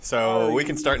So we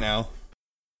can start now.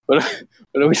 But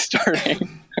are we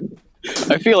starting?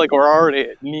 I feel like we're already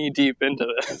knee deep into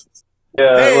this.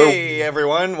 Yeah. Hey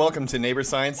everyone, welcome to Neighbor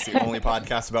Science, the only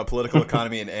podcast about political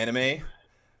economy and anime.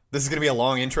 This is going to be a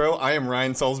long intro. I am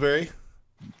Ryan Salisbury.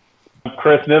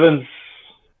 Chris Nivens.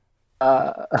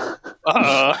 I'm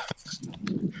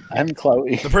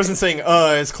Chloe. The person saying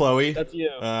is Chloe. That's you.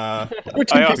 I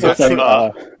also said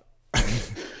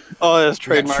that's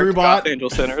trademark Trubot. Goth Angel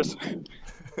Sinners.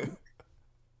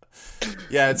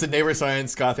 Yeah, it's a Neighbor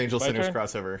Science Goth Angel My Sinners turn?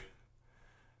 crossover.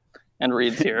 And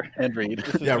Reed's here. And Reed.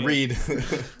 Yeah, Reed.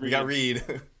 We got Reed.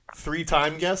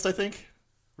 3-time guest, I think.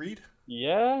 Reed?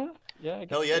 Yeah. I guess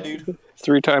Hell yeah, so. dude.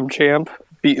 3-time champ,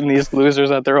 beating these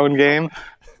losers at their own game,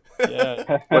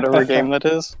 Yeah. whatever game that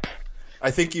is.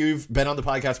 I think you've been on the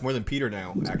podcast more than Peter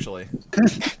now, actually.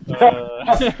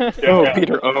 Oh,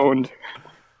 Peter owned.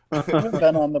 I haven't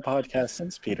been on the podcast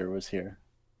since Peter was here.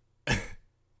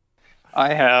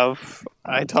 I have.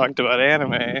 I talked about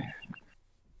anime.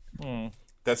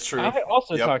 That's true. I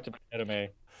also Yep. talked about anime.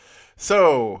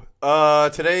 So,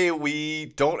 today we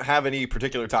don't have any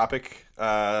particular topic.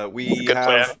 We good have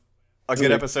plan. a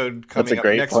good episode coming up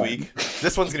great next plan. week.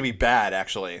 This one's going to be bad,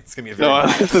 actually. It's going to be a very No, bad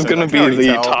this is episode. going I to can be already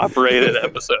the tell. top-rated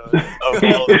episode of all of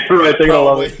Right, they're gonna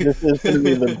love Probably. it. This is going to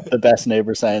be the best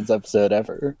Neighbor Science episode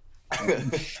ever. I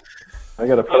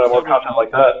gotta put out more content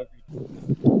like that.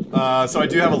 So I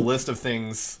do have a list of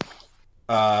things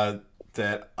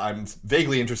that I'm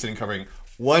vaguely interested in covering.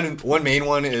 One main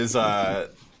one is I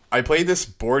played this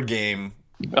board game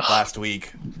last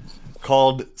week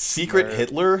called Secret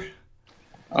Hitler.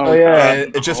 Oh, yeah.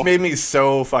 And it just made me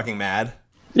so fucking mad.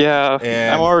 Yeah,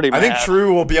 And I'm already mad. I think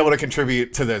True will be able to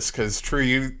contribute to this because True,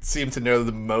 you seem to know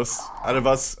the most out of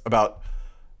us about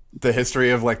the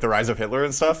history of like the rise of Hitler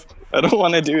and stuff. I don't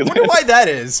want to do I wonder that. why that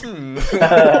is.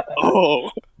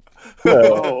 Oh.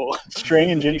 Oh.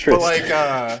 Strange But interest.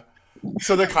 like,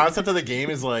 so the concept of the game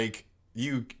is like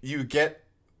you get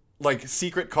like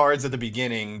secret cards at the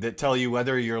beginning that tell you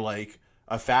whether you're like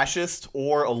a fascist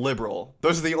or a liberal.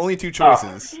 Those are the only two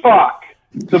choices. Fuck.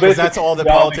 So Because basically, that's all that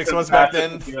now politics because was back then,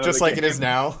 fascists, you know, just they like can't- it is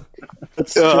now.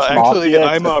 It's just Actually, mafia,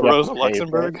 I'm except you have Rosa to pay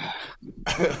Luxemburg.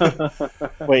 for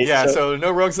it. Wait, Yeah, so, so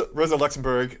no Rosa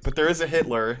Luxemburg, but there is a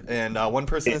Hitler, and one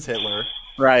person is Hitler.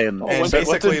 Ryan, And What's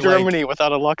basically, in Germany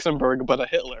without a Luxembourg but a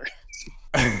Hitler?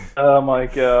 Oh my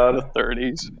god. The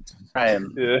 30s.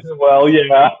 Ryan, Yeah. Well,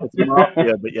 yeah. it's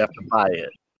mafia, but you have to buy it.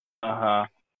 Uh-huh.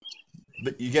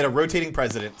 You get a rotating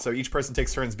president, so each person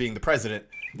takes turns being the president.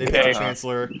 They pick Okay. a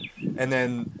chancellor, and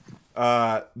then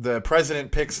the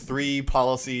president picks 3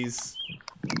 policies,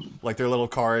 like their little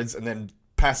cards, and then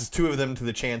passes 2 of them to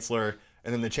the chancellor,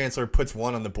 and then the chancellor puts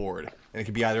 1 on the board. And it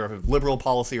could be either a liberal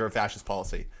policy or a fascist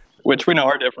policy. Which we know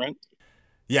are different.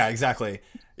 Yeah, exactly.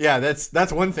 Yeah,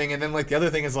 that's one thing, and then like the other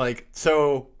thing is like,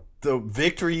 so the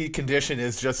victory condition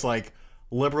is just like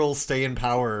liberals stay in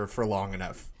power for long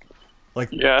enough. Like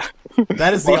Yeah.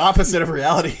 that is the opposite of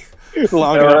reality.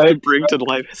 Long Yeah, enough to right. bring to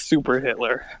life Super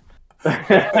Hitler.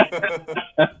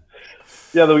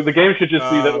 Yeah, the game should just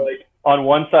be that, Um, like, on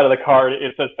one side of the card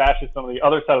it says fascist, on the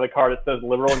other side of the card it says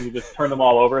liberal, and you just turn them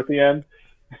all over at the end.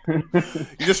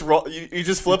 You just roll. You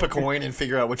just flip a coin and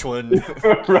figure out which one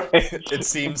Right. it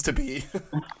seems to be.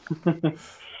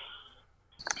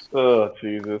 Oh,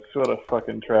 Jesus. What a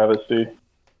fucking travesty.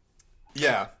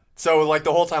 Yeah. So like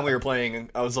the whole time we were playing,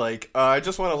 I was like, I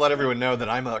just want to let everyone know that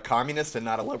I'm a communist and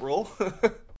not a liberal.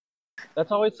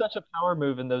 That's always such a power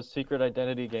move in those secret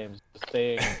identity games, just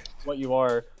saying what you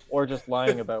are, or just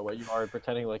lying about what you are and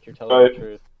pretending like you're telling Right. the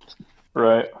truth.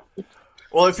 Right.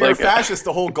 Well, if you're Like, a fascist,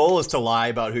 the whole goal is to lie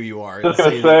about who you are. I And was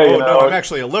gonna say, say, oh you no, know, I'm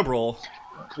actually a liberal.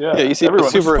 Yeah, Yeah, you see, everyone.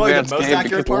 it's a super probably the advanced most game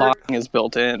accurate because part. lying is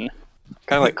built in.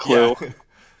 Kind of like Clue. Yeah.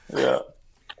 Yeah.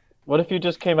 What if you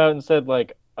just came out and said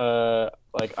like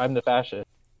I'm the fascist?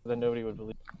 Then nobody would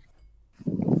believe.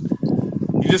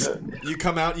 You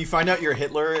come out, you find out you're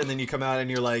Hitler, and then you come out and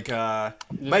you're like, You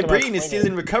just my come out brain is swinging. still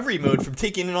in recovery mode from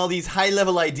taking in all these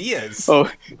high-level ideas. Oh,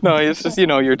 no, it's just,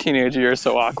 your teenage years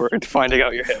so awkward, finding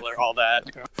out you're Hitler, all that.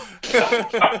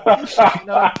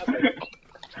 No,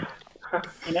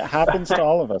 And it happens to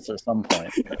all of us at some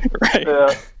point. Right.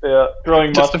 Yeah.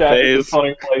 Throwing Just a mustaches phase. in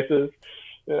funny places.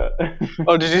 Yeah.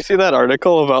 Oh, did you see that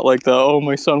article about like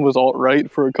my son was alt-right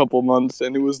for a couple months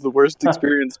and it was the worst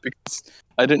experience because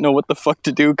I didn't know what the fuck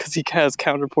to do because he has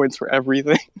counterpoints for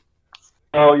everything.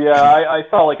 Oh, yeah. I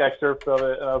saw, like, excerpts of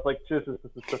it, and I was like, Jesus,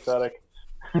 this is pathetic.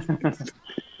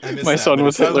 I miss My that, son but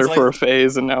was it sounds Hitler like- for a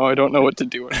phase and now I don't know what to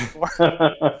do anymore.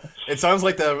 It sounds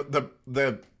like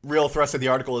the real thrust of the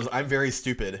article is I'm very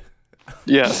stupid.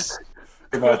 Yes.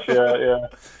 Pretty much, yeah.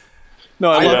 No,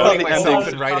 I I'm love how putting the myself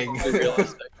ending in writing. is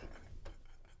realistic.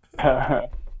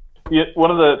 Yeah,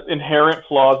 one of the inherent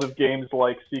flaws of games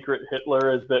like Secret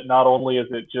Hitler is that not only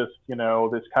is it just,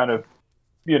 this kind of,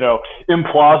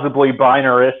 implausibly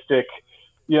binaristic,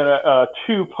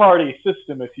 two-party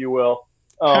system, if you will,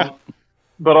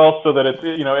 but also that it's,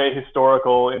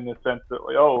 ahistorical in the sense that,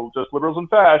 like, oh, just liberals and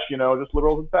fash, just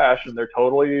liberals and fash, and they're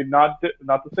totally not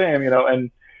the same,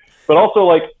 but also,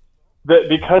 like,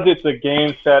 because it's a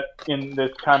game set in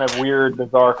this kind of weird,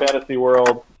 bizarre fantasy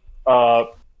world,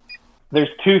 there's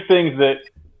two things that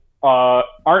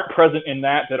aren't present in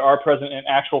that are present in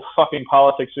actual fucking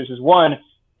politics, which is one,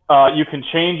 you can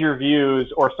change your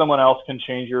views or someone else can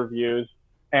change your views,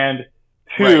 and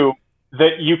two,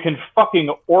 that you can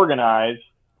fucking organize,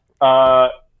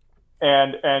 and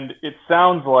it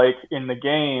sounds like in the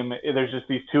game there's just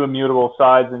these two immutable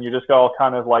sides and you just all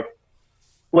kind of like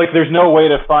there's no way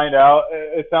to find out.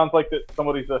 It sounds like that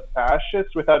somebody's a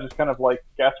fascist without just kind of like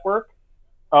guesswork,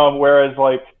 whereas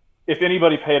like if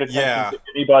anybody paid attention to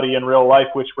anybody in real life,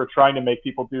 which we're trying to make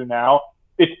people do now,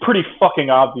 it's pretty fucking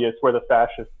obvious where the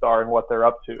fascists are and what they're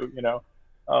up to,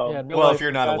 Well, if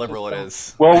you're not a liberal, it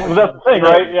is. Well, that's the thing,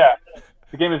 right? Yeah.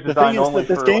 The game is designed only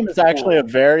for... This game is actually a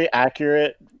very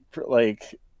accurate,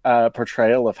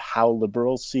 portrayal of how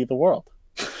liberals see the world.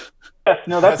 Yes,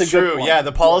 no, that's a good true. point. Yeah,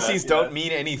 the policies don't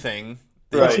mean anything.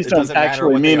 Policies don't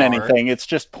actually mean anything. It's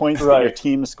just points that your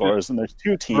team scores, and there's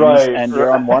two teams, and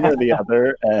you're on one or the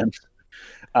other, and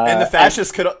the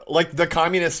fascists could, like, the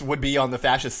communists would be on the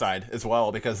fascist side as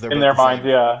well because they're in their minds,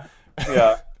 yeah,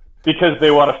 because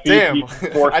they want to feed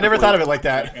people. I never thought of it like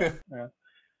that.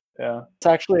 Yeah, it's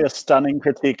actually a stunning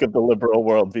critique of the liberal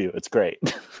worldview. It's great.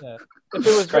 Yeah. If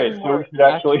it was great, so we should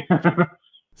actually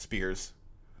Spears.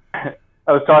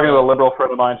 I was talking to a liberal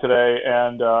friend of mine today,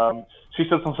 and she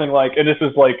said something like, and this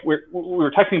is like, we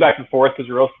were texting back and forth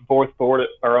because we're both bored at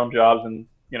our own jobs, and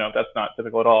that's not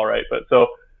typical at all, right? But so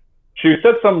she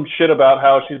said some shit about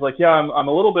how she's like, yeah, I'm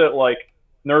a little bit like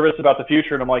nervous about the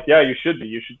future, and I'm like, yeah, you should be,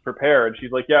 you should prepare. And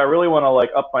she's like, yeah, I really want to like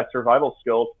up my survival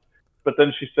skills. But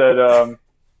then she said,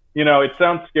 it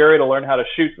sounds scary to learn how to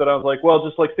shoot. But I was like, well,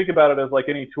 just like think about it as like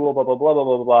any tool, blah blah blah blah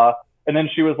blah blah blah. And then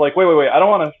she was like, wait, I don't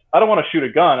want to shoot a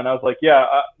gun. And I was like, yeah,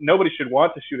 nobody should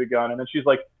want to shoot a gun. And then she's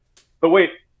like, but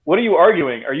wait, what are you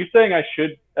arguing? Are you saying I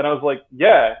should? And I was like,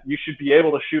 yeah, you should be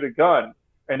able to shoot a gun.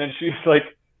 And then she's like,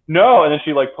 no. And then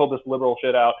she like pulled this liberal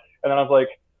shit out. And then I was like,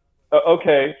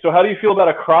 okay, so how do you feel about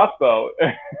a crossbow?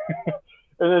 and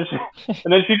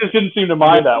then she just didn't seem to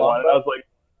mind that one. And I was like,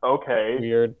 okay.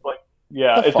 Weird. Like,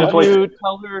 yeah, it's fun. just like you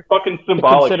tell her fucking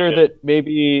symbolic. Consider shit. that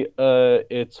maybe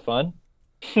it's fun.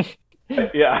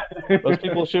 Yeah. Most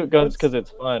people shoot guns because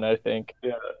it's fun, I think.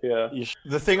 Yeah.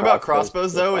 The thing about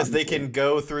crossbows, though, is they can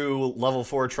go through level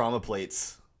 4 trauma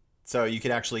plates. So you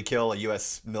could actually kill a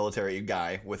U.S. military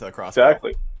guy with a crossbow.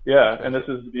 Exactly. Yeah, and this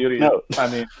is the beauty. No.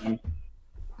 I mean...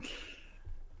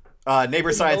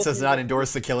 Neighbor Science does not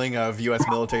endorse the killing of U.S.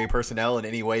 military personnel in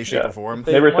any way, shape, or form.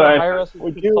 Neighbor Science...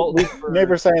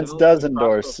 Neighbor Science does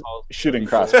endorse shooting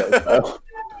crossbows, though.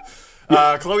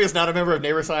 Chloe is not a member of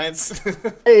Neighbor Science.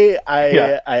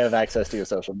 I have access to your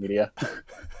social media.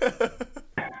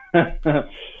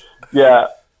 Yeah.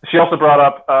 She also brought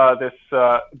up this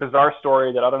bizarre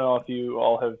story that I don't know if you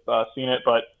all have seen it,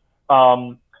 but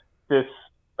this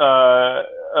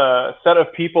set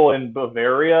of people in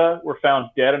Bavaria were found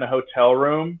dead in a hotel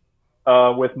room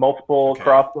with multiple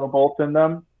crossbow bolts in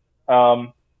them,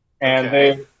 and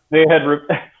they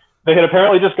had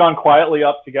apparently just gone quietly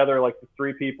up together, like the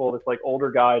three people, this like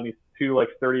older guy and these two like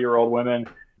 30-year-old women,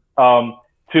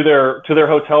 to their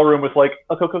hotel room with like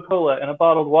a Coca-Cola and a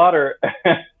bottled water,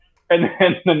 and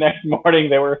then the next morning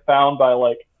they were found by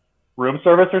like room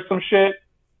service or some shit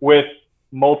with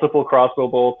multiple crossbow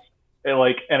bolts. And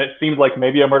it seemed like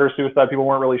maybe a murder-suicide. People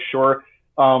weren't really sure.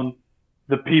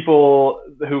 The people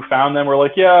who found them were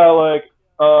like, yeah, like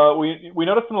we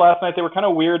noticed them last night. They were kind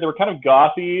of weird. They were kind of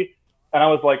gothy. And I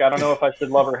was like, I don't know if I should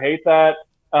love or hate that.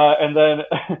 And then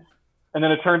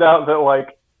it turned out that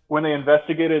like when they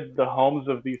investigated the homes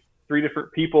of these three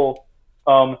different people,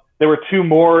 there were two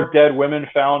more dead women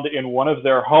found in one of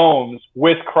their homes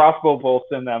with crossbow bolts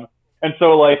in them. And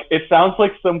so, like, it sounds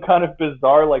like some kind of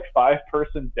bizarre, like,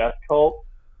 5-person death cult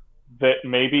that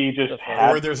maybe just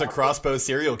had... Or there's a crossbow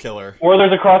serial killer. Or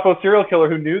there's a crossbow serial killer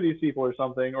who knew these people or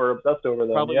something, or obsessed over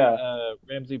them. Probably yeah.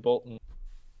 Ramsey Bolton,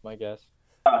 my guess.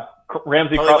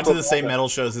 Ramsey probably went to the same metal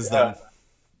shows as them.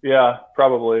 Yeah,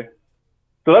 probably.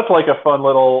 So that's like a fun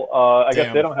little... I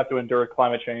guess they don't have to endure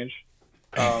climate change.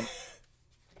 And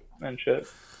shit.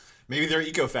 Maybe they're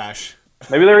eco-fash.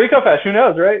 Maybe they're eco-fash. Who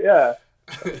knows, right? Yeah.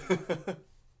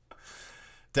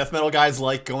 death metal guys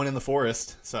like going in the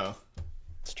forest, so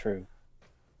it's true.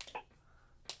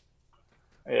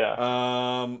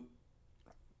 Yeah.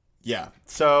 Yeah.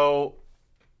 So,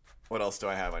 what else do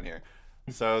I have on here?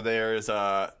 So there's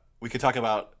we could talk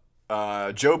about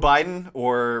Joe Biden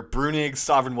or Brunig's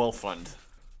Sovereign Wealth Fund.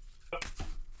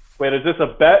 Wait, is this a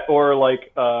bet or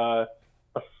like a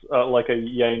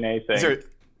yay nay thing? These are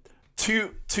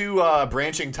two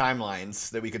branching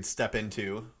timelines that we could step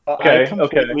into.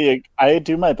 Okay. I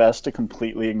do my best to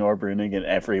completely ignore Brunig in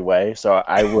every way, so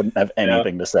I wouldn't have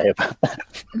anything to say about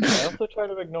that. I also try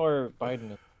to ignore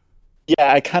Biden.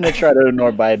 Yeah, I kind of try to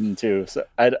ignore Biden too, so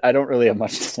I don't really have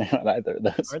much to say on either of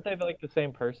those. Aren't they like the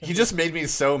same person? He just made me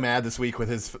so mad this week with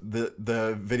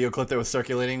the video clip that was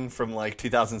circulating from like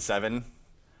 2007,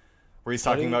 where he's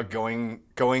talking about going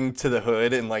to the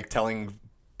hood and like telling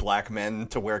black men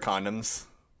to wear condoms.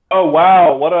 Oh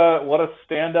wow, what a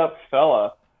stand-up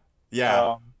fella.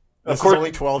 Yeah. This of course, is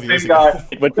only 12 years ago.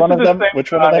 Which one of them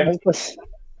is this?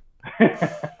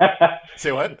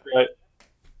 Say what? Right.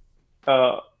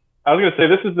 I was gonna say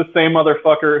this is the same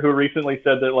motherfucker who recently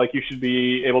said that like you should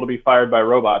be able to be fired by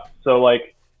robots. So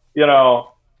like,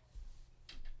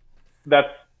 that's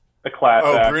a class.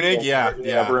 Oh, act. Brunig, yeah.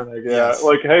 Brunig, yeah. Yes.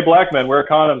 Like, hey, black men wear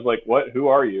condoms. Like, what? Who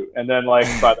are you? And then like,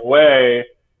 by the way,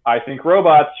 I think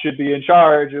robots should be in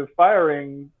charge of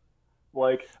firing.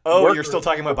 Like, oh, you're still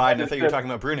talking about Biden. I thought you were talking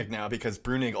about Brunig now because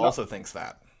Brunig also thinks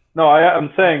that. No,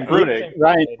 I'm saying Brunig.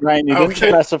 Ryan, you didn't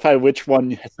specify which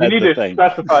one said you need the to thing.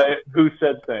 specify who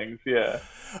said things. Yeah.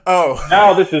 Oh.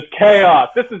 Now this is chaos.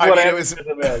 This is what is.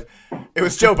 It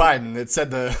was Joe Biden that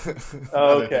said the.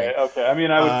 Okay. I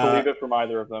mean, I would believe it from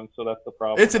either of them, so that's the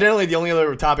problem. Incidentally, the only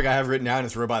other topic I have written down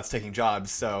is robots taking jobs.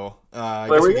 So I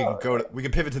guess we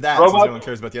can pivot to that since no one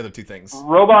cares about the other two things.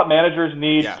 Robot managers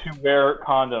need to wear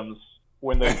condoms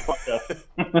when they fuck us.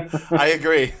 I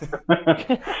agree.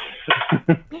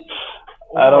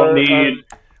 I don't need.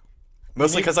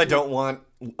 Mostly because I don't want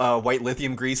white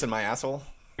lithium grease in my asshole.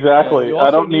 Exactly.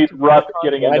 I don't need rust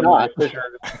getting into my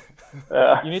fissures.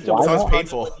 You need to. Sounds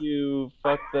painful. When you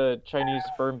fuck the Chinese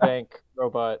sperm bank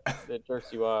robot that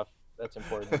jerks you off. That's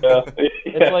important. Yeah.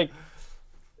 It's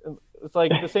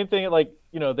like the same thing. Like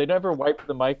they never wipe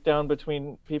the mic down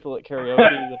between people at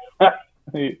karaoke.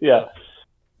 Yeah.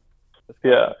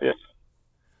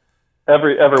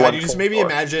 Everyone. God, you just made me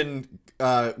imagine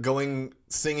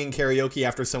singing karaoke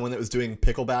after someone that was doing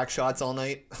pickleback shots all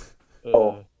night.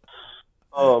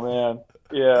 Oh man,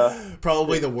 yeah.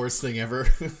 Probably the worst thing ever.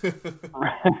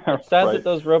 It's sad that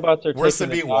those robots are worse than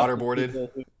being waterboarded.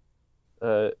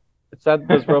 It's sad that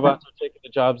those robots are taking the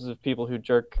jobs of people who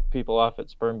jerk people off at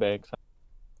sperm banks.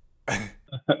 That's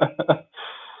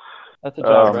a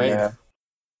job, right? Man.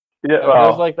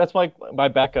 Yeah, that's like my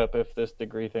backup if this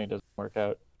degree thing doesn't work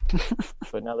out.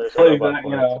 But now there's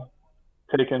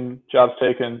jobs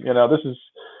taken. This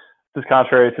is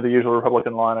contrary to the usual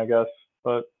Republican line, I guess.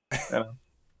 But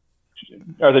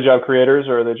are they job creators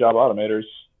or are they job automators?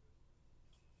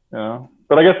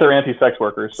 But I guess they're anti-sex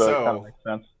workers, so it kind of makes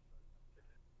sense.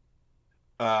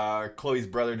 Chloe's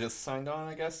brother just signed on,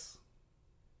 I guess.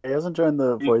 He hasn't joined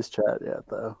the voice chat yet,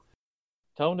 though.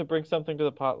 Tell him to bring something to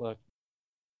the potluck.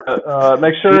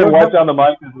 Make sure to wipe down the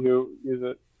mic as you use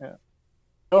it. Yeah.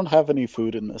 I don't have any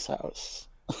food in this house.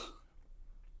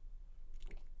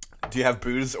 Do you have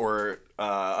booze or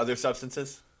other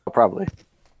substances? Probably.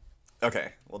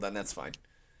 Okay, well then that's fine.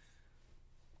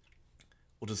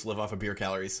 We'll just live off of beer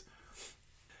calories.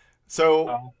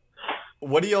 So,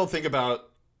 what do y'all think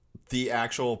about the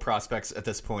actual prospects at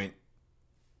this point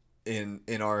in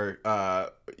our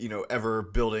ever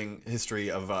building history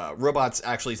of robots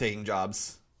actually taking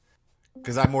jobs?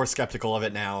 Because I'm more skeptical of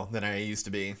it now than I used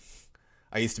to be.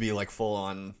 I used to be like full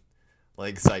on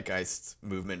like zeitgeist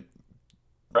movement,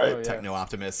 techno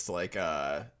optimist, like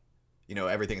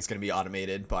everything's going to be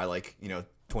automated by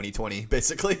 2020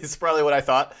 basically. It's probably what I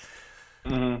thought.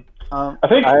 Mm-hmm. I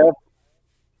think I have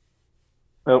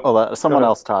someone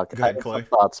else talk. Go ahead, I have Chloe. some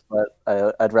thoughts, but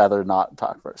I'd rather not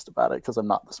talk first about it because I'm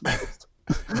not the smartest.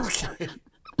 Okay.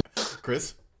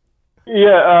 Chris?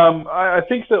 Yeah, I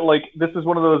think that this is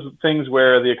one of those things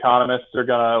where the economists are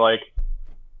gonna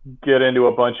get into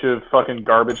a bunch of fucking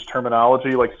garbage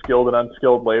terminology like skilled and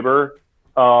unskilled labor,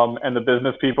 and the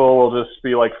business people will just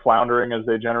be floundering as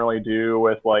they generally do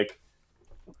with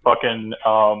fucking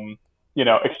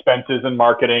expenses and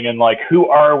marketing and who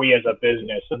are we as a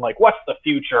business and what's the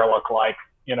future look like,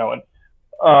 and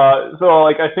so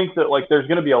I think that there's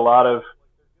gonna be a lot of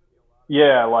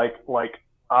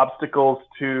obstacles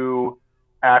to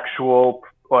actual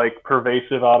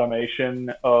pervasive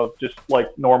automation of just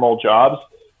normal jobs.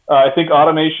 I think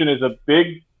automation is a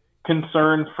big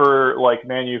concern for like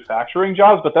manufacturing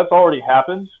jobs, but that's already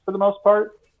happened for the most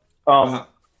part.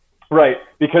 Right,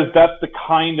 because that's the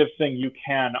kind of thing you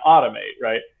can automate,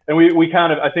 right? And we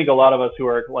kind of, I think a lot of us who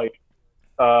are like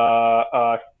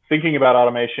thinking about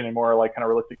automation in more like kind of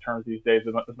realistic terms these days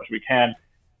as much as we can,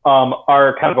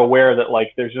 are kind of aware that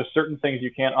like there's just certain things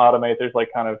you can't automate. There's like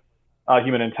kind of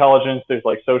human intelligence, there's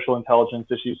like social intelligence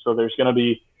issues. So there's going to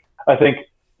be, I think,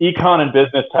 econ and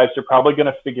business types are probably going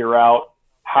to figure out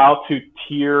how to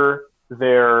tier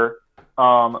their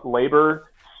labor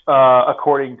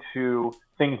according to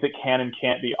things that can and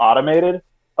can't be automated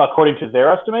according to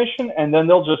their estimation. And then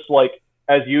they'll just like,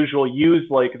 as usual, use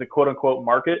like the quote unquote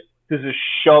market to just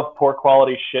shove poor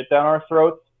quality shit down our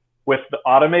throats with the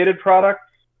automated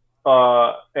products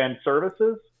and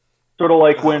services. Sort of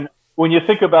like when you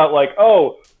think about like,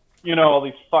 oh, you know, all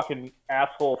these fucking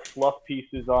asshole fluff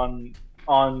pieces on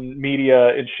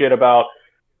media and shit about,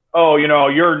 oh, you know,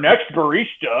 your next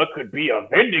barista could be a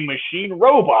vending machine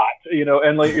robot, you know,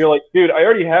 and like you're like, dude,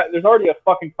 there's already a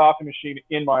fucking coffee machine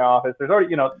in my office. There's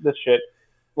already, you know, this shit.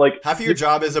 Like half of your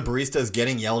job as a barista is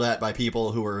getting yelled at by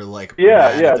people who are like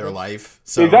mad at their life.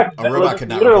 So exactly. A robot could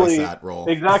not replace that role.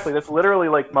 Exactly. That's literally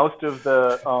like most of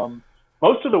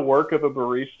the work of a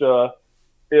barista.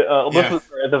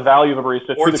 The value of a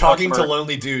barista, or talking to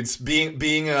lonely dudes,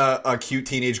 being a cute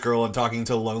teenage girl and talking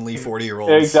to lonely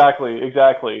 40-year-olds.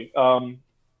 Exactly. And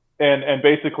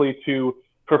basically to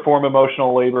perform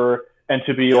emotional labor and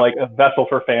to be like a vessel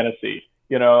for fantasy,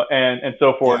 you know, and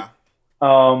so forth.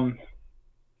 And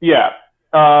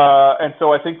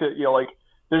so I think that, you know, like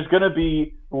there's going to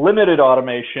be limited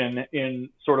automation in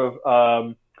sort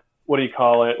of what do you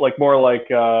call it? Like more like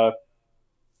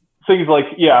things like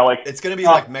like it's going to be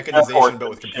like mechanization but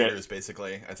with computers,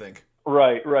 basically, I think.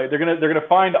 Right. They're gonna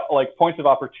find like points of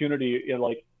opportunity in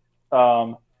like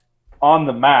on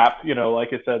the map, you know,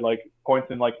 like I said, like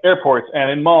points in like airports and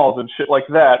in malls and shit like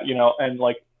that, you know, and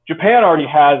like Japan already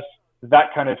has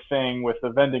that kind of thing with the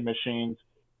vending machines.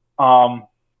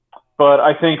 But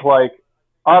I think like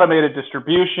automated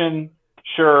distribution,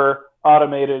 sure,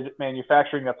 automated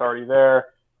manufacturing, that's already there,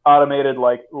 automated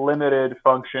like limited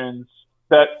functions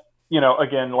that, you know,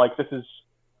 again, like this is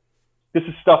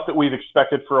stuff that we've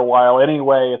expected for a while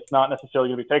anyway. It's not necessarily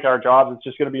going to be taking our jobs. It's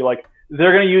just going to be like,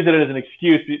 they're going to use it as an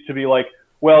excuse to be like,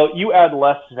 well, you add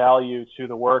less value to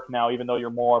the work now, even though you're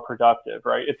more productive,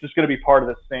 right? It's just going to be part of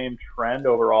the same trend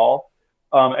overall.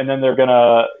 And then they're going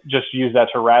to just use that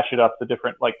to ratchet up the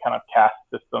different like kind of caste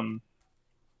system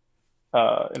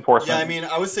enforcement. Yeah, I mean,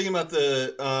 I was thinking about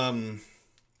the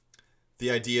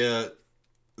idea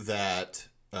that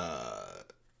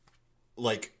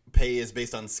like pay is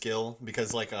based on skill,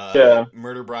 because like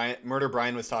Murder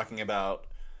Brian was talking about,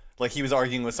 like he was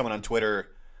arguing with someone on Twitter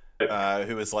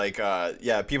who was like,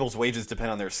 people's wages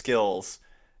depend on their skills,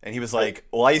 and he was like,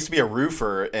 well, I used to be a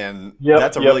roofer, and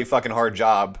that's a really fucking hard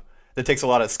job that takes a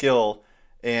lot of skill,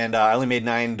 and I only made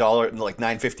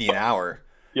 $9.50 an hour.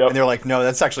 And they're like, no,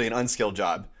 that's actually an unskilled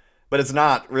job, but it's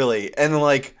not really. And then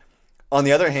like on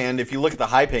the other hand, if you look at the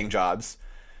high paying jobs,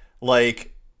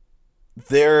 like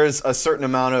there's a certain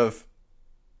amount of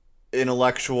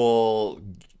intellectual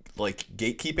like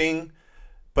gatekeeping,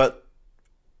 but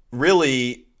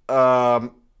really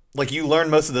like you learn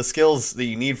most of the skills that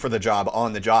you need for the job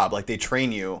on the job. Like they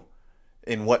train you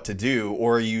in what to do,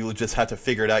 or you just have to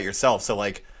figure it out yourself. So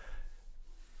like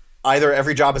either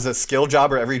every job is a skill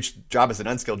job or every job is an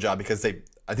unskilled job, because I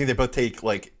think they both take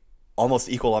like almost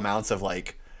equal amounts of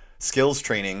like skills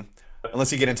training,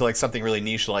 unless you get into like something really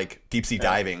niche like deep sea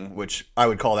diving, which I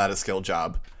would call that a skill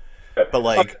job. But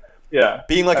like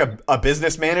being like a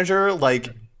business manager, like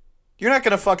you're not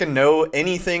gonna fucking know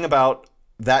anything about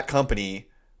that company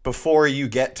before you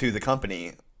get to the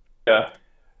company.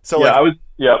 So like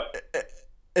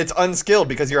it's unskilled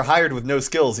because you're hired with no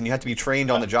skills and you have to be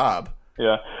trained on the job.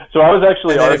 So I was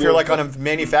actually, and then if you're like on a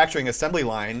manufacturing assembly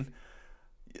line,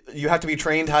 you have to be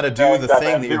trained how to do the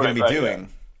thing that you're going to be doing.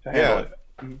 True.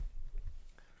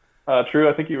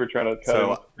 I think you were trying to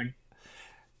cut in.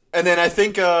 And then I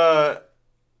think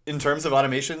in terms of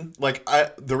automation, like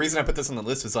the reason I put this on the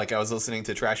list is like I was listening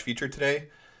to Trash Feature today,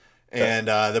 and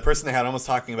the person they had on was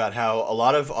talking about how a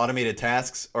lot of automated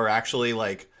tasks are actually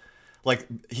like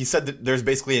he said that there's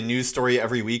basically a news story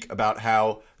every week about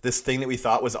how this thing that we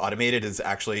thought was automated is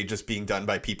actually just being done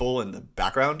by people in the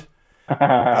background.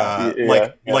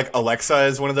 Like Alexa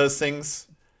is one of those things.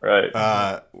 Right.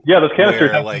 Those canisters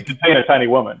contain a tiny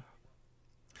woman.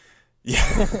 Yeah.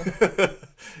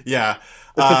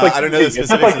 I don't know the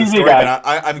specifics of the story, but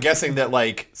I'm guessing that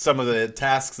like some of the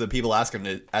tasks that people ask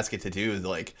it to do,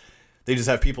 like They just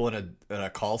have people in a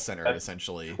call center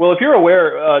essentially. Well, if you're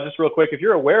aware, just real quick, if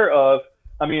you're aware of,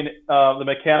 the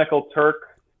Mechanical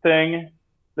Turk thing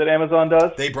that Amazon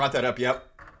does. They brought that up. Yep.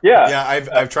 Yeah. Yeah,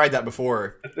 I've tried that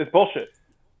before. It's bullshit.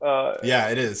 Yeah,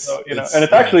 it is. So, and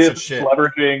it's actually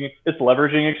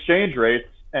leveraging exchange rates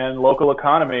and local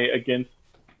economy against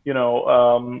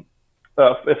essentially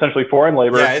foreign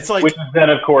labor. Yeah, it's like, which is then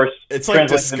of course it's like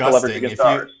disgusting.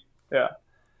 Yeah.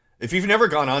 If you've never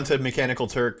gone on to Mechanical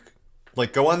Turk,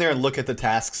 like go on there and look at the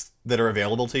tasks that are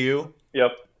available to you.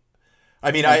 Yep.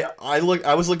 I mean,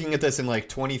 I was looking at this in like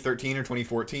 2013 or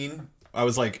 2014. I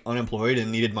was like unemployed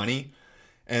and needed money,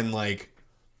 and like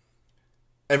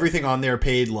everything on there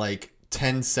paid like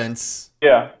 10 cents.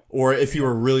 Yeah. Or if you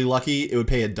were really lucky, it would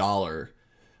pay $1.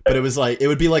 But it was like, it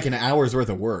would be like an hour's worth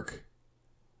of work.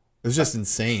 It was just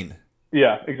insane.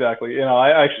 Yeah, exactly.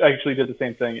 I actually did the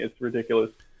same thing. It's ridiculous.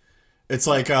 It's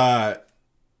like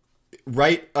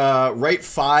write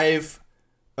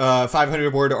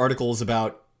 500 word articles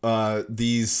about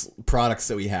these products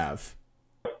that we have.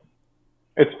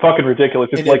 It's fucking ridiculous.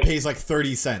 It's and like it pays like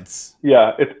 30 cents.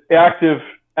 Yeah, it's active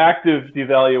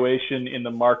devaluation in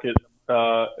the market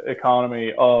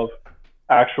economy of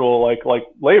actual like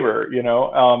labor, and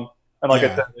like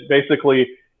I said, basically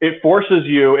it forces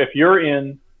you, if you're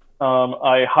in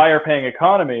a higher paying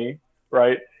economy,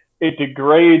 right, it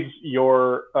degrades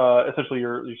your essentially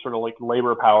your sort of like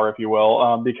labor power, if you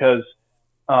will, because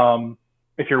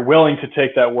if you're willing to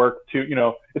take that work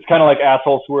to, it's kind of like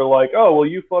assholes who are like, oh, will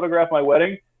you photograph my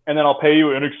wedding and then I'll pay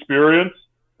you in experience.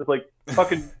 It's like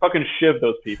fucking shiv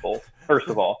those people, first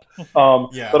of all.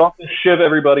 But also shiv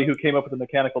everybody who came up with the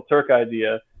Mechanical Turk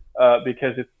idea,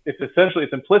 because it's essentially,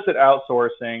 it's implicit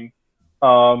outsourcing,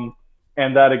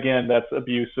 and that again, that's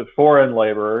abuse of foreign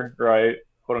labor, right?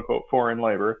 Quote unquote foreign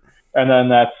labor, and then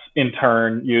that's in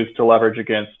turn used to leverage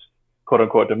against quote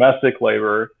unquote domestic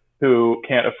labor, who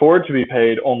can't afford to be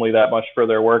paid only that much for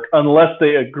their work unless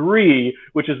they agree,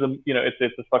 which is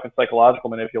it's a fucking psychological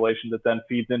manipulation that then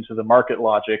feeds into the market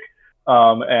logic,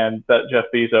 and that Jeff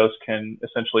Bezos can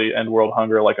essentially end world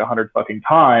hunger like 100 fucking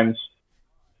times,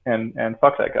 and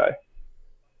fuck that guy.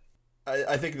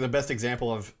 I think the best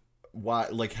example of why,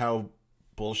 like, how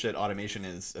bullshit automation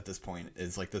is at this point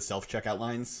is like the self-checkout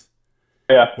lines.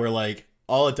 Yeah. Where like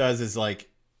all it does is like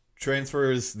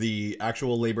transfers the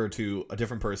actual labor to a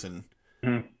different person.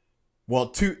 Mm-hmm. Well,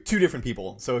 two different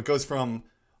people. So it goes from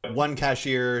one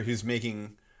cashier who's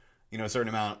making, a certain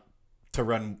amount to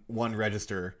run one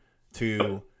register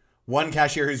to one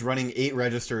cashier who's running 8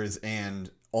 registers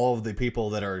and all of the people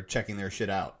that are checking their shit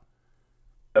out.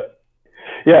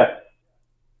 Yeah.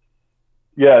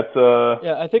 Yeah, it's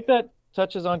Yeah, I think that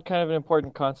touches on kind of an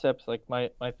important concept. Like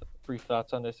my brief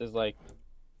thoughts on this is like,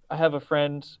 I have a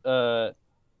friend, also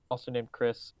named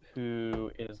Chris,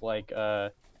 who is like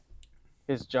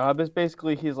his job is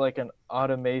basically he's like an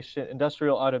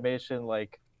industrial automation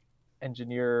like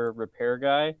engineer repair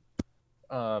guy.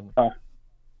 So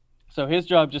his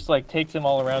job just like takes him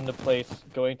all around the place,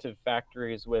 going to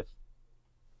factories with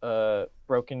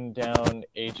broken down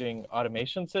aging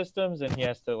automation systems, and he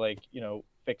has to like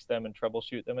fix them and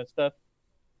troubleshoot them and stuff.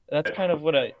 That's kind of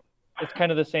it's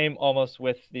kind of the same almost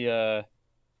with the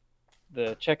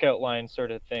checkout line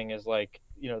sort of thing, is like,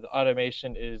 the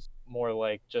automation is more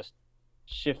like just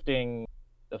shifting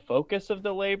the focus of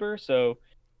the labor. So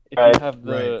if you have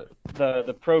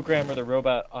the program or the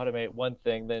robot automate one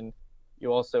thing, then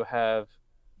you also have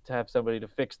to have somebody to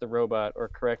fix the robot or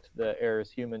correct the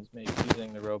errors humans make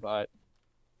using the robot.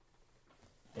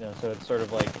 So it's sort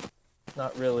of like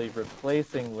not really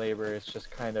replacing labor, it's just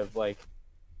kind of like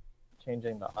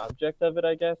changing the object of it,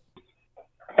 I guess.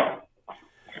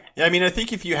 Yeah, I mean, I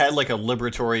think if you had like a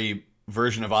liberatory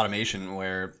version of automation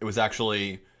where it was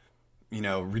actually,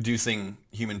 reducing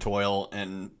human toil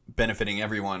and benefiting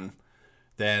everyone,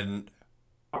 then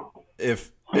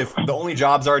if the only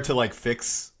jobs are to like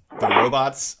fix the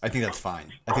robots, I think that's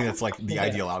fine. I think that's like the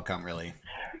ideal outcome, really.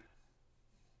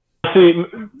 See,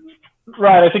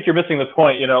 right, I think you're missing the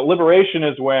point. Liberation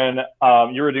is when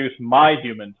you reduce my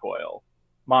human toil.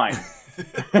 Mine.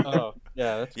 Oh,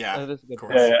 yeah, that is a good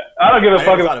point. Yeah. I don't give a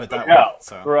fuck about it that way.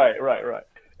 So. Right.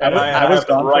 And I have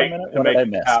the right to make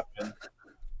it happen.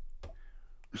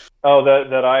 Oh,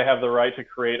 that I have the right to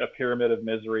create a pyramid of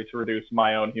misery to reduce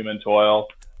my own human toil,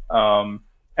 and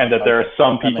that there are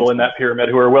some people in that pyramid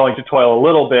who are willing to toil a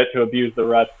little bit to abuse the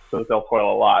rest, so that they'll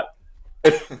toil a lot.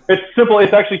 It's simple.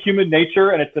 It's actually human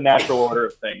nature, and it's the natural order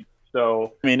of things.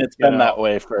 So I mean, it's been that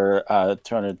way for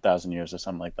 200,000 years or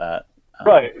something like that.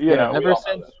 Right. Ever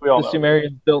since the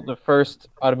Sumerians built the first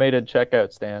automated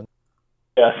checkout stand.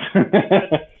 Yes.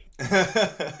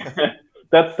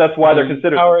 That's why they're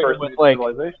considered the powering first with major like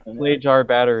civilization. clay jar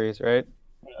batteries, right?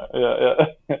 Yeah.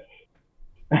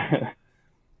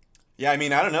 Yeah, I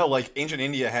mean, I don't know. Like ancient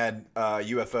India had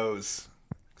UFOs,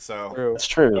 so True.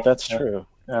 That's true.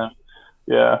 Yeah.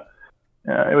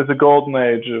 It was a golden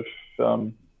age of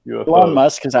UFOs. Elon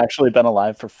Musk has actually been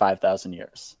alive for 5,000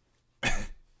 years. That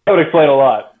would explain a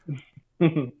lot.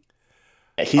 I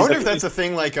wonder if that's a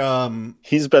thing. Like,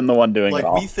 he's been the one doing it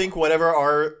all. We think whatever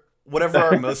our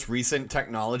most recent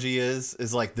technology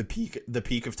is like the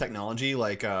peak of technology.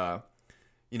 Like,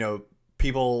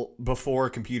 people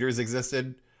before computers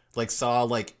existed, like saw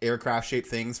like aircraft shaped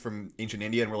things from ancient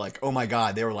India and were like, oh my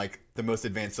god, they were like the most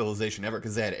advanced civilization ever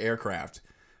because they had aircraft.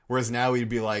 Whereas now we'd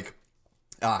be like,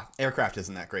 aircraft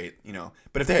isn't that great,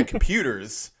 But if they had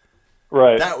computers,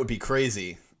 right, that would be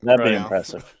crazy. That'd be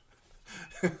impressive.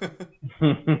 So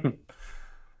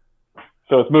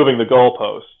it's moving the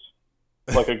goalpost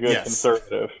like a good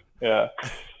conservative. Yeah.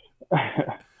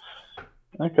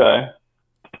 Okay.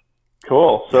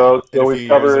 Cool. So we've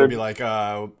covered. It'll be like,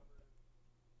 yeah.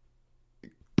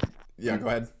 Go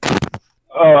ahead.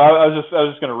 Oh, I was just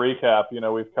going to recap.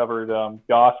 We've covered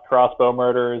Goth crossbow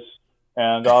murders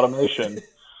and automation,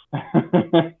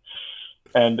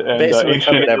 and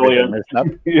ancient aliens.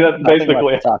 Yeah,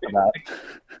 basically to talk about.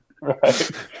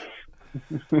 Right.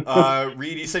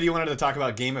 Reed, you said you wanted to talk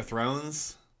about Game of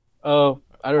Thrones. Oh,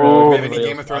 I don't know. Do we have any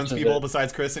Game of Thrones people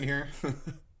besides Chris in here?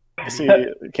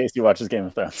 Casey watches Game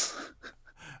of Thrones.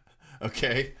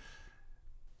 Okay.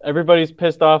 Everybody's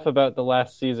pissed off about the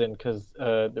last season because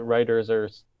the writers are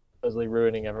supposedly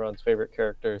ruining everyone's favorite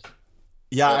characters.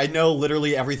 Yeah, I know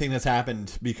literally everything that's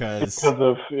happened because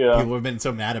people have been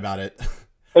so mad about it.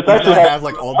 It's actually I have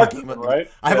like all the right?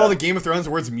 I have all the Game of Thrones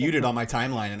words muted on my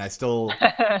timeline, and I still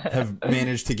have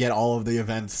managed to get all of the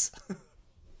events.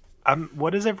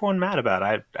 What is everyone mad about?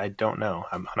 I don't know.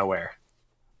 I'm unaware.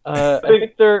 I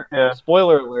think they're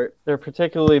spoiler alert. They're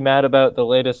particularly mad about the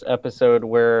latest episode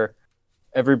where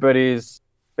everybody's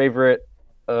favorite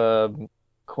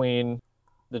queen,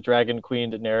 the Dragon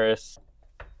Queen Daenerys,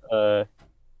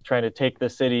 trying to take the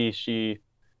city. She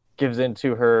gives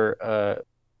into her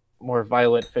more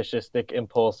violent fascistic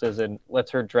impulses and lets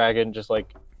her dragon just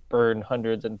like burn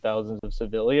hundreds and thousands of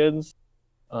civilians,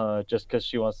 just because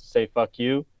she wants to say "fuck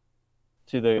you"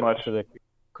 to the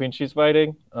queen she's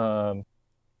fighting.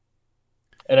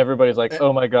 And everybody's like,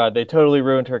 "Oh my god, they totally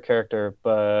ruined her character."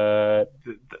 But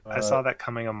I saw that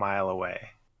coming a mile away.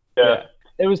 Yeah,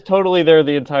 it was totally there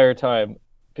the entire time.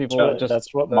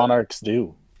 That's what monarchs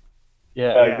do.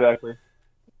 Yeah, exactly.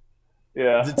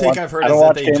 Yeah, the take I've heard is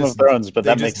that they Game of Thrones, but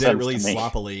that makes sense really to me.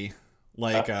 Sloppily,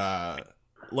 like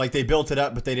they built it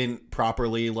up, but they didn't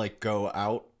properly like go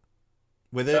out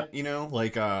with it.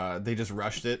 They just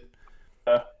rushed it.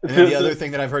 And then the other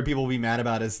thing that I've heard people be mad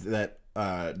about is that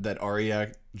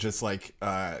Arya just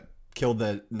killed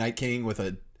the Night King with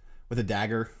a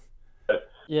dagger.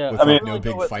 Yeah, with no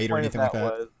big fight or anything like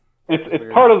that.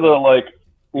 It's part of the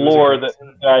lore that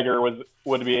the dagger would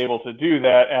be able to do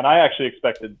that, and I actually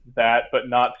expected that, but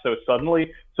not so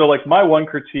suddenly. So my one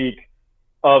critique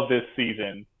of this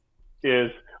season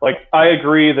is I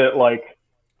agree that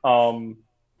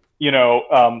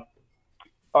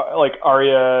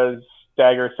Arya's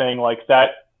dagger thing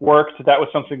that worked. That was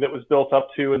something that was built up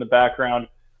to in the background.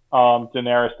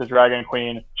 Daenerys, the Dragon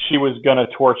Queen, she was gonna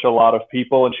torch a lot of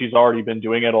people, and she's already been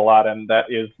doing it a lot, and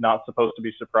that is not supposed to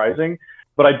be surprising.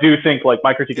 But I do think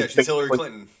my critique is she's Hillary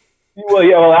Clinton.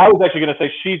 Well, I was actually going to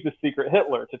say she's the secret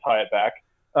Hitler to tie it back.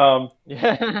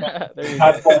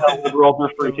 That's why the liberals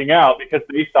were freaking out because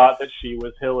they thought that she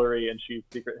was Hillary and she's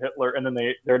secret Hitler, and then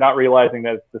they're not realizing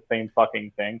that it's the same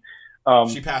fucking thing.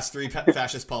 She passed 3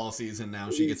 fascist policies, and now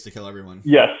she gets to kill everyone.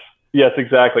 Yes,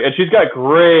 exactly. And she's got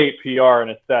great PR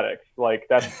and aesthetics.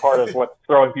 That's part of what's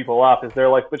throwing people off is they're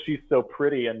like, but she's so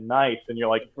pretty and nice, and you're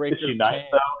like, is she nice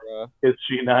though? Is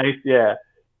she nice? Yeah.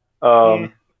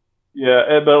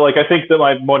 Yeah, but I think that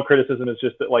my one criticism is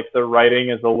just that the writing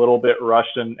is a little bit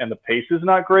rushed and the pace is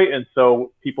not great, and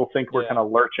so people think we're kind of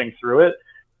lurching through it.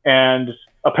 And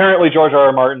apparently George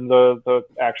R.R. Martin, the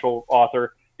actual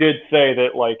author, did say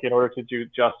that in order to do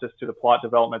justice to the plot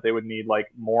development, they would need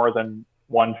more than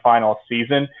one final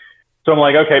season. So I'm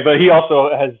like, okay, but he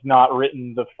also has not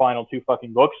written the final 2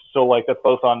 fucking books, so that's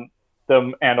both on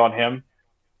them and on him.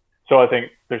 So I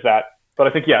think there's that. But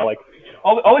I think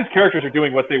all these characters are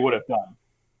doing what they would have done.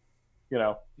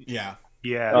 Yeah.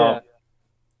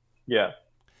 Yeah.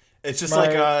 It's just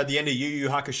the end of Yu Yu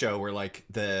Hakusho, where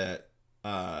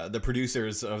the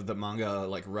producers of the manga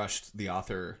rushed the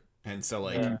author, and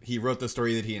so he wrote the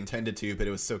story that he intended to, but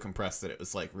it was so compressed that it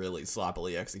was really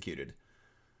sloppily executed.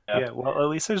 Yeah, well, at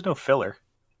least there's no filler.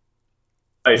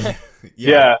 Right.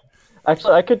 Yeah.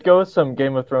 Actually, I could go with some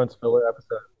Game of Thrones filler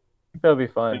episodes. That would be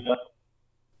fun.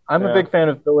 I'm a big fan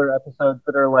of filler episodes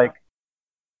that are like.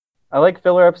 I like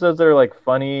filler episodes that are like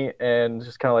funny and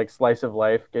just kind of like slice of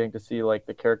life, getting to see like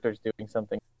the characters doing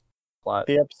something. Plot.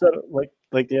 The episode,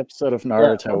 like the episode of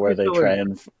Naruto where they try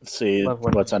and see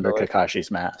what's under Kakashi's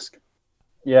mask.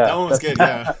 Yeah, that one was good.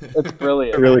 Yeah, it's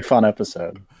brilliant. A really fun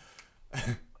episode.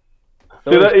 That's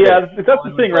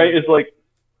the thing, right? Is like,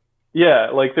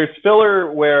 like there's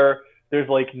filler where there's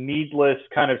like needless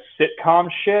kind of sitcom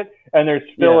shit, and there's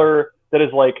filler that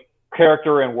is like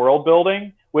character and world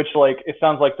building. Which, like, it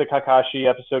sounds like the Kakashi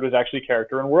episode was actually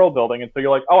character and world building, and so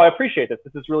you're like, oh, I appreciate this.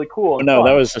 This is really cool. And no, fun.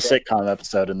 That was a sitcom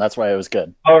episode, and that's why it was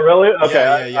good. Oh, really?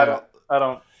 Okay. Yeah. I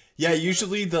don't. Yeah,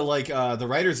 usually the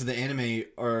writers of the anime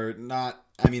are not.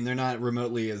 I mean, they're not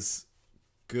remotely as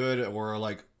good or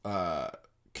like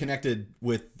connected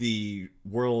with the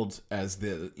world as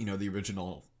the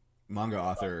original manga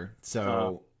author.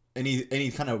 So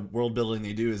any kind of world building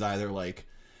they do is either like,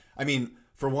 I mean.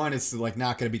 For one, it's like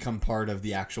not going to become part of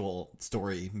the actual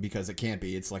story because it can't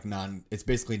be. It's like it's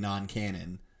basically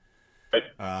non-canon.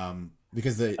 Right.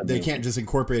 Because they can't just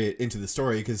incorporate it into the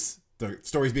story because the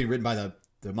story's being written by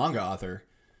the manga author,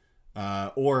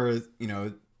 or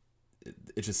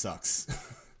it just sucks.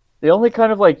 The only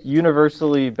kind of like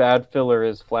universally bad filler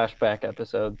is flashback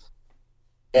episodes.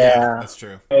 Yeah, that's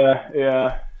true.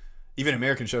 Yeah. Even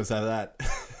American shows have that.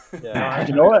 Yeah.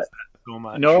 You know what? So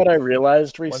much. You know what I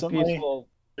realized recently?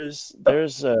 There's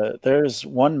There's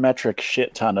one metric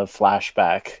shit ton of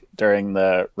flashback during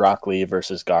the Rock Lee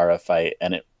versus Gaara fight,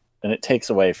 and it takes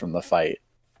away from the fight.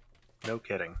 No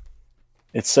kidding.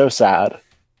 It's so sad.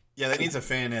 Yeah, that needs a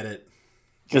fan edit.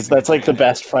 Because that's like the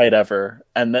best fight ever.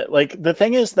 And that, like, the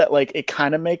thing is that like it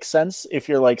kind of makes sense if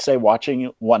you're like, say,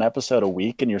 watching one episode a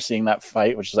week and you're seeing that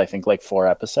fight, which is I think like 4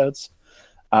 episodes.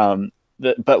 But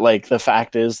like the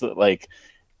fact is that like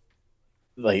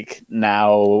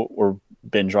now we're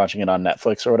binge watching it on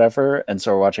Netflix or whatever, and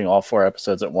so we're watching all 4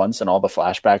 episodes at once, and all the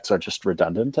flashbacks are just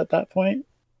redundant at that point.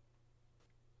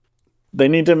 They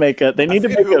need to make a. They need to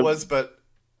make who it was, but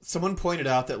someone pointed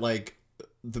out that like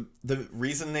the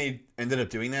reason they ended up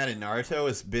doing that in Naruto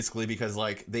is basically because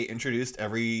like they introduced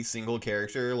every single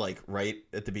character like right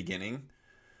at the beginning,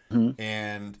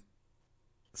 and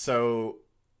so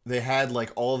they had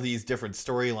like all of these different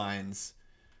storylines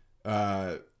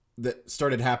that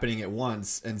started happening at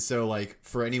once, and so like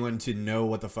for anyone to know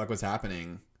what the fuck was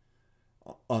happening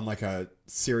on like a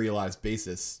serialized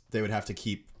basis, they would have to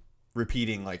keep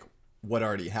repeating like what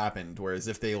already happened, whereas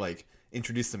if they like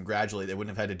introduced them gradually, they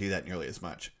wouldn't have had to do that nearly as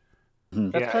much.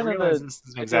 That's I kind of realize this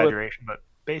is an exaggeration, but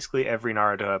basically every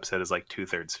Naruto episode is like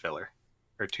 2/3 filler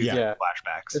or 2/3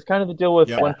 flashbacks. It's kind of the deal with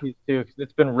One Piece too, 'cause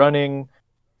it's been running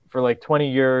for like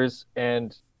 20 years,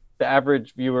 and the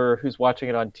average viewer who's watching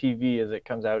it on TV as it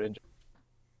comes out in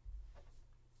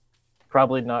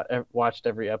probably not watched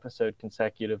every episode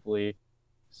consecutively,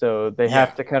 so they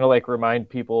have to kind of like remind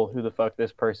people who the fuck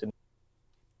this person,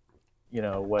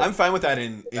 what. I'm fine with that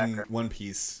in One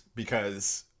Piece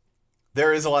because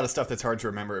there is a lot of stuff that's hard to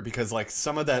remember because like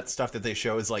some of that stuff that they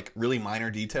show is like really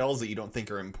minor details that you don't think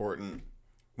are important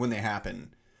when they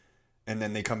happen, and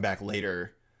then they come back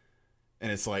later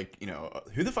and it's like,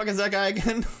 who the fuck is that guy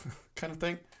again? kind of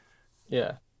thing.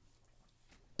 Yeah.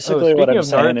 Basically what I'm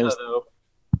saying Naruto, is...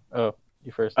 Oh,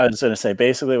 you first. I was going to say,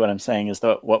 basically what I'm saying is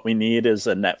that what we need is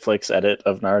a Netflix edit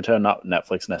of Naruto, not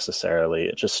Netflix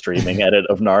necessarily, just streaming edit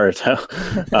of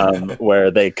Naruto,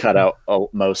 where they cut out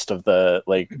most of the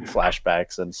like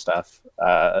flashbacks and stuff,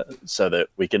 so that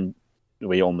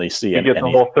we only see you get the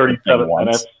whole 37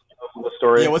 minutes of the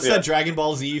story. Yeah, what's that Dragon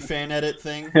Ball Z fan edit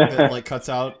thing that like cuts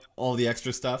out all the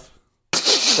extra stuff?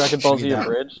 Dragon Ball Z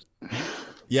Abridged?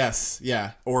 Yes,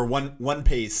 yeah. Or One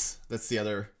Piece. That's the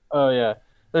other. Oh, yeah.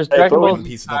 There's Dragon Ball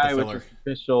Z Kai, which is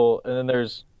official, and then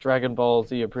there's Dragon Ball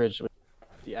Z Abridged, which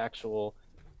is the actual.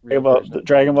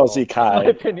 Dragon Ball Z Kai. In my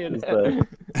opinion.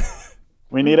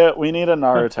 We need a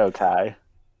Naruto Kai.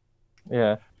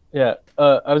 Yeah.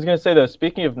 I was gonna say though,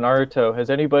 speaking of Naruto, has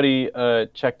anybody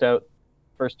checked out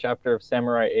first chapter of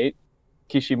Samurai 8?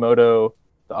 Kishimoto,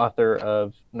 the author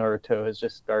of Naruto, has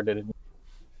just started.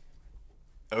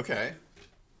 Okay.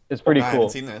 It's pretty cool. I haven't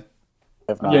seen that.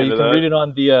 Yeah, you can read it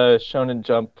on the Shonen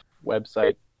Jump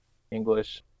website,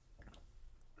 English.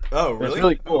 Oh, really? It's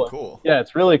really cool. Oh, cool. Yeah,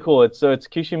 it's really cool. It's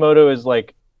Kishimoto is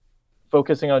like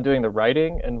focusing on doing the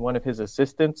writing, and one of his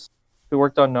assistants who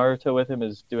worked on Naruto with him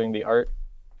is doing the art.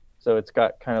 So it's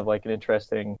got kind of like an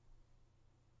interesting,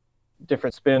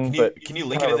 different spin. Can you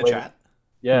link it in the chat?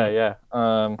 Yeah.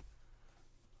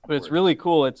 But But it's really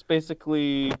cool. It's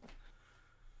basically,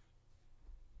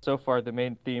 so far, the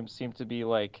main themes seem to be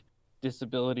like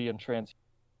disability and trans.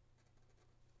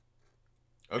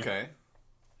 Okay.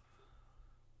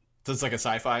 So it's like a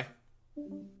sci-fi?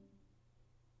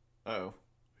 Oh.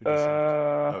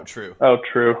 Oh, true. Oh,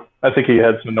 true. I think he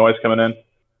had some noise coming in.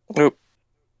 Nope.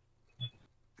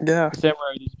 Yeah.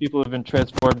 Samurai, these people have been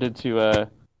transformed into,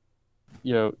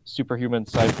 superhuman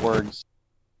cyborgs.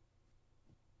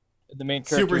 The main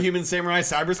character, Superhuman Samurai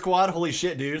Cyber Squad? Holy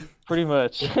shit, dude. pretty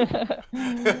much.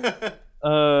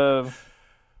 I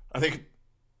think...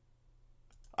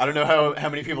 I don't know how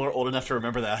many people are old enough to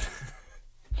remember that.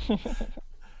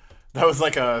 That was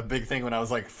like a big thing when I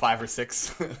was like 5 or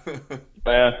 6.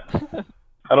 Man,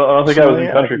 I don't think I was in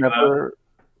the country for that.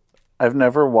 I've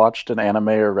never watched an anime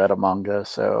or read a manga,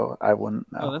 so I wouldn't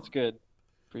know. Oh, that's good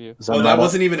for you. Oh, that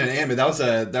wasn't even an anime. That was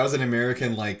an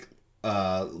American like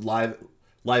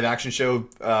live action show.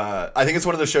 I think it's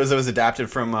one of the shows that was adapted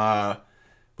from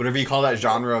whatever you call that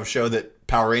genre of show that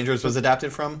Power Rangers was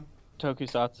adapted from.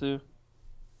 Tokusatsu.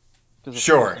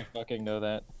 Sure. I fucking know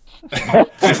that. I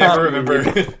never remember.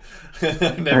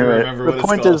 Remember what the it's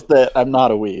point called. is that I'm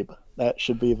not a weeb. That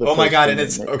should be the. Oh my first god! thing And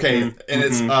it's that- okay. And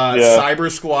it's Yeah.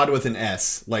 Cyber Squad with an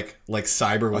S, like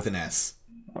cyber with an S.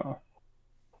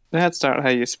 That's not how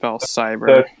you spell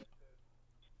cyber.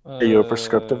 Are you a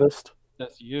prescriptivist?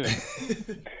 That's you.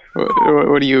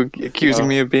 What are you accusing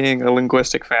me of being a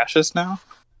linguistic fascist now?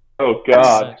 Oh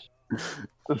God,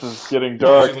 this is getting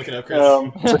dark. Look it up, Chris.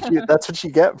 That's what you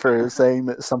get for saying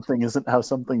that something isn't how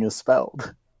something is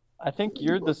spelled. I think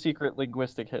you're the secret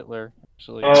linguistic Hitler,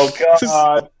 actually. Oh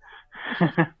God.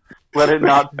 Let it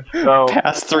not be so.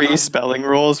 Pass 3 spelling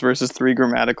rules versus 3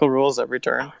 grammatical rules every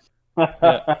turn.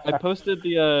 Yeah, I posted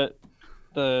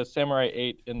the Samurai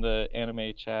 8 in the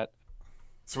anime chat.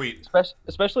 Sweet.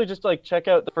 Especially just like check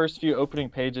out the first few opening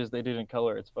pages they did in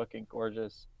color. It's fucking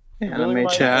gorgeous. It really Anime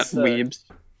reminds chat, me of weebs.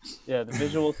 Yeah, the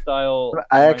visual style.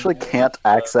 I actually reminds me can't of,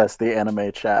 access the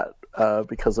anime chat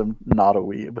because I'm not a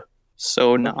weeb.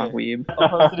 So not weeb. I'll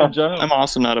post it in general. I'm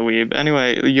also not a weeb.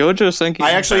 Anyway, Yojo's thinking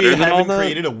I actually better than all haven't that.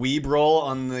 created a weeb role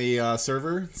on the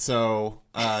server, so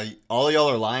all of y'all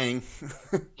are lying.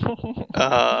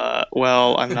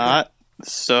 Well, I'm not.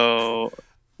 So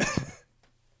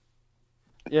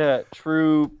Yeah,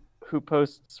 True, who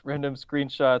posts random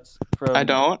screenshots from I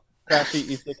don't. trashy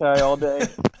isekai all day.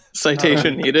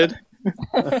 Citation needed.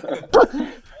 I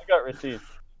got receipts.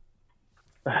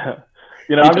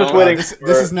 I'm just waiting. This for-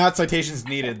 is not citations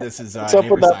needed. This is What's up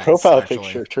neighbor with that science, profile actually.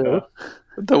 picture, True?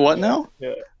 The what now?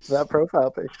 That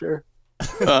profile picture.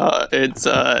 It's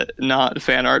not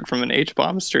fan art from an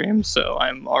H-bomb stream, so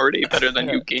I'm already better than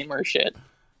you gamer shit.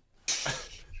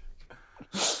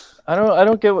 I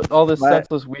don't get what all this Right.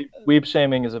 senseless weeb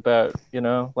shaming is about.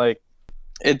 Like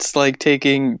It's like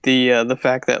taking the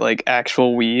fact that like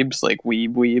actual weebs, like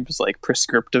weebs, like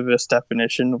prescriptivist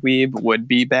definition weeb would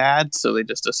be bad, so they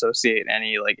just associate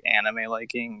any like anime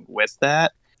liking with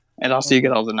that. And also you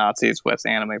get all the Nazis with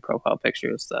anime profile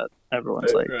pictures that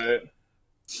everyone's like Right.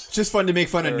 It's just fun to make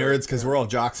fun of nerds because we're all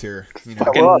jocks here. You know?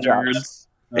 fucking We're all nerds.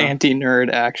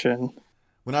 Anti-nerd action.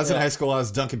 When I was in high school, I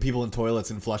was dunking people in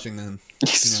toilets and flushing them,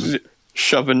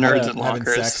 Shoving nerds in having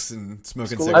lockers. sex and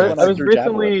smoking School- cigarettes, I was Your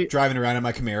recently, driving around in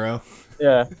my Camaro.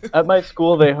 yeah, at my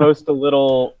school they host a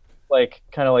little like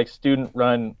kind of like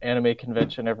student-run anime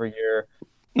convention every year,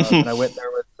 and I went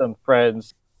there with some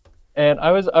friends, and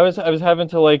I was having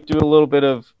to like do a little bit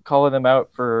of calling them out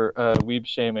for weeb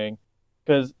shaming,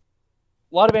 because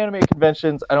a lot of anime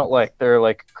conventions I don't like. They're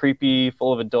like creepy,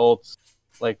 full of adults,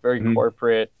 like very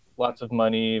corporate, lots of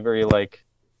money, very like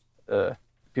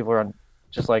people are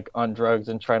on drugs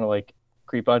and trying to like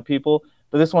creep on people.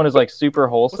 But this one is like super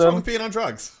What's wrong wholesome. with being on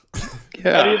drugs? I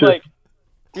Yeah. mean, like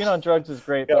being on drugs is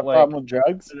great, Got a but like problem with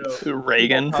drugs?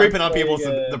 Reagan. Creeping on people is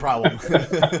the problem.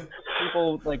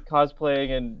 people like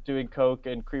cosplaying and doing coke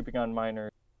and creeping on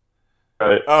minors.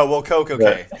 Right. Oh well, Coke.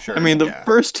 Okay, sure. I mean, the yeah.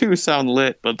 first two sound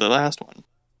lit, but the last one.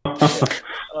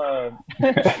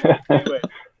 Anyway,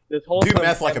 this whole do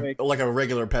meth like a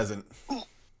regular peasant.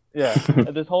 Yeah,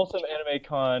 this wholesome anime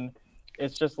con,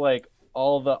 it's just like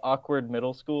all the awkward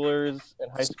middle schoolers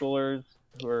and high schoolers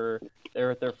who are there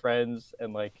with their friends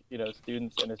and like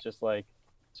students, and it's just like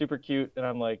super cute. And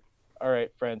I'm like, all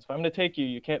right, friends, if I'm gonna take you,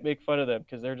 you can't make fun of them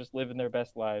because they're just living their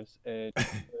best lives, and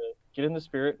get in the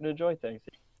spirit and enjoy things.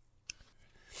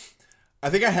 I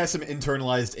think I have some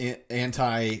internalized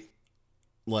anti,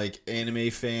 like anime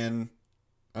fan,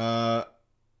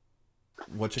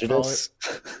 what you call it.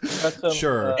 Got some,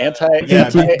 Sure. uh,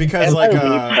 Prejudice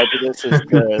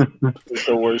is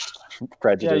the worst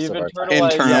prejudice you've of our time.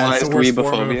 internalized- Yeah, it's the worst form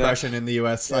of Weebophobia. oppression in the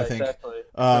U.S. I think. Exactly.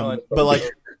 But like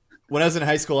when I was in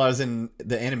high school, I was in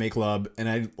the anime club, and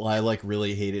I like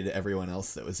really hated everyone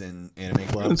else that was in anime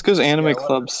club. It's because anime Yeah,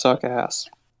 clubs suck ass.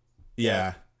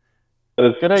 Yeah,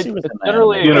 It's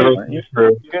generally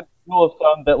a good rule of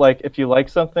thumb that like if you like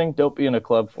something, don't be in a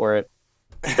club for it.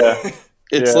 Yeah.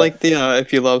 It's Yeah. like the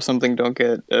if you love something, don't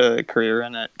get a career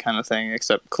in it kind of thing,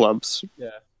 except clubs. Yeah.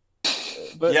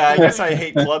 But, yeah. I guess I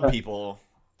hate club people.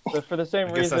 But for the same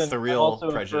I guess reason, that's the real I'm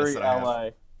also prejudice a furry that I have. ally.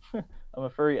 I'm a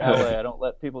furry ally. I don't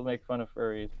let people make fun of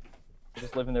furries. They're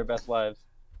just living their best lives.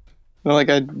 Well, like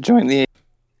I joined the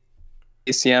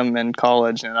ACM in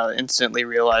college, and I instantly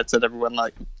realized that everyone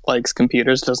likes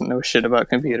computers, doesn't know shit about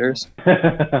computers.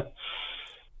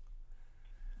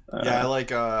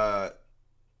 Yeah,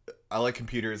 I like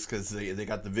computers because they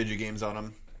got the video games on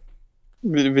them.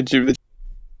 Video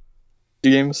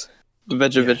games,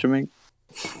 Vegemite.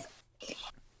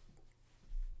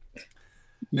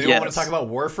 Anyone want to talk about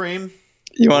Warframe?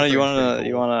 You Warframe's wanna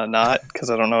pretty cool. not? Because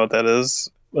I don't know what that is.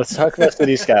 Let's talk about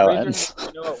City Skylines.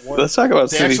 You know what Let's talk about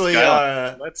They City actually,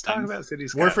 Skylines. Let's talk about City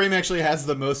Skylines. Warframe actually has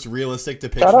the most realistic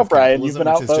depiction Shut up, of Brian, you've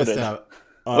capitalism, been which is just outvoted.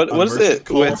 What is merchant it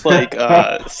cult.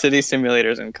 with city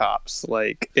simulators and cops?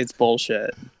 Like it's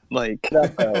bullshit. Like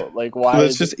Like, why?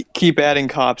 let's just keep adding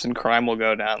cops and crime will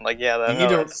go down. Like yeah, You need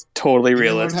to- that's totally You need to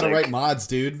learn realistic. how to write mods,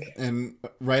 dude, and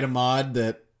write a mod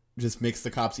that just makes the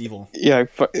cops evil. Yeah,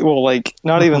 well, like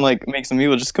not even like makes them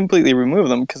evil, just completely remove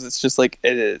them because it's just like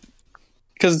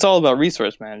because it's all about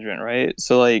resource management, right?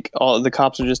 So like all the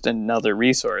cops are just another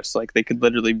resource. Like they could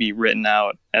literally be written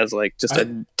out as like just a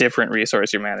different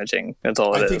resource you're managing. That's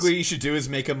all it I is. think what you should do is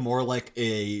make them more like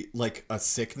a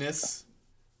sickness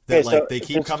that Okay, so like they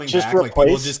keep coming just back. Like people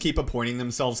replace- just keep appointing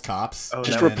themselves cops. Oh, and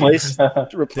just then replace just,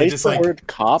 the like, word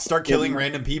cop. start killing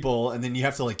random people, and then you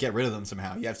have to like get rid of them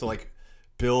somehow. You have to like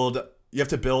build. You have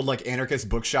to build like anarchist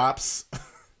bookshops.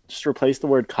 Just replace the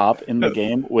word cop in the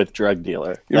game with drug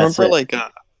dealer. You That's remember it.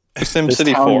 like This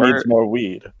SimCity town 4? needs more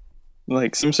weed.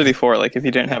 Like SimCity 4, like if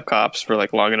you didn't have cops for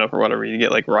like long enough or whatever, you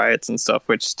get like riots and stuff.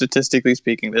 Which statistically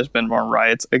speaking, there's been more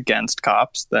riots against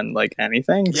cops than like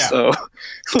anything. Yeah. So,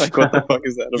 like, what the fuck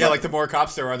is that about? Yeah, like the more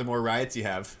cops there are, the more riots you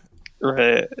have. right.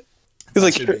 That Because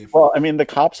like should be. Well, I mean, the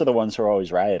cops are the ones who are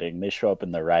always rioting. They show up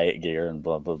in the riot gear and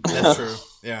blah blah blah. That's true.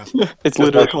 Yeah, it's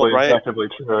literally That's called riot. effectively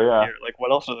true, yeah. gear. Like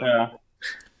what else are they? Yeah. you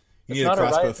It's need a not a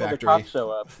crossbow riot till the factory. cops show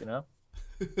up, you know?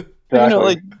 You know, Exactly.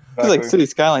 like Exactly. City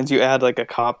Skylines, you add like a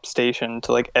cop station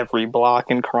to like every block,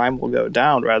 and crime will go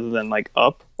down rather than like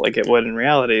up, like it would in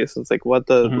reality. So it's like, what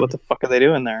the fuck are they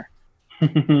doing there?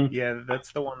 Yeah,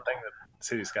 that's the one thing that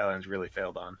City Skylines really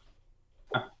failed on.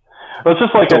 But it's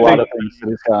just like A I lot think of things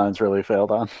City Skylines really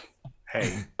failed on.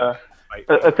 Hey,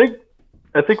 I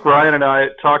think Ryan and I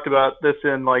talked about this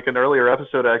in like an earlier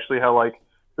episode actually, how like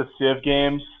the Civ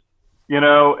games, you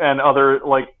know, and other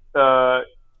like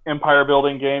empire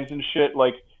building games and shit,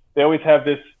 like they always have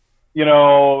this, you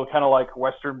know, kind of like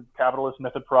Western capitalist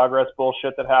myth of progress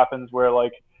bullshit that happens where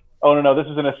like, oh no, this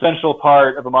is an essential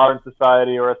part of a modern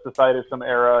society or a society of some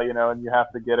era, you know, and you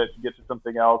have to get it to get to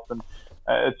something else. And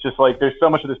it's just like there's so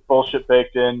much of this bullshit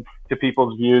baked in to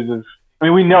people's views of, I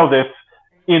mean, we know this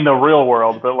in the real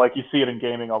world, but like you see it in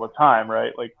gaming all the time,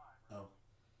 right? Like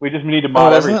we just need to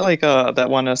mod Wasn't everything. it like that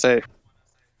one essay?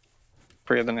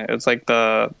 Forget the name. It's like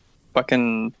the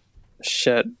fucking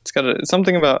shit. It's got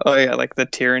something about like the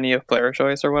tyranny of player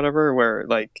choice or whatever, where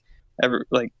like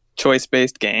choice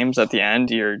based games at the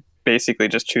end, you're basically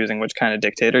just choosing which kind of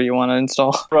dictator you want to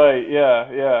install. Right,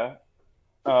 yeah.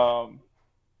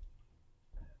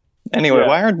 Anyway, Yeah.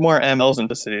 why aren't more MLs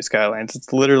into City Skylines?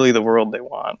 It's literally the world they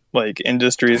want. Like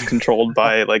industry is controlled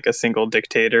by like a single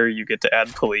dictator. You get to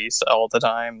add police all the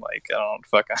time. Like I don't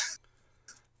fuck.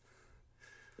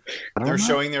 They're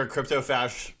showing their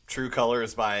crypto-fash true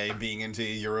colors by being into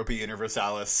Europa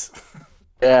Universalis.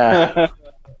 Yeah.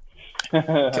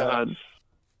 God.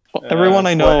 Well, everyone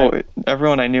I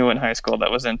knew in high school that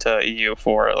was into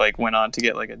EU4 like went on to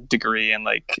get like a degree in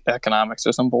like economics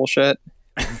or some bullshit.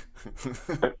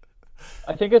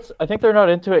 I think they're not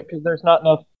into it because there's not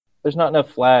enough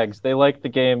flags. They like the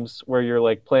games where you're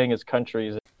like playing as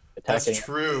countries and attacking. That's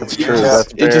true. That's yeah. true.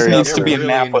 That's It just very needs to true. be a Really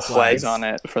map into with flags flags. on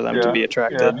it for them to Yeah. be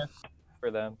attracted.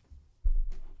 For them.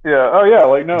 Yeah. Oh yeah.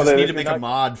 Like no, We just they need to make not- a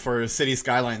mod for City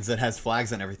Skylines that has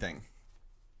flags and everything.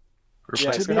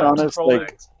 Yeah, To if be you're not honest, controlling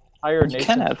like, higher You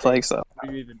can nation add flags though. what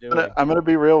are you even doing? I'm gonna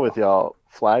be real with y'all.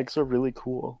 Flags are really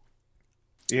cool.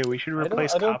 yeah, we should I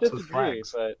replace don't cops with disagree,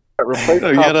 flags. but Replace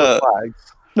You cops gotta- with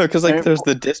flags. No, because like there's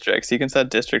the districts. You can set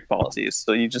district policies,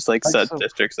 so you just like set so.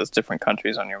 districts as different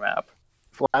countries on your map.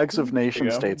 Flags of nation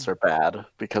Yeah. states are bad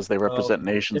because they represent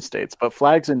nation states, but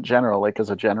flags in general, like as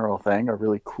a general thing, are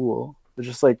really cool. They're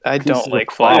just like I don't pieces of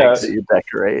like flags flags. that you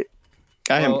decorate.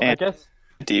 I am I guess.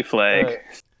 anti-flag.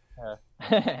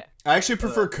 I actually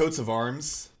prefer coats of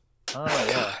arms. Oh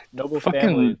yeah, noble Fucking-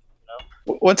 families.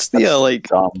 What's the like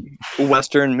Dumb.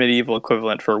 Western medieval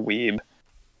equivalent for weeb?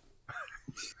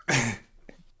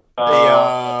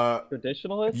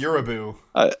 Traditionalists. Yurabu.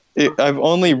 I've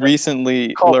only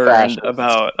recently Called learned fascists.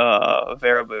 about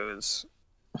Verabus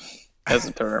as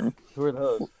a term. Who are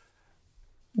those?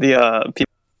 The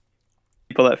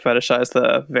people that fetishize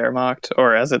the Wehrmacht,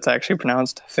 or as it's actually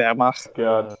pronounced, Wehrmacht.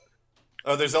 God.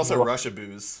 Oh, there's also Russia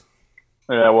booze.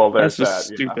 Yeah, well, there's That's just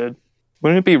that. stupid.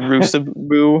 Wouldn't it be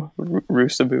Roosaboo?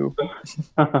 Roosaboo.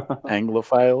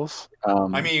 Anglophiles.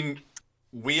 I mean,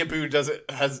 weeaboo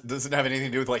doesn't have anything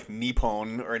to do with like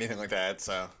Nippon or anything like that.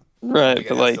 So I Right, think it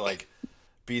but has like, to like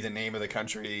be the name of the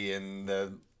country and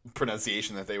the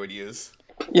pronunciation that they would use.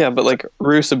 yeah, but like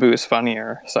Roosaboo is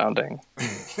funnier sounding.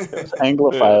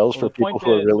 Anglophiles for the people point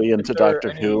who are is, really if into there are Doctor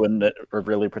any- Who and that are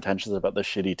really pretentious about the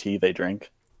shitty tea they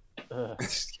drink.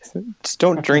 Just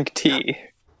don't drink tea.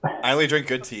 I only drink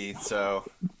good tea, so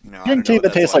no. I Drink don't know tea what that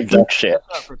that's tastes like duck shit.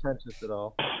 That's not pretentious at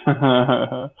all.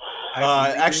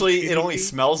 Actually, it only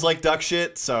smells like duck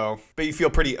shit. So, but you feel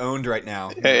pretty owned right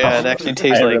now. Yeah, it actually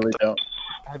tastes I like really don't.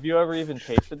 Have you ever even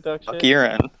tasted duck shit?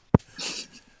 urine.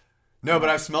 No, but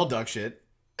I've smelled duck shit.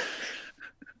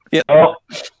 Oh,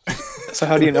 So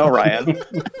how do you know, Ryan?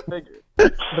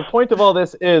 The point of all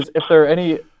this is, if there are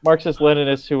any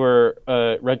Marxist-Leninists who are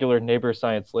regular Neighbor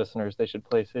Science listeners, they should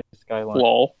play City Skyline.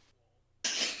 Lol.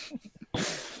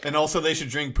 And also, they should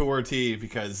drink pu'er tea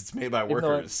because it's made by Even though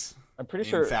workers I'm pretty in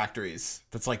sure factories.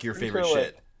 That's like your pretty favorite sure,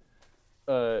 shit.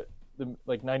 the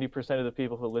 90% of the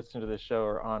people who listen to this show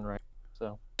are on right.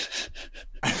 So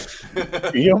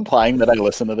Are you implying that I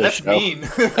listen to this That's show? mean.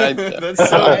 I- That's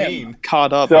so I am mean.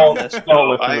 caught up Don't- on this. don't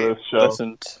listen to I this show.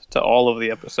 listened to all of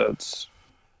the episodes,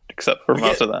 except for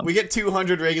most of them. We get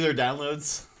 200 regular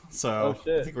downloads, so Oh,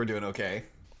 shit. I think we're doing okay.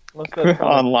 most of that's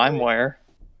On LimeWire.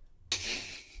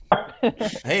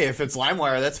 Hey, if it's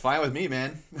LimeWire, that's fine with me,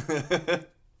 man.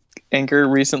 Anchor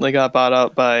recently got bought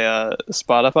out by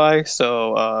Spotify,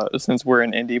 so since we're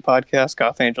an indie podcast,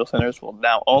 Goth Angel Sinners will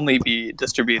now only be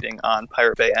distributing on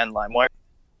Pirate Bay and LimeWire.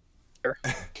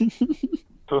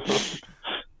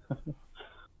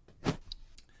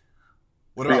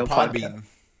 What Real about Podbean?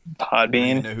 I don't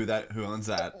even Podbean. know who owns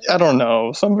that. I don't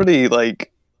know. Somebody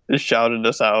like shouted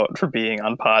us out for being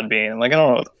on Podbean. I'm like, I don't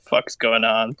know what the fuck's going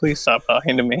on. Please stop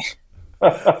talking to me.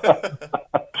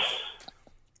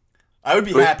 I would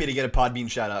be happy to get a Podbean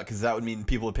shout out because that would mean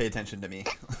people would pay attention to me.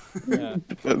 Yeah.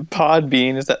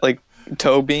 Podbean, is that like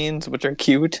toe beans, which are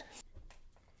cute?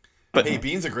 But Hey,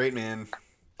 beans are great, man.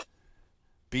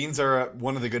 Beans are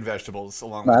one of the good vegetables,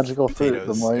 along with Magical fruit.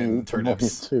 potatoes The more you and eat, the more you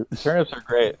turnips. too. Turnips are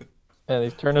great. Yeah,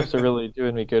 these turnips are really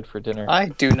doing me good for dinner. I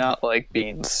do not like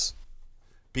beans.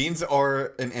 Beans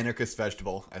are an anarchist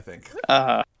vegetable, I think.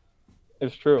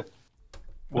 It's true.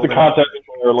 the content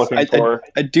we were looking for.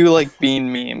 I do like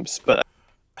bean memes, but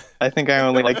I think I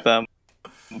only like them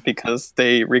because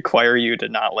they require you to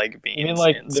not like beans. You mean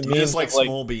like instead. the You memes just like of, like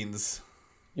small beans,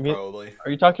 you mean probably.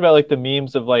 are you talking about like the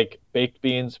memes of like baked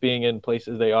beans being in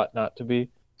places they ought not to be?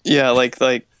 Yeah, like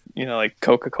you know, like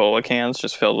Coca-Cola cans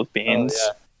just filled with beans. Oh,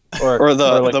 yeah. Or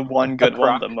the like, the one good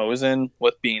one, crock. the Mosin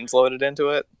with beans loaded into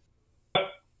it.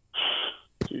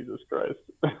 Jesus Christ.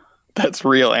 That's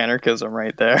real anarchism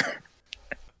right there.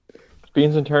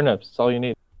 beans and turnips. That's all you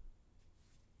need.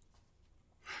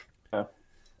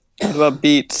 What about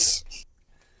beets?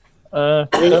 They're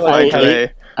I- like,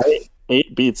 Okay. I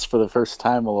ate beets for the first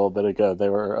time a little bit ago. They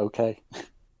were okay.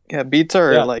 Yeah, beets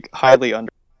are Yeah. like highly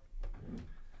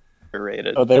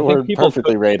underrated. Oh, they think were people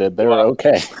perfectly rated. They were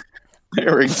okay. They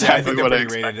were exactly they're what I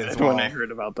pretty rated as expected when I well.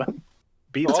 heard about them.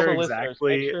 Beets all are the listeners,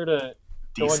 exactly make sure to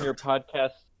go on decent. your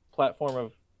podcast platform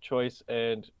of choice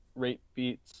and rate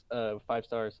beats 5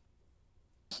 stars.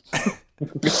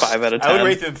 5 out of 10. I would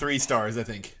rate them 3 stars, I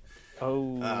think.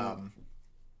 Oh,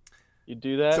 you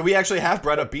do that? So we actually have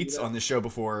brought up beets on this show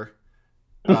before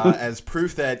as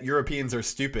proof that Europeans are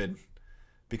stupid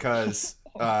because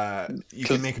you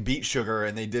can make beet sugar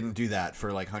and they didn't do that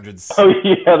for like hundreds Oh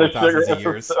yeah, the or thousands sugar of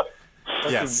years.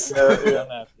 Yes.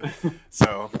 Yeah.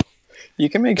 So You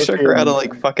can make sugar out of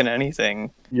like fucking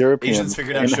anything. Europeans Asians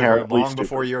figured out sugar inherently long stupid.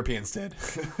 before Europeans did.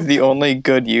 The only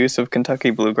good use of Kentucky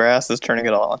bluegrass is turning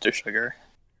it all into sugar.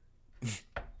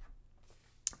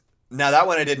 Now that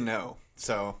one I didn't know.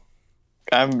 So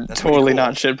I'm That's totally pretty cool.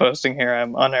 not shitposting here.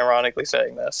 I'm unironically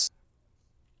saying this.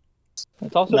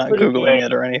 It's also Not pretty Googling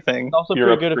good. it or anything. It's also You're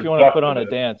pretty a good if you want to put on a productivist.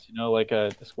 dance, like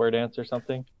a square dance or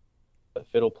something. A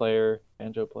fiddle player,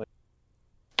 banjo player,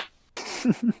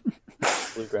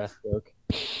 bluegrass joke.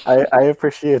 I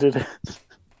appreciated it.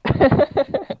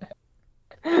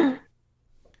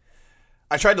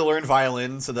 I tried to learn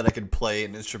violin so that I could play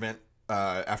an instrument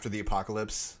after the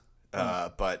apocalypse,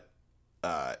 but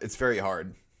it's very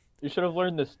hard. You should have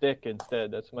learned the stick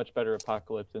instead. That's a much better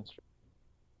apocalypse instrument.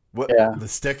 What? Yeah. The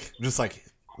stick? Just like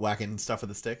whacking stuff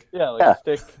with a stick? Yeah, like Yeah. a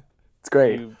stick. It's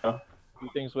great. You do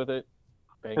things with it.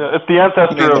 Bang. Yeah, it's the I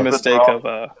ancestor made of the mistake drum.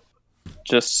 of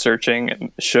just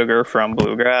searching sugar from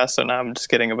bluegrass, and I'm just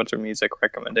getting a bunch of music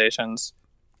recommendations.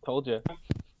 Told you.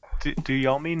 Do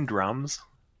y'all mean drums?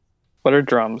 What are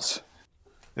drums?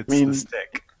 It's mean- the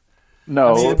stick.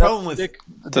 No, I mean, the problem with Stick.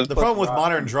 The- the problem with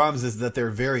modern drums is that they're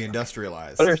very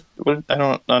industrialized. I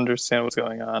don't understand what's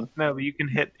going on. No, but you can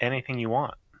hit anything you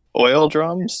want. Oil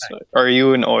drums? Are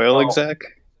you an oil Oh. exec?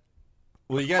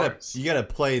 Well, course. you gotta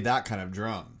play that kind of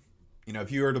drum.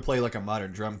 If you were to play like a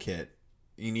modern drum kit,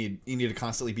 you need to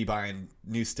constantly be buying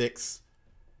new sticks.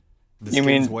 The You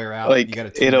strings mean, wear out. like, You gotta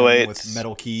tune them 808s? with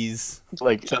metal keys.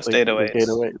 like Just like 808s.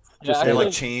 808s. Yeah, They have like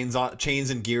actually, chains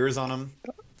and gears on them.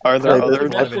 Are there Like, other A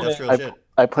lot of Actually, industrial I- shit.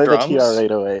 I play Drums? the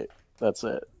TR-808. That's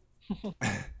it.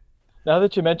 now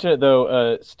that you mention it,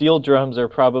 though, steel drums are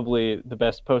probably the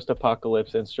best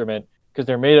post-apocalypse instrument because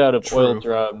they're made out of oil True.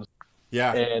 drums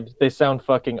Yeah. and they sound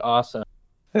fucking awesome.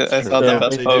 I True. thought Yeah, the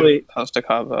best they do.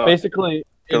 post-apocalypse. Basically, in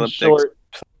Calyptic. short,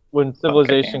 when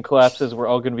civilization Okay. collapses, we're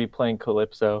all going to be playing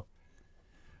Calypso.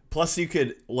 Plus, you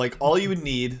could all you would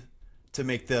need to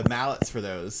make the mallets for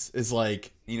those is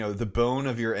the bone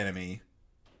of your enemy,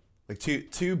 like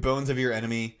two bones of your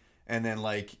enemy, and then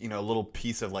a little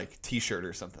piece of t-shirt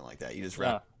or something like that. You just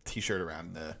wrap t-shirt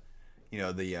around the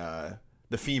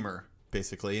femur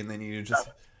basically, and then you just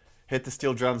hit the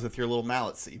steel drums with your little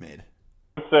mallets that you made.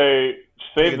 Say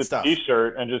save Good the stuff.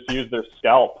 T-shirt and just use their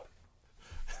scalp.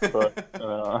 But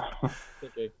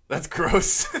Okay. That's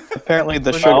gross. Apparently,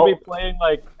 the We're sugar going to be playing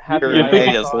Happy You DNA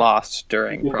think- is lost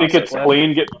during you think it's processing.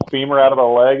 clean getting femur out of a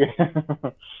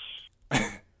leg?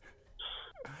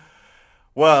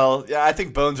 Well, yeah, I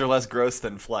think bones are less gross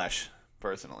than flesh,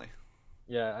 personally.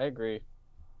 Yeah, I agree.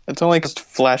 It's only because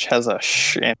flesh has a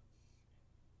sh in it,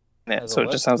 Has a so it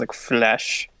what? just sounds like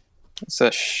flesh. It's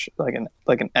a sh, like an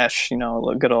esh,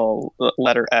 a good old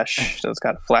letter esh. So it's got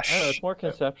I don't know, flesh. it's more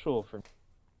conceptual for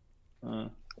me.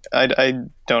 I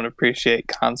don't appreciate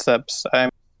concepts. I'm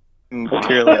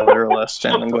purely a literalist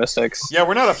in linguistics. Yeah,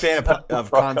 we're not a fan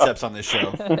of concepts on this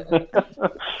show.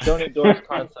 Don't endorse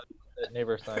concepts that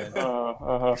neighbor science.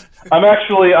 I'm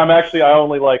actually I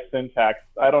only like syntax.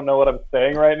 I don't know what I'm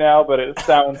saying right now, but it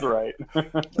sounds right.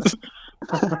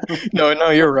 No,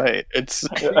 you're right. It's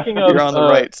Speaking of, you're on the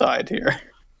right side here.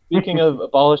 Speaking of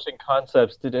abolishing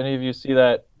concepts, did any of you see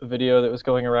that video that was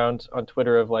going around on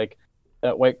Twitter of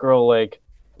that white girl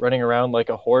running around like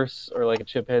a horse or like a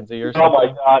chimpanzee or Oh something? my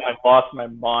god, I lost my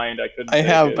mind. I couldn't. I take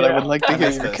have, it. but I would like to I hear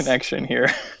missed your this. connection here.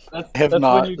 That's, I have that's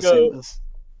not when you seen go. this.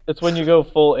 That's when you go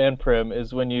full Anprim.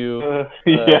 Is when you.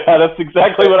 Yeah, that's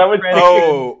exactly what I would.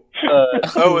 Oh,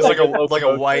 It's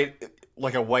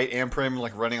like a white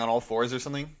Amprim running on all fours or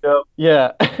something.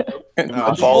 Yeah.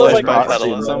 Abolish like a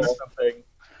bipedalism.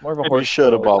 More of a We horse. should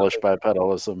show or abolish something.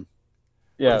 bipedalism.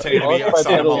 Yeah. Pretending to be abolish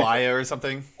Oksana bipedalism, Malaya or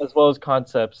something. as well as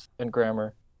concepts and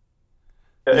grammar.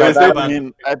 By Is that,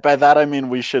 there- by that I mean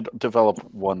we should develop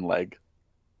one leg.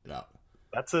 Yeah.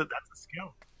 That's a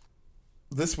skill.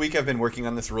 This week I've been working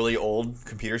on this really old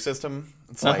computer system.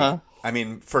 It's Uh-huh.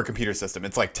 for a computer system,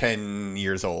 it's 10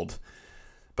 years old.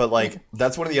 But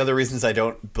that's one of the other reasons I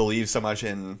don't believe so much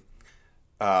in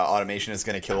automation is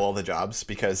going to kill all the jobs,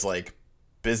 because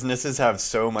businesses have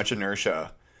so much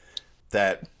inertia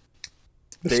that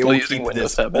they Still will using keep Windows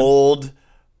this 7. old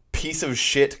piece of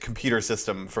shit computer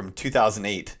system from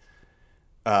 2008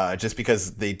 just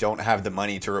because they don't have the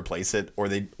money to replace it, or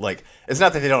they it's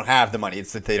not that they don't have the money,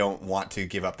 it's that they don't want to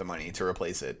give up the money to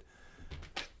replace it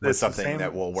with It's the something same-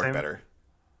 that will work same- better.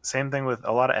 Same thing with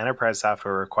a lot of enterprise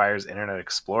software requires Internet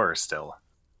Explorer still.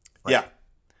 Yeah.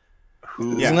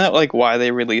 Who? Yeah. Isn't that why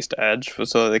they released Edge,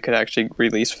 so they could actually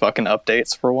release fucking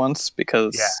updates for once?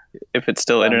 Because if it's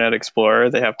still Internet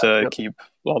Explorer, they have to Yep. keep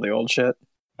all the old shit.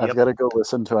 I've Yep. got to go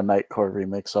listen to a Nightcore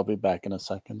remix. I'll be back in a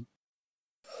second.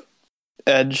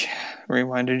 Edge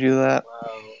reminded you that.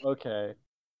 Wow. Okay.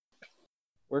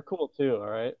 We're cool too. All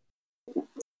right.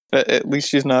 But at least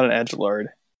she's not an Edge Lord.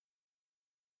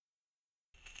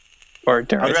 Or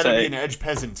dare I I'd rather be say, an edge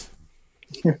peasant.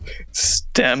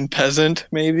 STEM peasant,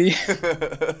 maybe.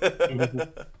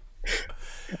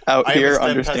 Out I am a here STEM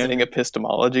understanding peasant.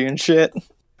 epistemology and shit.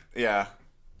 Yeah,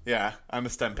 I'm a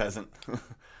STEM peasant,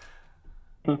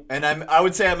 and I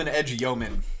would say I'm an edge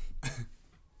yeoman.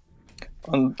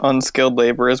 Unskilled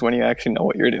labor is when you actually know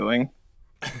what you're doing.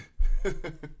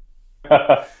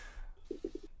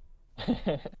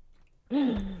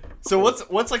 So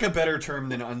what's like a better term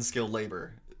than unskilled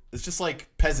labor? It's just like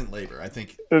peasant labor, I think.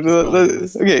 is probably the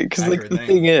most Okay, because like accurate the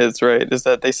thing is, right, is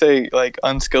that they say like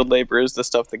unskilled labor is the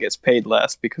stuff that gets paid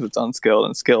less because it's unskilled,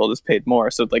 and skilled is paid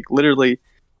more. So like literally,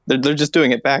 they're just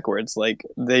doing it backwards. Like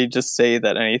they just say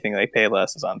that anything they pay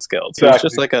less is unskilled. So it's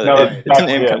just like Exactly. it's an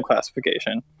Exactly, income yeah.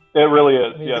 classification. It really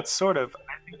is. I mean, Yes. It's sort of.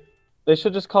 They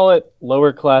should just call it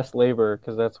lower class labor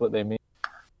because that's what they mean.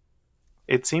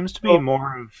 It seems to be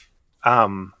more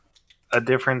of a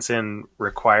difference in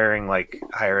requiring like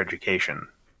higher education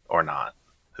or not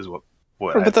is what.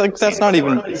 But that's not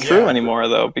even true anymore,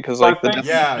 though, because like the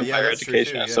definition of higher that's true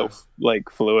education too, is so like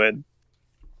fluid.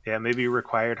 Yeah, maybe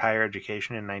required higher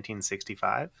education in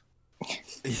 1965.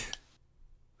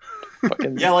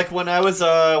 Fucking- Yeah, like when I was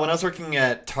working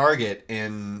at Target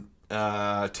in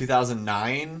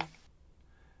 2009.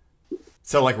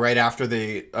 So like right after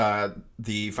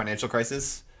the financial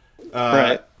crisis,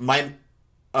 Right. my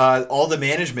all the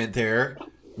management there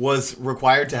was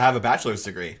required to have a bachelor's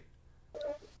degree.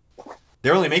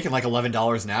 They're only making like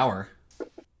 $11 an hour.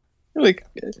 Like,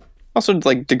 also,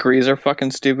 like degrees are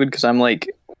fucking stupid because I'm like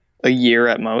a year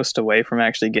at most away from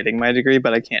actually getting my degree,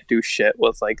 but I can't do shit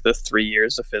with like the 3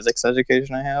 years of physics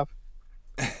education I have.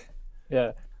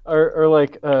 Yeah, or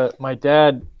like my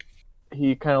dad,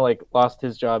 he kind of like lost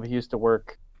his job. He used to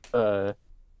work in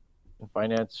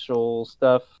financial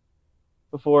stuff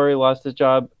before he lost his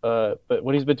job. But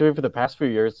what he's been doing for the past few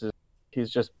years is he's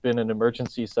just been an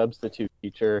emergency substitute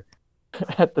teacher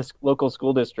at this local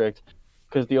school district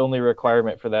because the only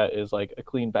requirement for that is like a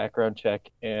clean background check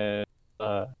and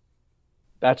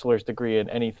bachelor's degree in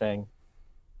anything,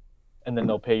 and then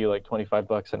they'll pay you like $25 an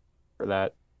hour for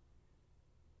that.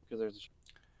 Because there's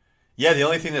Yeah, the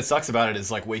only thing that sucks about it is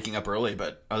like waking up early,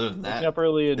 but other than waking that, up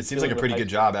early and it seems like a dealing pretty with good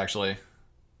job actually.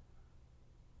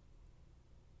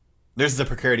 There's the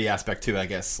precarity aspect too, I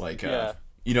guess. Like Yeah.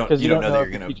 you don't because you don't know that if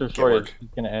you're the gonna teacher get shortage work. is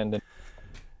going to end.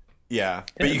 Yeah,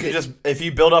 but you can just if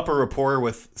you build up a rapport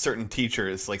with certain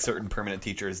teachers, like certain permanent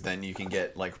teachers, then you can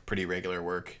get like pretty regular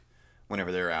work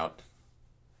whenever they're out.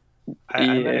 I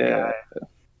met a Yeah. guy.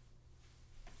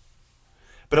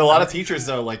 But a lot of teachers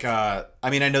though, like I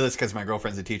mean, I know this because my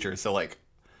girlfriend's a teacher, so like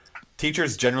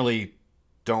teachers generally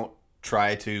don't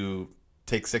try to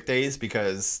take sick days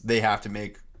because they have to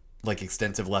make like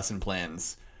extensive lesson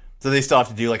plans. So they still have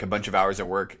to do like a bunch of hours at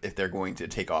work if they're going to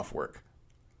take off work.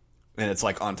 And it's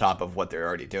like on top of what they're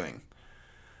already doing.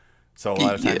 So a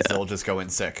lot of times Yeah. they'll just go in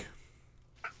sick.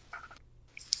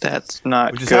 That's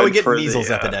not Which is good how we get for measles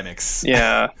the, epidemics.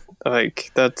 Yeah,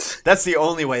 like that's That's the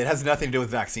only way. It has nothing to do with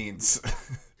vaccines.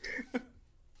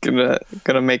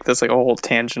 gonna make this like a whole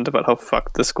tangent about how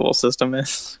fucked the school system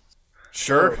is.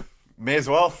 Sure. May as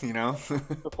well, you know.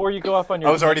 Before you go off on your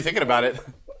I was already thinking about it.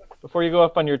 before you go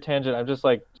off on your tangent, I'm just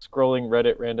like scrolling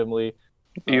Reddit randomly.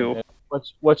 You And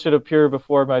what should appear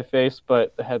before my face,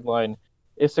 but the headline: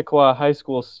 Issaquah High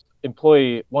School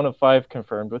employee 1 of 5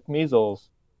 confirmed with measles.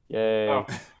 Yay! Oh,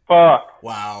 fuck.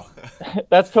 Wow.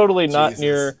 That's totally not Jesus.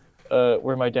 near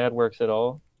where my dad works at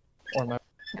all. Or my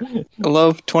I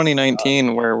love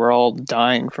 2019 where we're all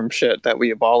dying from shit that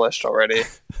we abolished already.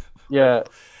 yeah,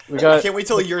 we I got can't wait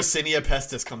till Yersinia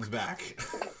pestis comes back.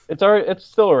 it's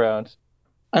still around.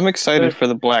 I'm excited for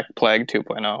the Black Plague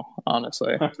 2.0,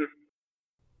 honestly.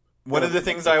 One of the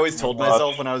things I always told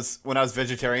myself when I was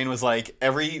vegetarian was like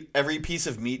every piece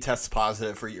of meat tests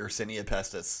positive for Yersinia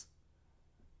pestis.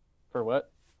 For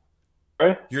what?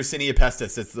 Yersinia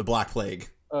pestis, it's the Black Plague.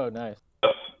 Oh, nice.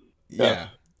 Yeah.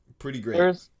 Pretty great.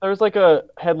 There's like a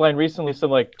headline recently. Some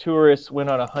like tourists went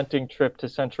on a hunting trip to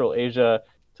Central Asia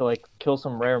to like kill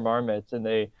some rare marmots, and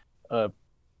they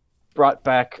brought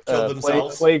back Killed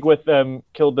themselves? plague with them,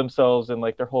 killed themselves, and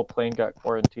like their whole plane got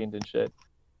quarantined and shit.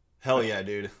 Hell yeah,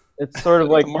 dude. It's sort of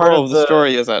like the part moral of of the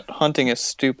story is that hunting is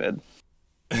stupid.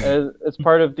 It's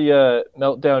part of the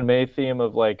Meltdown May theme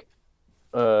of like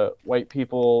white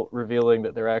people revealing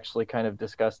that they're actually kind of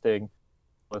disgusting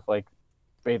with like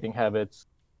bathing habits.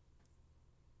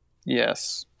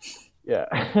 Yes. Yeah.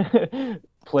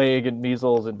 Plague and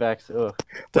measles and vaccine.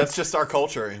 That's just our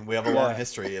culture, and we have a long Yeah.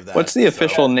 history of that. What's the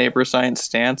official neighbor science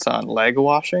stance on leg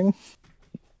washing?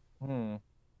 Hmm.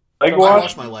 Leg I wash?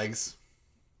 wash my legs.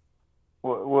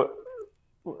 What?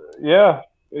 Yeah.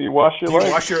 You wash your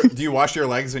legs. Do you wash your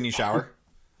legs when you shower?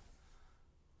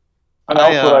 And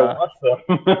else would I watch them?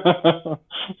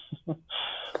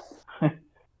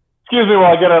 Excuse me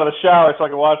while I get out of the shower so I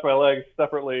can wash my legs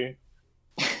separately.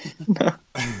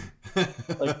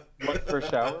 Like, what, for a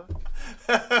shower?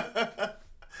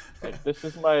 Like, this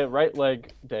is my right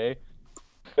leg day.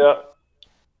 Yeah.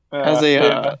 As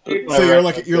a So you're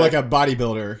like a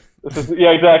bodybuilder. Yeah,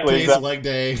 exactly. Today's leg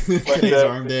day. Today's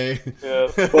arm day. Yeah.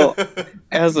 well,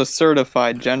 as a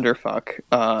certified gender fuck,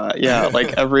 yeah,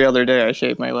 like every other day I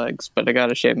shave my legs, but I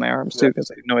gotta shave my arms too because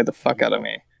they annoy the fuck out of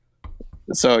me.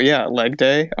 So yeah, leg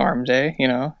day, arm day, you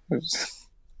know,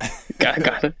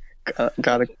 gotta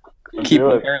keep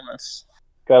them hairless.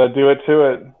 Gotta do it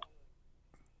to it.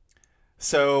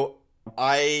 So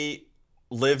I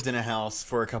lived in a house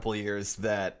for a couple of years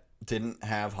that didn't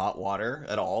have hot water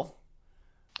at all.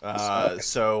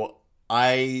 So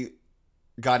I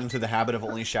got into the habit of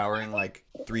only showering like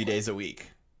 3 days a week.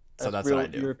 So that's real what I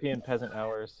do. European peasant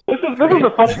hours. This is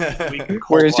a funny.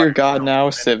 Where's your god now,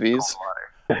 civvies?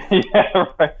 Yeah,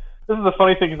 right. This is a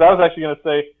funny thing because I was actually gonna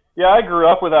say, yeah, I grew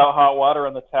up without hot water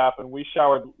on the tap, and we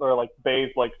showered or like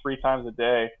bathed like 3 times a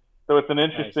day. So it's an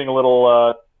interesting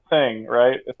little thing,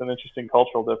 right? It's an interesting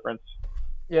cultural difference.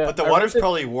 Yeah, But the water's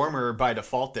probably warmer by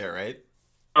default there, right?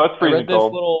 Oh, it's I freezing read this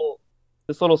little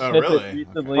Oh, snippet really?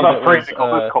 recently Well, not that was, freezing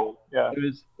cold. It's cold. Yeah.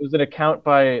 it was an account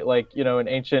by an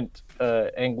ancient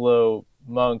Anglo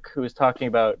monk who was talking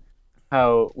about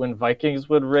how when Vikings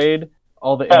would raid,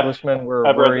 all the Englishmen were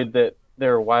worried that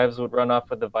their wives would run off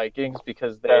with the Vikings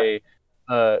because they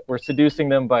were seducing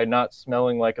them by not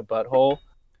smelling like a butthole.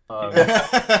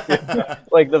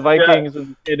 Like the Vikings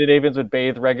and Scandinavians would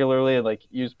bathe regularly and like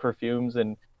use perfumes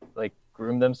and like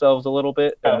groom themselves a little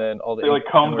bit, and then all the They like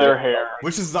comb their hair.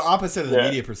 Which is the opposite of the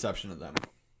media perception of them.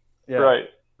 Yeah.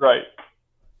 Right.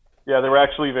 Yeah, they were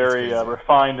actually very That's crazy.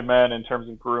 refined men in terms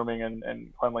of grooming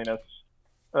and cleanliness,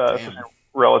 Damn.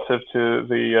 relative to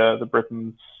the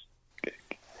Britons.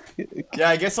 Yeah,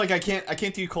 I guess like I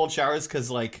can't do cold showers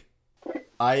because like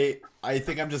I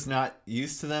think I'm just not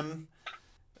used to them.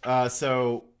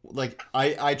 So like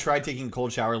I tried taking a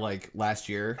cold shower like last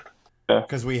year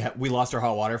because we lost our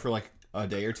hot water for like a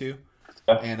day or two.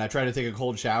 And I tried to take a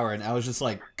cold shower, and I was just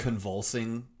like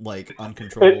convulsing, like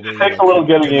uncontrollably. It takes like, a little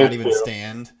getting could not used even to.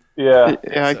 stand. Yeah.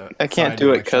 I can't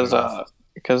do it because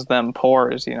them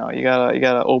pores. You know, you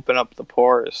gotta open up the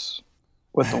pores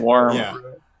with the worm.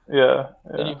 Yeah.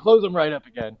 And you close them right up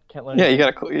again. Can't let Yeah,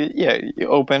 it you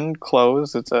open,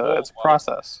 close. It's a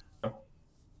process.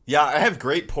 Yeah, I have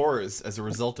great pores as a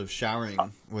result of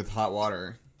showering with hot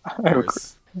water.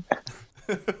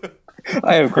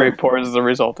 I have great pores as a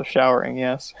result of showering.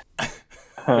 Yes.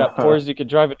 got pores you could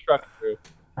drive a truck through.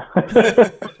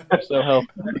 So help.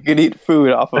 You could eat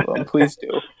food off of them. Please do.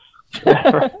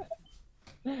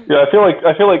 Yeah, I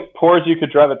feel like pores you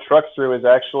could drive a truck through is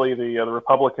actually the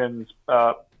Republicans'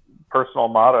 personal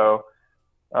motto,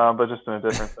 but just in a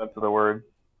different sense of the word.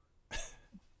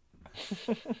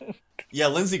 Yeah,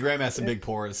 Lindsey Graham has some big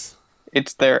pores.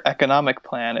 It's their economic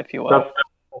plan, if you will.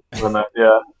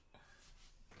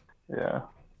 Yeah.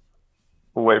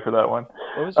 We'll wait for that one.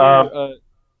 What was your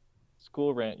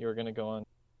school rant you were going to go on?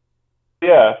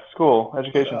 Yeah, school,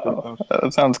 education systems.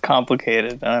 That sounds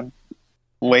complicated. I'm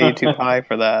way too high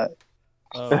for that.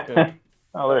 Oh, good.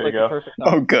 Oh, there you go. Perfect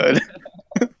Oh, good.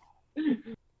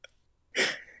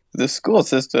 The school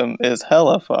system is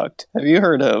hella fucked. Have you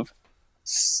heard of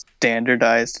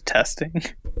standardized testing?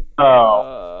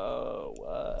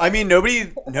 I mean,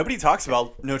 nobody talks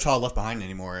about No Child Left Behind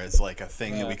anymore as like a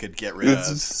thing that we could get rid of.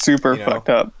 It's super fucked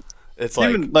up. It's like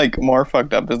even like more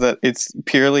fucked up is that it's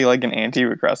purely like an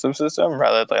anti-regressive system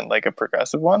rather than like a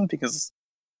progressive one because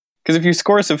if you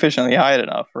score sufficiently high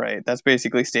enough, right, that's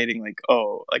basically stating like,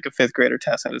 oh, like a 5th grader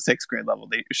test at a 6th grade level,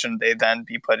 shouldn't they then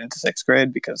be put into 6th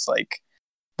grade because like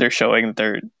they're showing that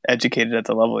they're educated at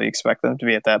the level you expect them to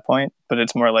be at that point? But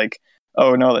it's more like,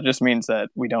 oh no, that just means that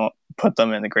we don't put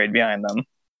them in the grade behind them.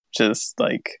 Just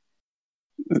like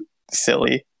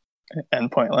silly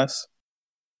and pointless.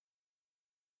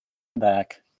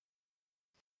 Back.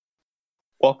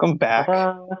 Welcome back.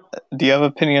 Do you have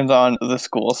opinions on the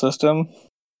school system?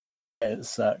 It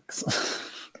sucks.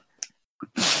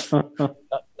 Not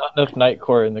enough night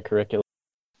core in the curriculum.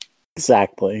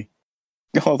 Exactly.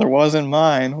 Oh, there wasn't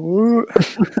mine. Woo.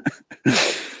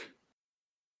 It's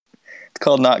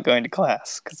called not going to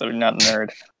class because I'm not a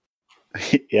nerd.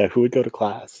 Yeah, who would go to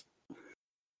class?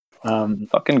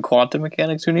 Fucking quantum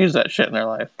mechanics. Who needs that shit in their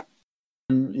life?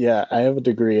 Yeah, I have a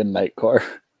degree in night core.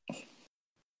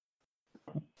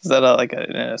 Is that like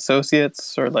an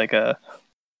associate's or like a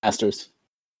Masters.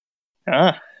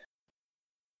 Ah?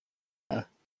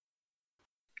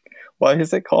 Why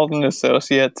is it called an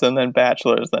associates and then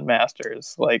bachelors, then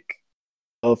masters? Like,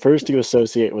 Well, first you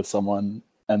associate with someone,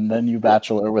 and then you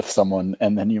bachelor with someone,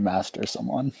 and then you master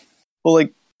someone. well,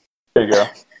 like There you go.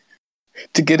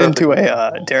 to get into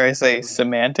a dare I say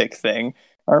semantic thing,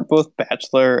 aren't both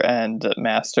bachelor and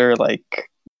master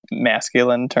like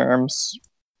masculine terms,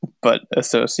 but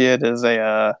associate is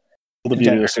a The beauty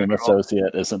gender assume neutral.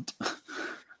 associate isn't.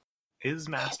 Is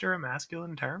master a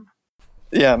masculine term?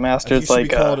 Yeah, I think it master's should like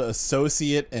be called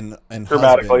associate and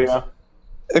Grammatically, husband.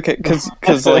 yeah. okay,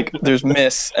 because like there's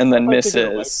miss and then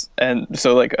misses, and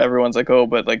so like everyone's like, oh,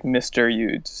 but like Mister,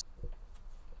 you just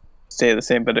stay the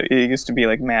same, but it used to be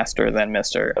like master then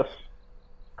Mister. Yes.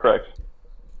 Correct.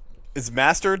 Is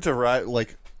master derived,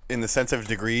 like, in the sense of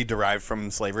degree, derived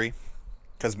from slavery?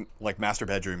 Because, like, master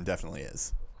bedroom definitely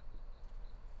is.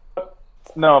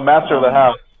 No, master of the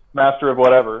house, master of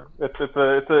whatever. It's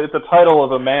a title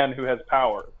of a man who has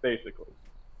power, basically,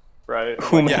 right?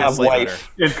 Whom Yeah, have slave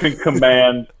wife. owner. It can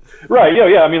command. Right.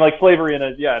 Yeah. I mean, like slavery in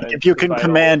a in a If you can societal-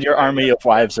 command your army of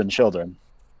wives and children.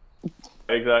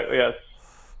 Exactly. Yes.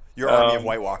 Your army of Um,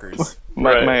 White Walkers.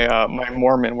 My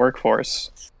Mormon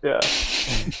workforce. Yeah.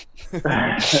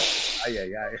 Aye,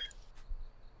 aye,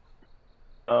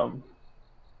 aye. No,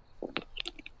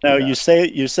 Yeah.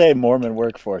 you say Mormon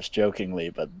workforce jokingly,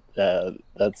 but there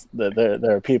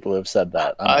are people who've said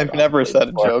that. I've never said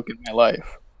a joke in my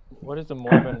life. What is a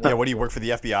Mormon? Yeah, what do you work for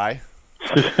the FBI?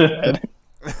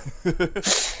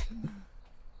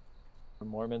 A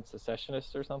Mormon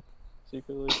secessionist or something?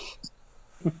 Secretly?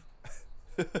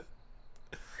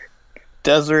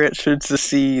 Deseret should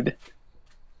secede.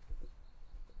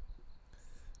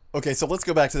 Okay, so let's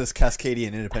go back to this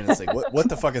Cascadian independence thing. What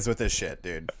the fuck is with this shit,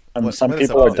 dude? Some what is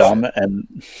people up are with this dumb, shit?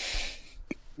 and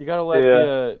You gotta let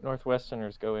the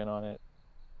Northwesterners go in on it.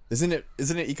 Isn't it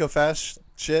eco-fash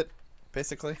shit,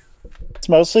 basically? it's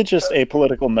mostly just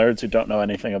apolitical nerds who don't know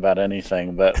anything about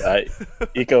anything. But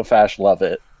eco-fash love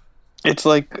it. It's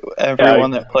like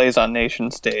everyone that plays on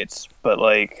nation states, but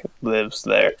like lives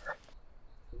there.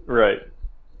 Right.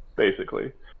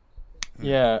 Basically.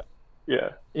 Yeah.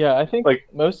 Yeah. Yeah, I think Like-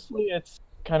 mostly it's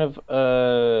kind of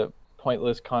a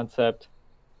pointless concept,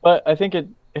 but I think it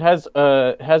has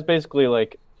basically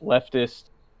like leftist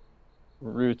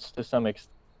roots to some extent.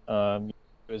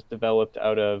 It was developed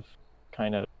out of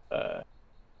kind of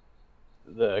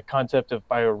the concept of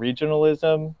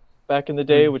bioregionalism back in the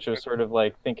day, which was sort of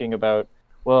like thinking about,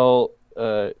 well,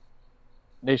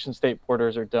 nation state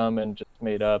borders are dumb and just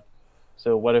made up.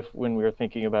 So what if when we were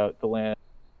thinking about the land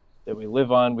that we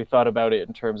live on, we thought about it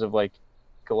in terms of like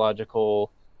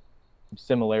ecological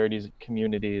similarities in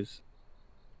communities.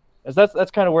 As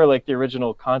that's kind of where like the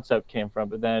original concept came from,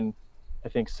 but then I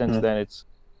think since then it's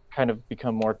kind of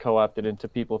become more co-opted into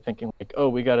people thinking like, oh,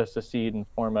 we got to secede and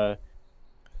form a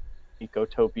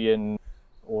ecotopian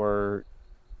or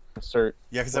insert.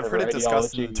 Yeah, because I've whatever heard it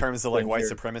discussed in ideology terms of like in white here.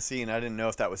 supremacy, and I didn't know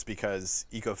if that was because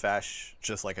eco-fash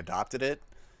just like adopted it.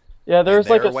 Yeah, there's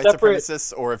like they're a white separate.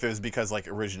 supremacists, or if it was because like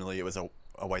originally it was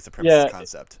a white supremacist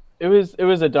concept. It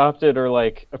was adopted or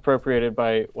like appropriated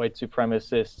by white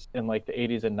supremacists in like the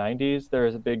 80s and 90s. There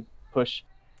was a big push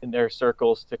in their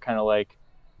circles to kind of like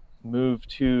move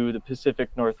to the Pacific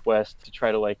Northwest to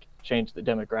try to like change the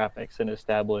demographics and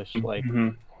establish like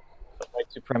a white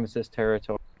supremacist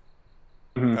territory.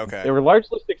 Okay. They were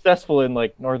largely successful in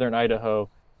like northern Idaho.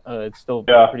 It's still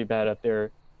pretty bad up there,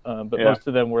 but most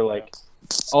of them were like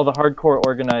all the hardcore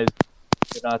organized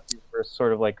Nazis were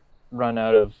sort of like run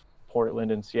out of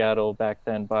Portland and Seattle back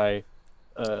then by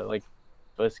like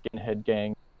a skinhead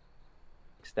gang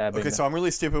stabbing. Okay, so I'm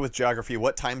really stupid with geography.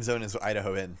 What time zone is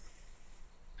Idaho in?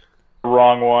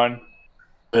 Wrong one.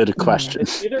 Good question.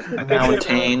 It's either Pacific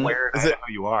Mountain. Where in Is it- Idaho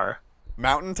you are?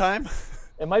 Mountain time?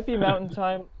 It might be mountain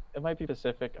time. It might be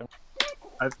Pacific.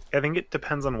 I think it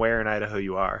depends on where in Idaho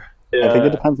you are. Yeah. I think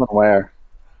it depends on where.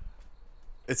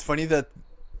 It's funny that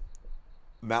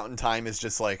mountain time is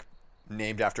just like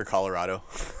named after Colorado.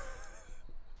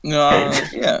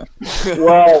 Yeah.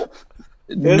 Well,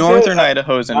 Northern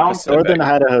Idaho's in Mountain- Pacific. Northern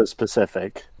Idaho's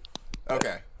Pacific.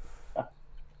 Okay.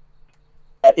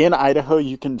 In Idaho,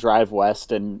 you can drive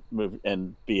west and move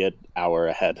and be an hour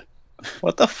ahead.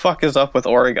 What the fuck is up with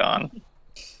Oregon?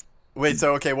 Wait,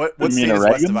 so okay, what You mean state is west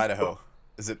Oregon? of Idaho?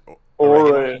 Is it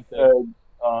Oregon. And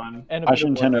a bit of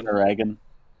Washington and Oregon.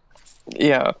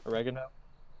 Yeah, oregano.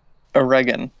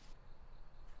 Oregon.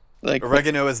 Like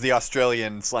Oregano is the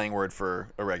Australian slang word for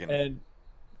oregano. And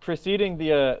preceding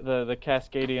the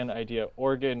Cascadian idea,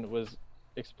 Oregon was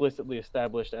explicitly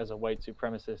established as a white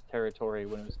supremacist territory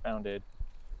when it was founded.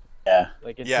 Yeah.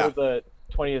 Like Yeah. until the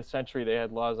 20th century, they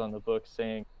had laws on the books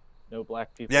saying no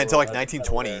black people. Yeah, until were like allowed to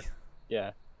settle 1920. there.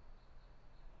 Yeah.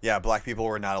 Yeah, black people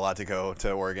were not allowed to go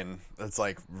to Oregon. That's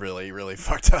like really, really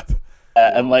fucked up.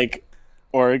 And like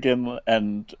Oregon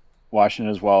and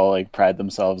Washington as well, like pride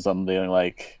themselves on being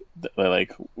like they're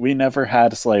like, we never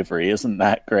had slavery, isn't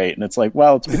that great? And it's like,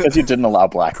 well, it's because you didn't allow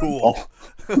black Cool.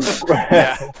 people.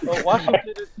 Yeah. Well, Washington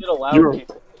did allow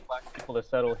black people to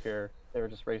settle here. They were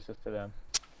just racist to them.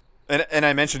 And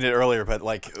I mentioned it earlier, but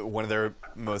like one of their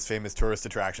most famous tourist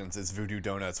attractions is Voodoo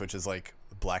Donuts, which is like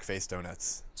blackface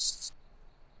donuts.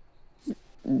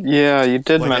 Yeah, you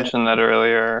did Like mention that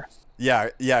earlier. Yeah.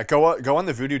 Go on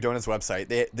the Voodoo Donuts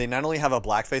website. They not only have a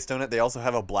blackface donut, they also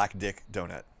have a black dick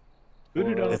donut.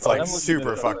 Voodoo Donuts. It's like I'm looking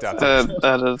super at it. fucked up.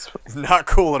 That is. It's not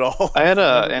cool at all. I had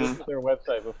I've a looked at their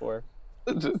website before.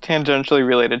 tangentially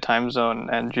related time zone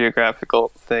and geographical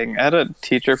thing. I had a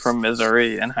teacher from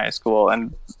Missouri in high school,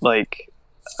 and like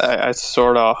I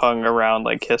sort of hung around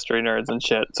like history nerds and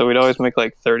shit. So we'd always make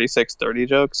like 3630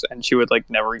 jokes, and she would like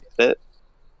never get it.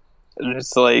 And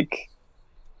it's like,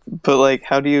 but like,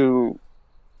 how do you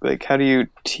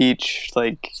teach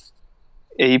like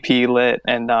AP Lit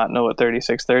and not know what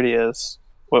 3630 is?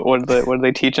 What do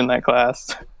they teach in that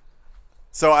class?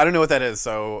 So I don't know what that is.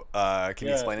 So can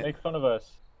you explain it? Make fun of us.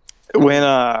 When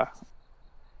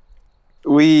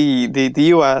the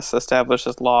U.S. established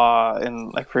this law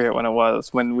in, I forget when it was,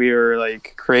 when we were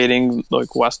like creating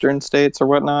like Western states or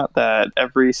whatnot, that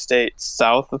every state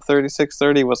south of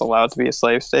 3630 was allowed to be a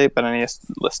slave state, but any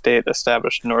state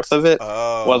established north of it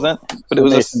wasn't. But it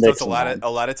was So it's a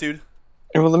latitude.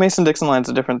 well, the Mason-Dixon line's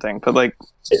a different thing, but like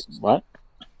What?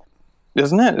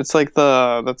 isn't it? It's like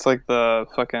the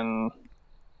fucking.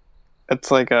 It's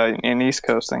like an East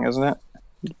Coast thing, isn't it?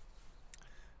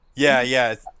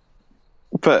 Yeah.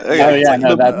 But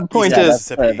the point is,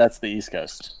 that's the East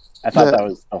Coast. I thought that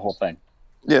was the whole thing.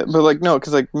 yeah, but like no,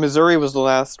 because like Missouri was the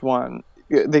last one.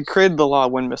 They created the law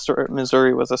when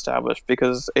Missouri was established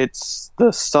because it's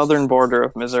the southern border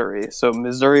of Missouri. So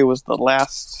Missouri was the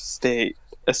last state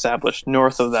established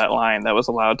north of that line that was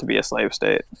allowed to be a slave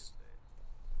state.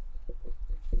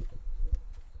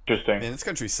 Interesting. Man, this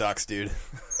country sucks, dude.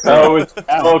 Oh, it was,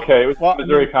 okay. It was Well,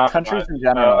 Missouri Compromise. countries in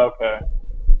general. Oh, okay.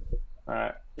 All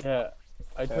right. Yeah,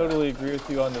 I totally agree with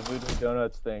you on the Voodoo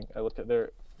Donuts thing. I looked at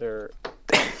their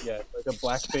it's like a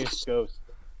blackface ghost.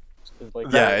 It's like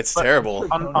Yeah, it's terrible.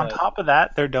 On top of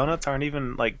that, their donuts aren't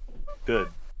even like good.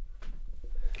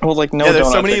 Well, like no. Yeah, there's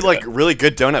so donuts many are like good. really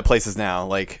good donut places now.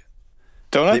 Like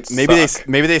Donuts. maybe suck.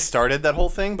 they started that whole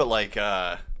thing, but like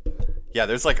yeah,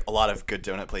 there's like a lot of good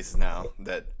donut places now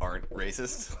that aren't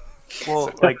racist.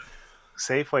 Well, like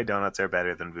Safeway donuts are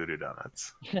better than Voodoo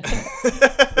Donuts.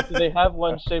 They have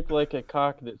one shaped like a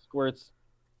cock that squirts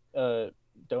donut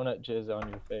jizz on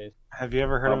your face. Have you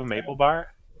ever heard of a maple bar?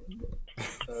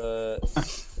 Yeah.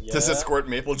 Does it squirt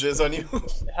maple jizz on you?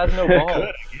 It has no balls.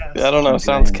 I don't know.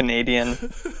 Sounds Canadian.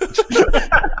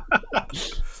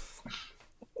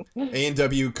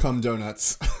 A&W cum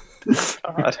donuts.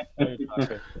 God.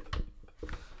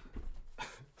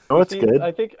 Oh, it's See, good.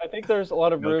 I think there's a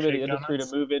lot of room in the Milkshake industry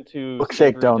donuts? to move into Milkshake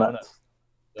savory donuts.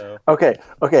 So. Okay.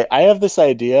 I have this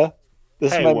idea.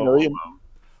 This Hey, is my whoa, million. whoa,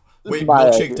 this is Wait, my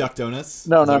milkshake idea. duck donuts?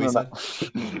 No. Is that what you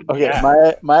said? Okay,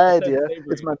 Yeah. my idea. savory.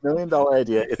 It's my $1 million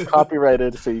idea. It's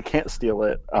copyrighted, so you can't steal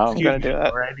it. I'm gonna do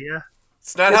that. Your idea?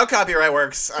 It's not how copyright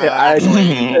works. I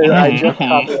just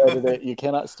copyrighted it. You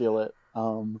cannot steal it.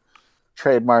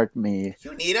 Trademark me.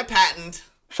 You need a patent.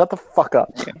 Shut the fuck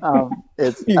up.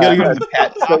 It's You gotta go to the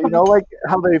pat. so you know like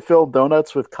how they fill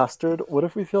donuts with custard? What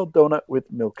if we fill donut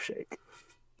with milkshake?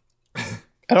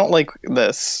 I don't like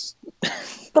this. The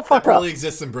That fuck up. probably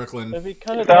exists in Brooklyn. It'd be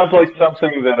kind It of sounds like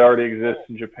something that already exists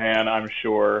in Japan, I'm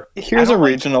sure. Here's a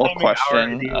regional Claiming our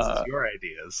question: ideas is your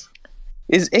ideas.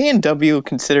 Is A&W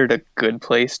considered a good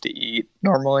place to eat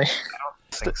normally?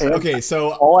 Think so. Okay,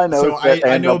 so All I know so is that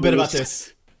I know a bit A&W about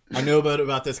this. I know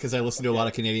about this because I listen to a lot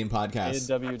of Canadian podcasts.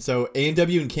 A&W. So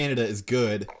A&W in Canada is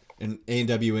good, and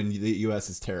A&W in the U.S.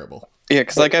 is terrible. Yeah,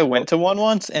 because like I went to one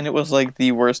once and it was like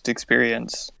the worst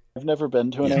experience. I've never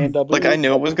been to an Yeah. A&W. Like I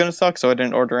knew it was gonna suck, so I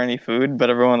didn't order any food. But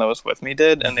everyone that was with me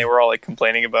did, and they were all like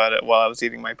complaining about it while I was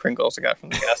eating my Pringles I got from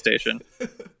the gas station.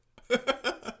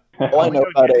 All I know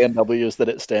about A&W is that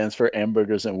it stands for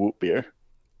hamburgers and whoop beer.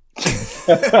 That's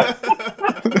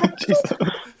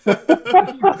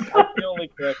the only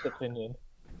correct opinion.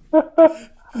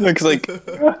 Because like,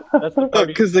 That's the party.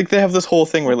 because like they have this whole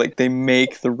thing where like they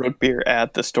make the root beer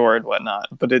at the store and whatnot,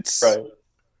 but it's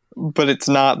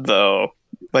not though.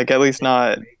 Like at least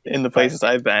not in the places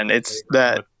I've been. It's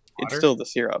that it's still the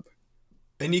syrup.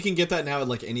 And you can get that now at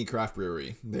like any craft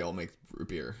brewery. They all make root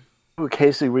beer. Ooh,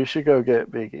 Casey, we should go get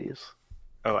Biggies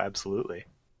Oh, absolutely.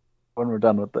 when we're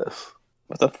done with this.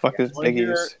 What the fuck is wanna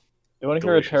hear- Biggies? You want to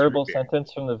hear a Delicious terrible root beer.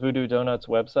 sentence from the Voodoo Donuts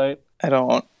website? I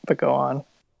don't, but go on.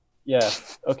 Yeah.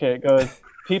 Okay, it goes.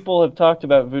 People have talked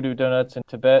about Voodoo Donuts in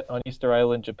Tibet, on Easter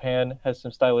Island, Japan, has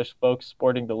some stylish folks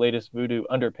sporting the latest Voodoo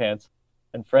underpants,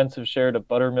 and friends have shared a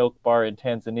buttermilk bar in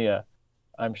Tanzania.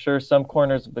 I'm sure some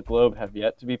corners of the globe have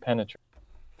yet to be penetrated.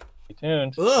 Stay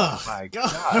tuned. Ugh, My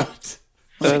God.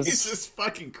 Does- Jesus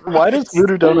fucking Christ. Why does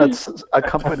Voodoo Donuts, a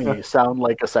company, sound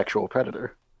like a sexual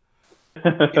predator?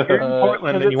 If you're in Portland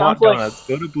 'cause and it you want sounds like- donuts,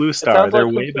 go to Blue It Star. sounds They're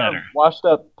like way some better. washed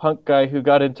up punk guy who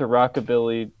got into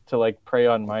rockabilly to like prey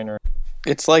on minors.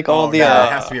 It's like Oh, all the God,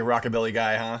 it has to be a rockabilly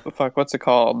guy, huh? fuck, what's it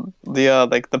called? The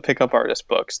like the pickup artist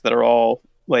books that are all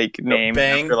like named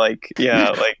Bang? after like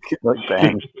like Like,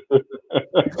 bang.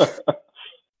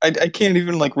 I can't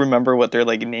even like remember what their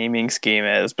like naming scheme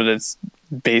is, but it's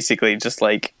basically just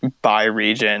like by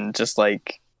region, just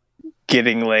like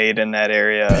getting laid in that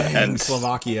area Bang, and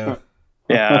Slovakia.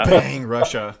 yeah, Bang,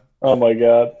 Russia. Oh my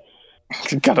god.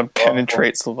 gotta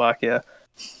penetrate Slovakia.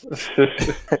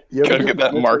 You Gotta ever get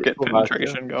that penetrate market Slovakia?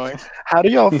 penetration going. How do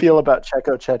y'all feel about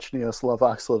Czechia,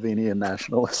 Slovenian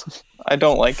nationalism? I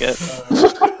don't like it.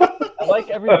 I like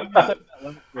everything you said. I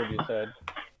love what you said.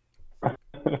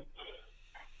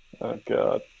 Oh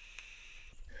god.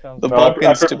 Sounds The No,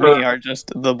 Balkans to prefer- me are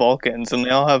just the Balkans, and they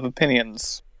all have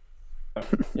opinions.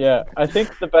 Yeah, I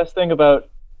think the best thing about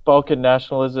Balkan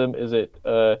nationalism is it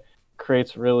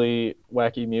creates really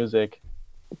wacky music.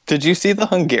 Did you see the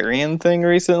Hungarian thing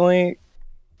recently?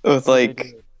 With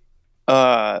like,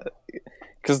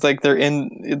 because like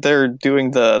they're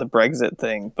doing the Brexit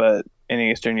thing, but in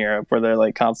Eastern Europe, where they're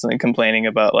like constantly complaining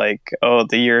about like, oh,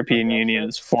 the European Union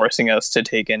is forcing us to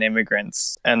take in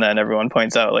immigrants, and then everyone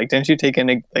points out like, didn't you take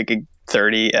in like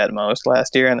 30 at most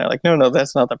last year? And they're like, no,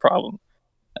 that's not the problem.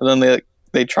 And then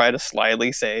they try to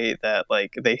slyly say that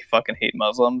like they fucking hate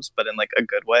Muslims, but in like a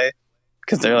good way.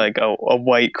 Because they're like a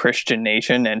white Christian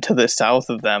nation, and to the south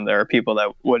of them, there are people that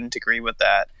wouldn't agree with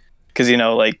that. Because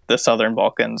like the Southern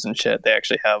Balkans and shit, they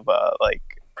actually have like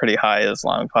pretty high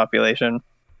Islamic population.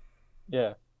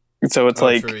 Yeah. So it's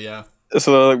like, True, yeah.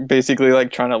 so they're basically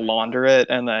like trying to launder it,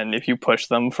 and then if you push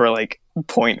them for like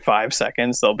 0.5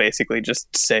 seconds, they'll basically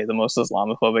just say the most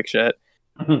Islamophobic shit.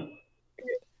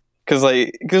 Because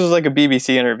it was like a BBC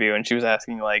interview, and she was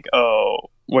asking like, "Oh,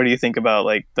 what do you think about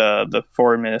like the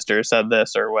foreign minister said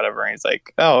this or whatever?" And he's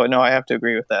like, "Oh no, I have to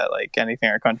agree with that. Like anything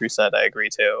our country said, I agree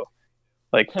to.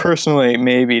 Like personally,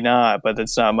 maybe not, but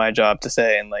it's not my job to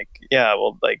say." And like, yeah,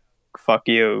 well, like, fuck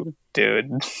you,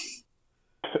 dude.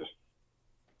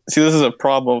 See, this is a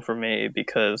problem for me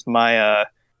because my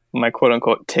quote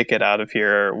unquote ticket out of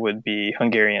here would be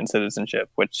Hungarian citizenship,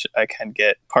 which I can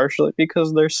get partially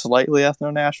because they're slightly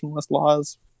ethno-nationalist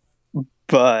laws,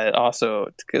 but also,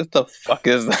 what the fuck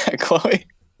is that, Chloe?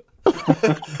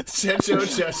 Checho,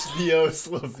 Chechnya,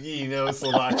 Sloveno,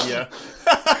 Slovakia.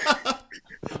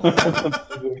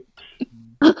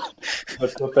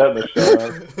 Let's put that in the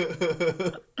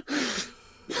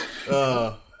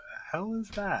show. Hell is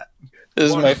that? This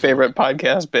is my favorite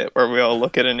podcast bit where we all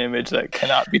look at an image that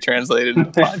cannot be translated into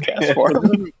podcast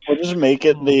form. We'll just make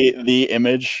it the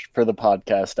image for the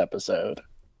podcast episode.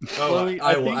 Oh, Chloe,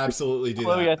 I I will think- absolutely do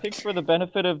Chloe, that. I think for the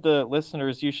benefit of the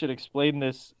listeners, you should explain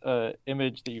this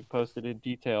image that you've posted in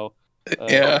detail.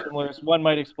 Yeah. Similar as one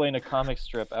might explain a comic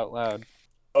strip out loud.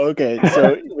 Okay,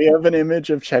 so we have an image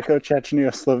of Czechia,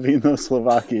 Sloveno,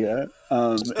 Slovakia.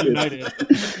 United.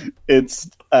 It's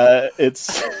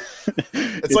It's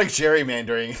like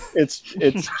gerrymandering. it's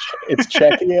Czechia,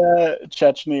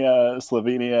 Chechnya,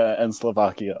 Slovenia, and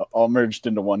Slovakia all merged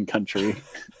into one country.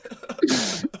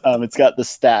 It's got the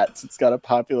stats. It's got a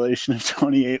population of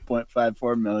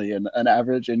 28.54 million, an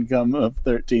average income of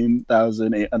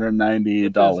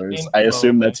 $13,890. I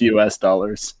assume that's US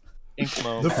dollars.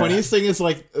 Inkmo. The funniest thing is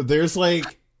like there's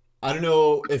like I don't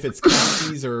know if it's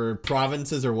counties or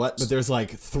provinces or what, but there's like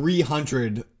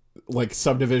 300 like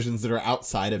subdivisions that are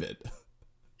outside of it.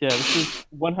 Yeah, this is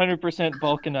 100%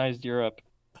 Balkanized Europe.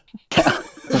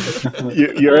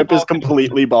 Europe is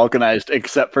completely balkanized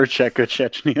except for Czechia,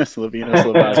 Chechnya, Slovenia,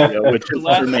 Slovakia, which The has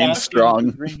last remained bastion strong.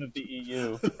 of the dream of the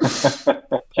EU.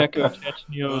 Czechia,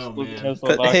 Chechnya, Oh, Slovenia, man.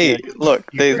 But Slovakia. hey, look,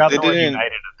 You they forgot the word didn't.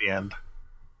 United at the end.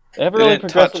 They have a they really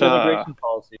didn't progressive touch, immigration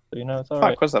policy, so it's all Fuck,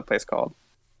 right. what's that place called?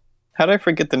 How did I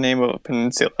forget the name of a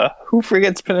peninsula? Who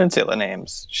forgets peninsula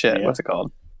names? Shit, Crimea? what's it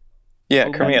called? Yeah,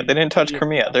 Well, Crimea. then- They didn't touch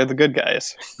Crimea. They're the good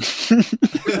guys. No,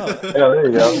 Yeah, there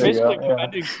you go. There you basically go. Yeah.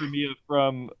 preventing Crimea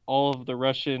from all of the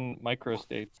Russian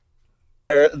microstates.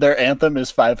 Their anthem is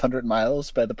 500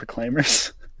 Miles by the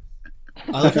Proclaimers.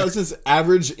 I like how it says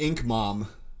average ink mom.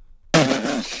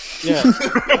 Yeah.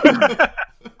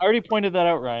 already pointed that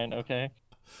out, Ryan. Okay.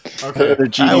 Okay. The The other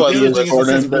GDP is thing is it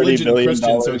says $430 religion billion.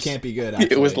 Christian, so it can't be good.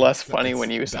 It was actually. less So funny it's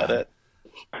when you said bad.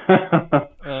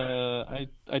 it.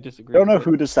 I disagree. I don't know with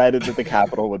who it. decided that the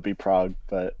capital would be Prague,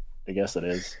 but I guess it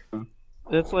is.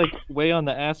 That's like way on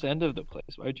the ass end of the place.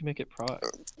 Why would you make it Prague?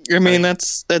 I mean,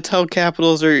 that's how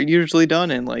capitals are usually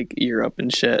done in like Europe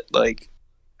and shit. Like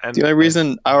And, the only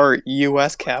reason our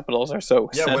U.S. capitals are so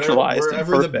Yeah, centralized and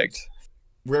wherever the- perfect.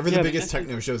 Wherever Yeah, the but biggest this is-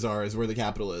 techno shows are is where the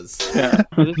capital is. Yeah.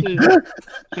 So this is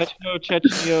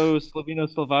Chechnya, Sloveno,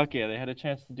 Slovakia. They had a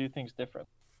chance to do things different.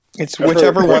 It's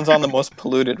whichever one's on the most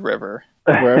polluted river.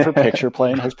 Wherever Picture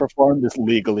Plane has performed is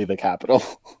legally the capital.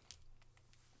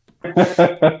 I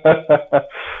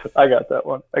got that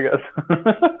one, I guess.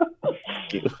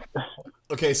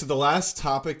 Okay, so the last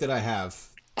topic that I have,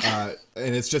 and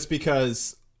it's just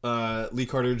because Lee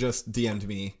Carter just DM'd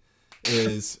me,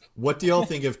 is what do y'all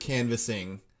think of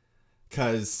canvassing?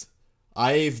 Because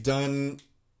I've done,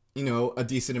 a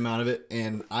decent amount of it,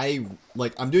 and I'm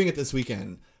doing it this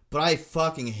weekend, but I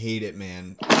fucking hate it,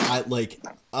 man. I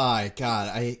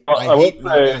hate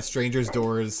knocking on strangers'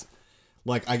 doors.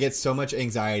 Like, I get so much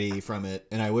anxiety from it,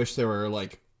 and I wish there were,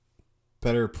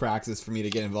 better practice for me to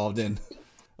get involved in,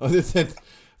 other than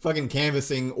fucking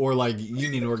canvassing or,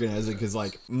 union organizing, because,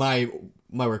 my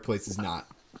workplace is not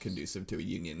conducive to a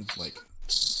union.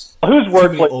 Whose many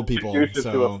workplace old people, is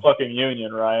conducive to so- a fucking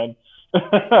union, Ryan?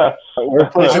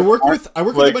 Workplace I work with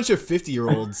Like- a bunch of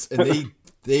 50-year-olds, and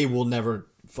they will never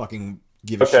fucking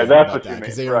give a Okay, shit that's about what you that,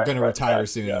 because mean. they are Right, going to right, retire right.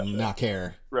 soon Gotcha. and not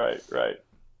care. Right.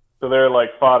 So they're like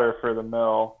fodder for the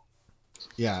mill.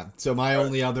 Yeah, so my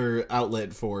only other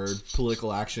outlet for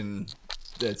political action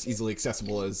that's easily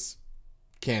accessible is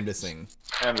canvassing.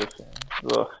 Anderson.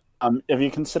 Ugh. have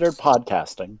you considered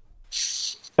podcasting?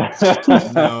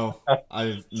 No,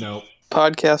 no.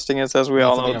 Podcasting is, as we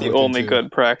all That's know, something the I've looked only into.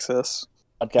 good praxis.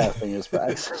 Podcasting is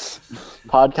praxis.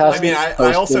 Podcasting. I mean, I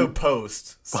posting- also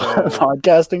post, so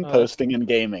podcasting, posting, and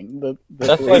gaming. The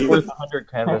That's three- like worth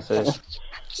 100 canvases.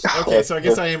 okay. So I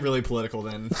guess I am really political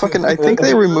then. Fucking, I think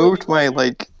they removed my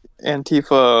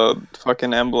Antifa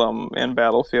fucking emblem in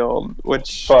Battlefield,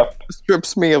 which Fuck.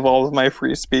 strips me of all of my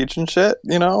free speech and shit.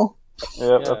 Yeah,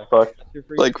 that's fucked. That's your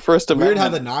free- Like First Weird how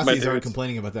Amendment. the my Nazis aren't dudes.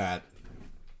 complaining about that.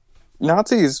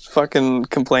 Nazis fucking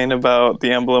complain about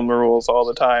the emblem rules all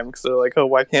the time because they're like, "Oh,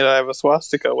 why can't I have a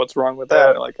swastika? What's wrong with that?" Yeah,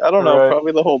 And like, I don't know, right.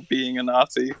 probably the whole being a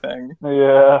Nazi thing,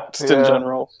 Yeah. just in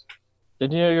general.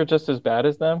 Did you know you're just as bad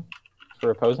as them for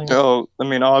opposing them? Oh, I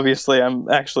mean, obviously, I'm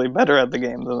actually better at the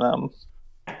game than them.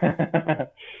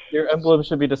 Your emblem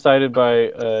should be decided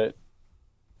by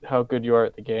how good you are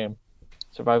at the game.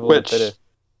 Survival of Which the fittest.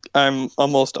 I'm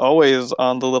almost always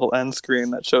on the little end screen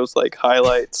that shows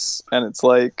highlights, and it's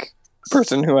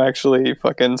person who actually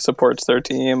fucking supports their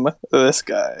team. This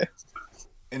guy.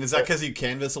 And is that because you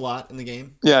canvass a lot in the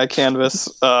game? Yeah, I canvas.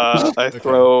 I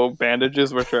throw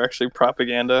bandages, which are actually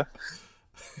propaganda.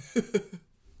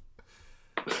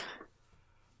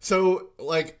 So,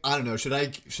 I don't know. Should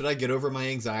I get over my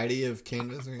anxiety of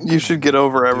canvassing? You should get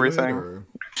over Do it, everything. or-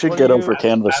 should What get do you- over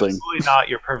canvassing. Absolutely not.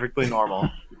 You're perfectly normal.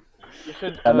 You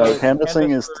should, I know canvass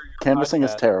canvassing is for your canvassing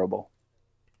is podcast. terrible.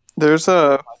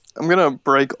 I'm gonna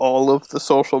break all of the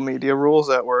social media rules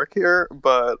at work here,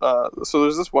 but so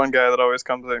there's this one guy that always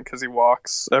comes in because he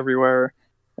walks everywhere,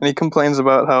 and he complains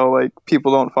about how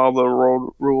people don't follow the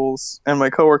road rules, and my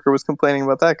coworker was complaining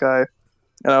about that guy,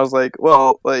 and I was like,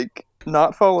 well,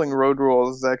 not following road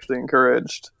rules is actually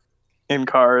encouraged in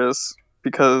cars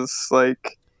because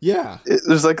Yeah,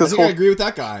 there's I this think I whole agree with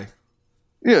that guy.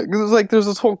 yeah, there's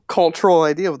this whole cultural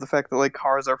idea of the fact that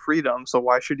cars are freedom, so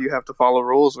why should you have to follow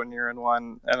rules when you're in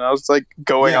one? And I was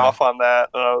going Yeah. off on that.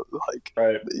 And I was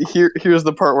Right. here's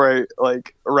the part where I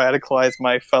radicalize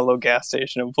my fellow gas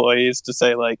station employees to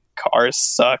say cars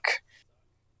suck.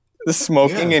 The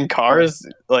smoking Yeah. in cars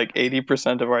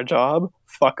 80% of our job.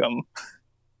 Fuck them.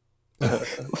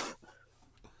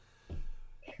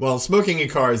 Well, smoking in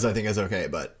cars, I think, is okay,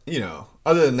 but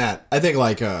other than that, I think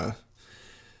I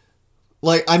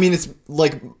mean, it's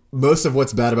most of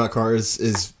what's bad about cars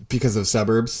is because of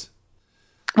suburbs.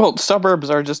 Well, suburbs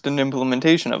are just an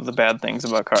implementation of the bad things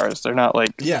about cars. They're not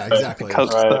Yeah, exactly.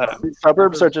 because Right. of that.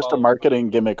 Suburbs are just a marketing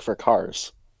gimmick for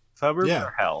cars. Suburbs Yeah.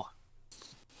 are hell.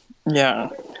 Yeah.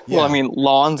 Yeah. Well, I mean,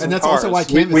 lawns And and that's cars. also why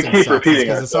We canvassing keep sucks, repeating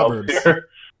because of ourselves suburbs. here.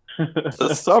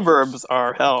 The suburbs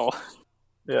are hell.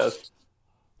 Yes.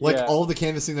 Yeah. All the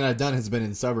canvassing that I've done has been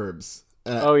in suburbs.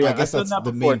 Oh, yeah, I guess I've done that's that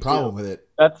the before, main problem too. with it.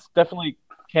 That's definitely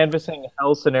canvassing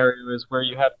hell scenario is where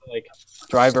you have to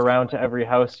drive around to every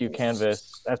house you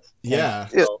canvass. That's Yeah.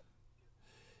 canvassing hell.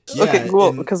 Yeah, Okay, well,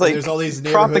 and because like there's all these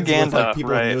neighborhoods with propaganda, like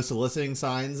people right? with no soliciting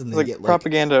signs, and they Like get like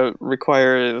propaganda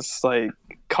requires like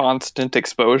constant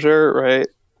exposure, right?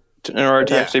 In order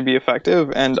to Yeah. actually be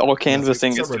effective, and all that's what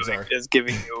canvassing is suburbs doing are. is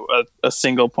giving you a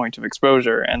single point of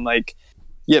exposure, and like,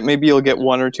 yet maybe you'll get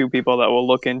one or two people that will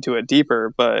look into it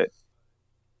deeper, but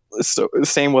so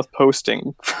same with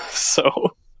posting.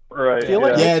 So Right. I feel yeah.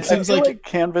 like, Yeah, it seems I feel like-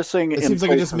 canvassing. It in seems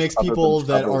like it just places makes other than people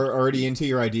that suburbs. are already into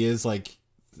your ideas like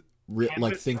like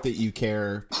Canvas- think that you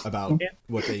care about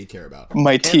what they care about.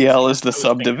 my Canvassing TL is is the posting.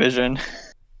 subdivision.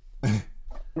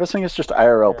 Canvassing is just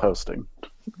IRL Yeah. posting.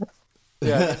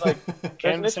 Yeah, and, like, There's an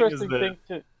Canvassing is interesting the thing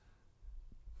to.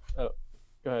 Oh,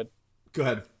 go ahead. Go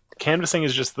ahead. canvassing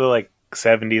is just the like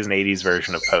 70s and 80s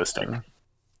version of posting.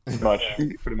 Pretty much.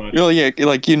 Yeah,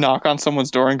 like you knock on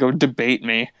someone's door and go debate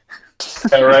me.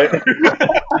 Yeah, right.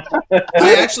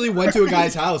 I actually went to a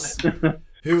guy's house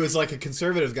who was like a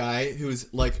conservative guy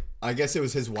who's like, I guess it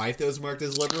was his wife that was marked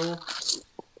as liberal,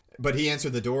 but he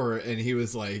answered the door and he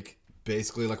was like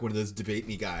basically like one of those debate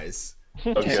me guys.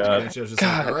 Oh, And God. I was just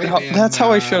God, like, all right, man, that's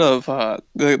how I should have.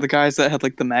 The guys that had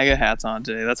like the MAGA hats on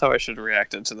today. That's how I should have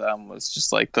reacted to them. Was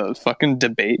just like the fucking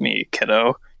debate me,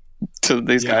 kiddo, to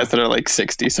these Yeah. guys that are like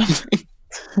 60 something.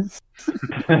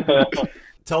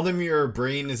 Tell them your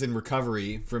brain is in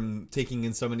recovery from taking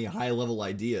in so many high level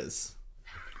ideas.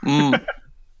 Mm.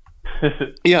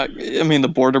 Yeah, I mean the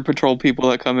border patrol people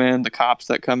that come in, the cops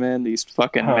that come in, these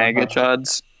fucking MAGA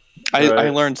chuds. I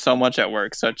Right. learned so much at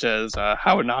work, such as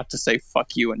how not to say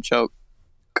 "fuck you" and choke.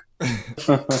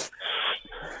 That's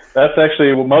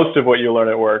actually most of what you learn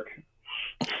at work.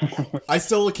 I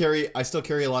still carry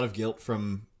a lot of guilt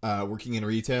from working in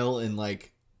retail and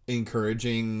like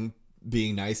encouraging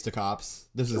being nice to cops.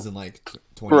 This is in like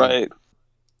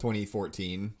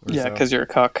 2014 or Yeah, so. because you're a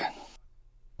cuck.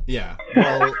 Yeah.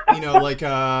 Well, like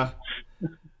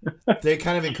they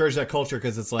kind of encourage that culture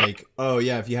because it's like, oh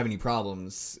yeah, if you have any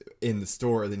problems in the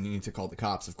store, then you need to call the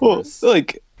cops, of Well, course.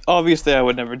 like obviously I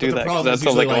would never But do the that because problem that is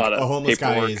sounds usually like a like lot of a homeless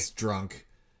paperwork. guy is drunk,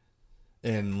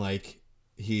 and like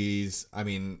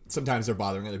sometimes they're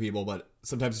bothering other people, but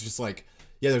sometimes it's just like,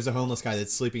 yeah, there's a homeless guy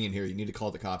that's sleeping in here. You need to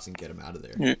call the cops and get him out of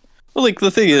there. Yeah. Well, like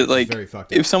the thing is, It's like very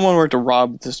fucked up. if someone were to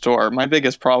rob the store, my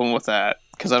biggest problem with that,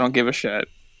 because I don't give a shit,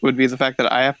 would be the fact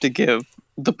that I have to give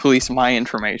the police my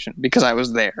information because I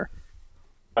was there,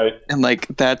 Right. and like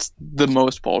that's the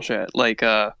most bullshit. Like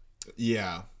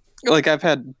Yeah. like I've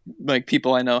had like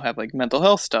people I know have like mental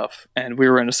health stuff, and we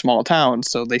were in a small town,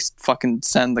 so they fucking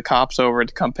send the cops over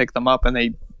to come pick them up, and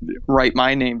they write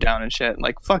my name down and shit.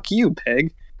 Like fuck you,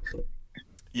 pig.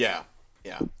 Yeah.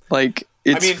 Yeah. Like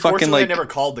it's I mean, fucking fortunately, like I never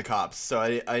called the cops, so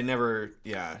I never,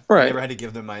 I Right. never had to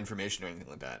give them my information or anything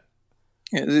like that.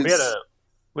 it's-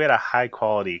 We had a high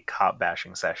quality cop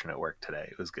bashing session at work today.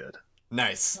 It was good.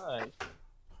 Nice. Nice.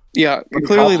 yeah. Pretty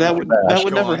Clearly, that confident would with that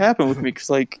would Go never on. happen with me because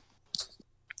like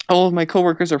all of my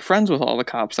coworkers are friends with all the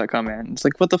cops that come in. It's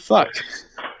like what the fuck?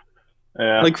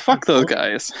 Yeah. Like fuck those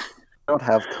guys. I don't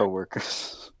have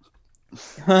coworkers.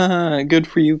 Good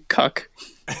for you, cuck.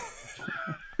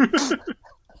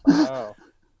 Wow.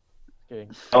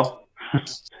 Kidding. Well,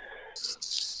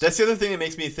 That's the other thing that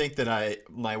makes me think that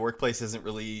my workplace isn't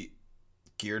really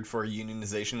geared for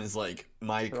unionization. Is like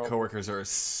my Sure. coworkers are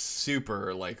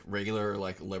super like regular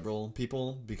like liberal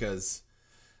people because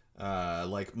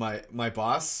like my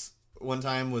boss one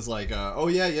time was like oh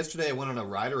yeah, yesterday I went on a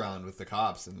ride around with the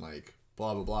cops and like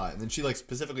blah blah blah, and then she like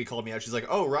specifically called me out. She's like,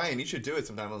 oh Ryan, you should do it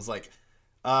sometime. I was like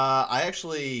I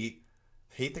actually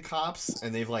hate the cops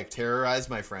and they've like terrorized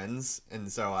my friends,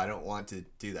 and so I don't want to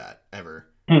do that ever.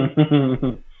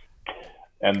 and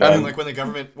And then like when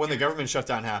the government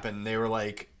shutdown happened, they were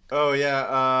like, "Oh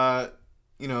yeah,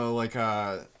 like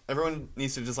everyone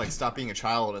needs to just like stop being a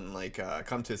child and like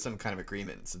come to some kind of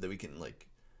agreement so that we can like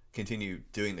continue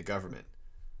doing the government."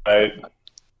 right.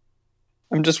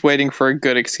 I'm just waiting for a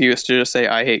good excuse to just say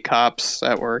I hate cops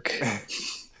at work.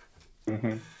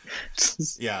 Mhm.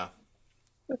 Yeah,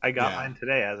 I got Yeah. mine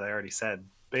today, as I already said.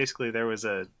 Basically,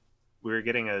 we were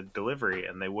getting a delivery,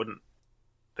 and they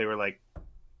were like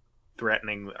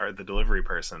threatening the delivery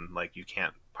person, like you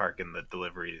can't park in the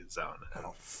delivery zone.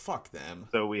 oh fuck them.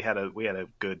 So we had a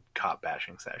good cop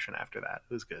bashing session after that.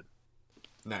 It was good.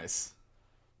 Nice.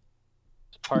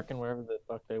 Just parking wherever the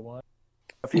fuck they want.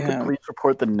 If you Yeah. could please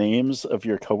report the names of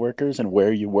your coworkers and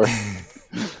where you work.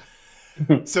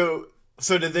 So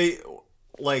did they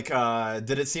like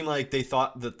did it seem like they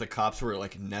thought that the cops were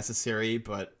like necessary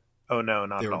but Oh no,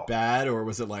 not they at were all. bad, or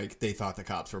was it like they thought the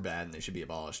cops were bad and they should be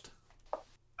abolished?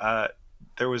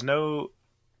 There was no.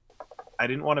 I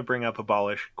didn't want to bring up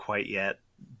abolish quite yet,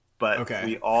 but Okay.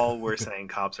 we all were saying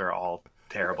cops are all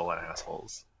terrible and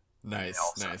assholes.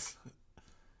 Nice.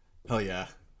 Hell yeah.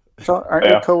 So aren't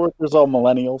your coworkers all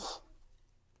millennials?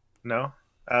 No?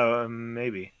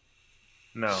 Maybe.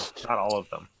 No, not all of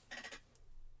them.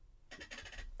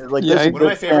 Like, Yeah, there's a one of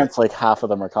my good chance, like half of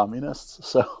them are communists.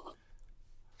 So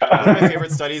One of my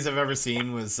favorite studies I've ever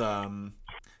seen was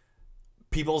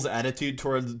people's attitude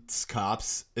towards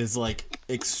cops is like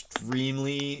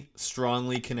extremely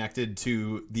strongly connected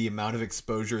to the amount of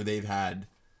exposure they've had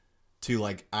to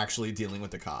like actually dealing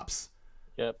with the cops.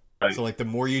 Yep. Right. So like the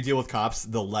more you deal with cops,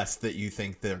 the less that you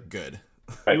think they're good.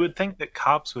 You would think that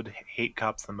cops would hate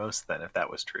cops the most then if that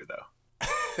was true, though.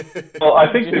 Well,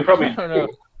 I think they probably I don't know.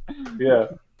 Yeah.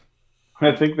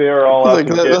 I think they are all out Like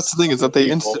to get that's the thing, is that they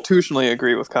people. institutionally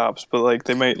agree with cops, but like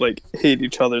they might like hate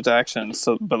each other's actions.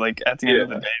 So, but like at the end of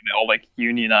the day, they all like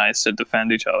unionize to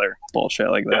defend each other. Bullshit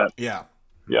like that. Yeah.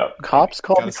 Yeah. cops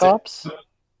call Gotta the say- cops.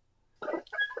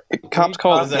 Cops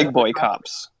call What is the that? big boy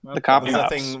cops. The cop What's that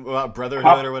cops. thing about brotherhood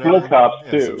Cops or whatever? kill cops,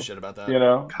 Yeah, too. some shit about that. You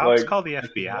know? Cops like, call the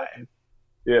FBI.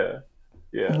 Yeah.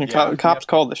 Yeah. Yeah. Cops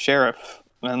call the sheriff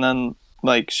and then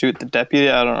like shoot the deputy.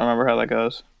 I don't remember how that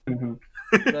goes. Mm-hmm.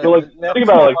 The- So like the- think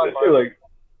about it like this too, like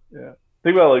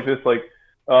think about it like this, like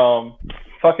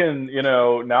fucking, you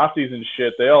know, Nazis and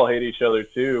shit, they all hate each other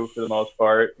too for the most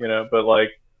part, you know, but like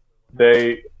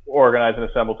they organize and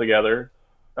assemble together.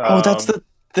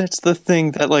 That's the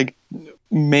thing that like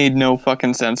made no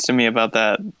fucking sense to me about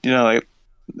that. You know, like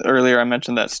earlier I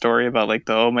mentioned that story about like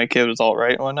my kid was all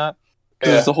right and whatnot.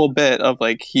 Yeah. There's the whole bit of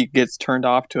like he gets turned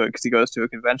off to it because he goes to a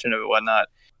convention and whatnot.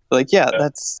 But, like, yeah,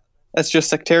 that's just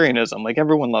sectarianism. Like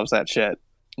everyone loves that shit.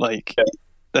 Like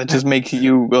that just makes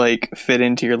you like fit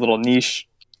into your little niche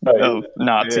Right. of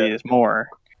Nazis more.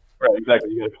 Right,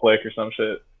 exactly. You get a click or some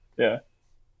shit. Yeah.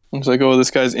 It's like, oh, this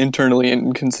guy's internally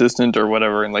inconsistent or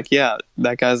whatever, and like, yeah,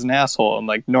 that guy's an asshole. And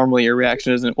like, normally your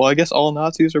reaction isn't, well, I guess all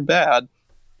Nazis are bad.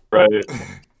 Right.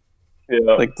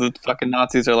 Yeah. Like the fucking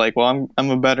Nazis are like, well, I'm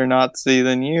a better Nazi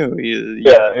than you.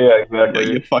 Yeah,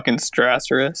 exactly. You fucking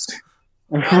Strasserist.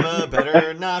 I'm a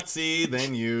better Nazi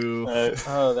than you.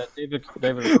 Oh, that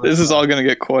David. This is all gonna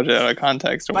get quoted out of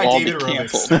context and By we'll all be David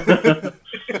canceled.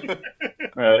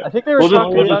 Right. I think they were We'll just-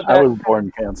 talking we'll about I that. was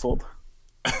born canceled.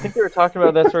 I think they were talking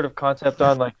about that sort of concept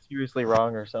on like Seriously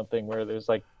Wrong or something, where there's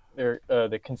like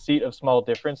the conceit of small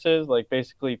differences. Like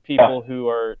basically, people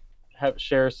who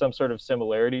share some sort of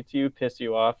similarity to you piss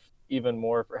you off even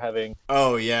more for having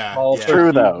Oh yeah. all yeah. True,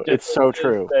 perceived though. It's so differences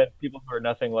true. than people who are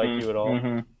nothing like you at all.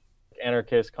 Mm-hmm.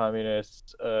 Anarchists,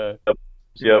 communists, Yep.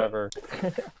 whatever.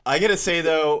 I gotta say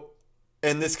though,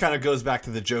 and this kind of goes back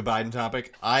to the Joe Biden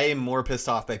topic, I am more pissed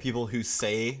off by people who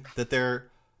say that they're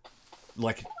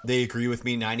like they agree with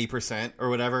me 90% or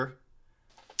whatever.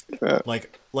 Yeah.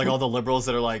 Like all the liberals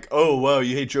that are like, oh whoa,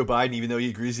 you hate Joe Biden even though he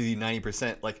agrees with you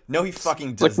 90%. Like, no, he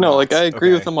fucking does Like, no, not. like I agree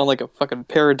Okay. with him on like a fucking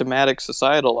paradigmatic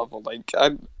societal level. Like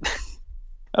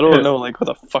I don't know, like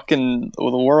the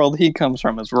world he comes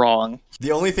from is wrong.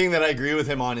 The only thing that I agree with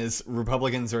him on is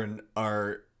Republicans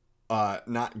are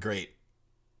not great.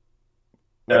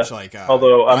 Which like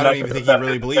Although I'm I not don't even gonna think he back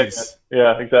really it. believes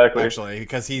Yeah, exactly. actually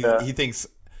because he thinks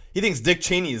Dick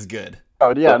Cheney is good.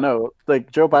 Oh yeah, no.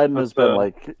 Like Joe Biden has But, been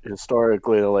like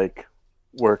historically like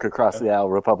work across the aisle.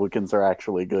 Republicans are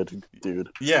actually good, dude.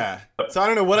 Yeah. So I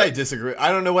don't know what I disagree. I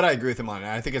don't know what I agree with him on.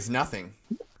 I think it's nothing.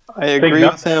 I agree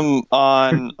with him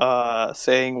on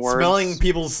saying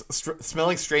words.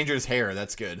 Smelling strangers' hair.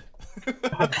 That's good.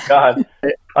 God,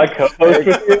 I co-host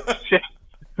with you. Shit.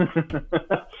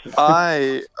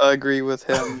 I agree with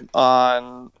him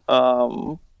on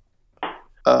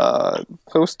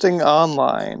posting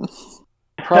online.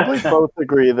 Probably both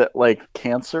agree that like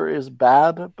cancer is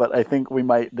bad, but I think we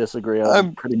might disagree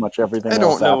on pretty much everything I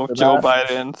else. don't know after if Joe that.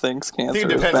 Biden thinks I cancer think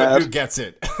it is depends on who bad. gets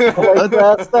it.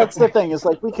 Like, that's the thing is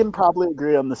like we can probably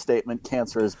agree on the statement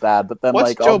cancer is bad, but then What's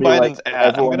like Joe I'll be Biden's like, ad? I'm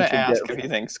everyone gonna should ask get- if he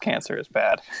thinks cancer is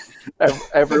bad.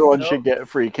 everyone should get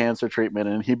free cancer treatment,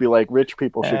 and he'd be like, rich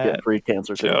people should get free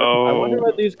cancer treatment. I wonder Joe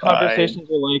what these conversations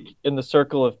are like in the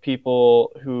circle of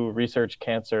people who research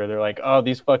cancer. They're like, oh,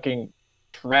 these fucking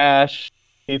trash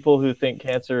people who think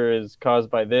cancer is caused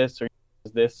by this or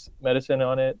use this medicine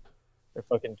on it. They're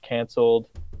fucking canceled.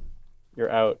 You're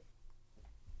out.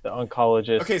 The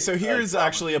oncologist. Okay, so here's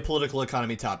actually a political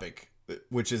economy topic,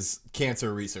 which is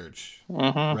cancer research,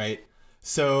 Mhm. right?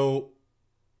 So,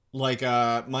 like,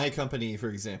 my company, for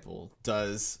example,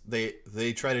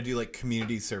 they try to do like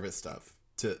community service stuff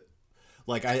to,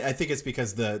 like, I think it's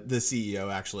because the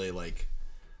CEO actually like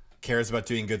cares about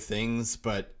doing good things,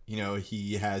 but you know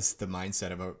he has the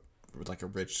mindset of a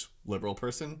rich liberal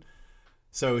person,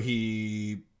 so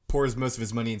he pours most of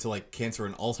his money into like cancer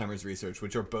and Alzheimer's research,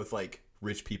 which are both like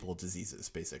rich people diseases,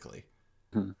 basically.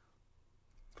 Hmm.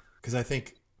 Because I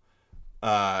think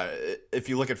if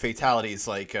you look at fatalities,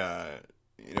 like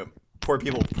poor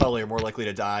people probably are more likely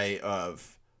to die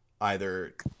of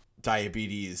either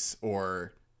diabetes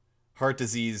or heart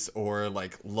disease or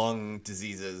like lung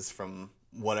diseases from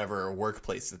whatever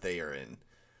workplace that they are in.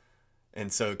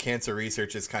 And so cancer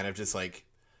research is kind of just like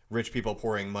rich people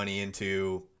pouring money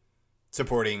into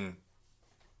supporting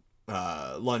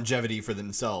longevity for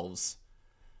themselves.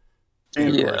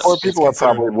 And of course, Poor it's people are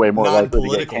considered probably way more likely to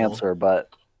get non-political. cancer, but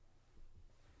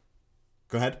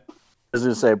Go ahead. I was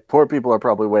going to say, poor people are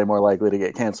probably way more likely to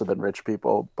get cancer than rich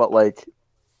people, but like,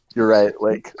 you're right,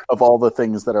 like, of all the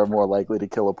things that are more likely to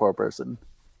kill a poor person,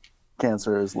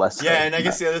 cancer is less. Yeah, and I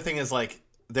guess the other thing is like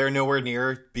they're nowhere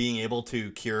near being able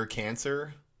to cure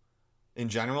cancer in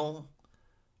general,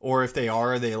 or if they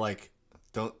are, they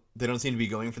don't seem to be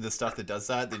going for the stuff that does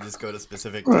that. They just go to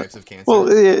specific types of cancer. Well,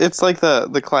 it's like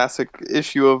the classic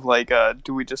issue of like,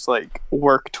 do we just like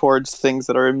work towards things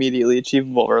that are immediately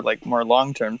achievable or like more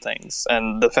long term things?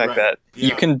 And the fact Right. that Yeah.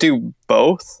 you can do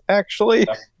both, actually.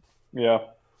 Yeah.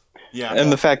 Yeah,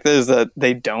 And the fact is that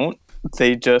they don't.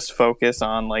 They just focus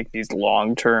on like these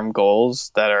long term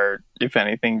goals that are, if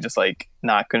anything, just like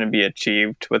not going to be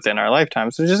achieved within our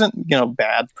lifetimes, which isn't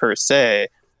bad per se.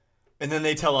 and then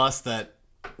they tell us that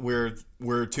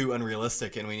we're too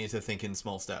unrealistic and we need to think in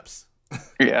small steps.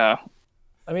 Yeah.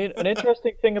 I mean, an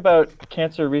interesting thing about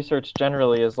cancer research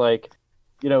generally is like,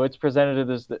 it's presented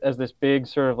as this big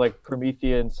sort of like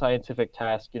Promethean scientific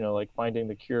task, like finding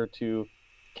the cure to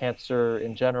cancer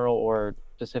in general or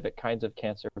specific kinds of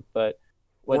cancer. But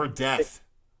Or death.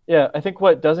 yeah, I think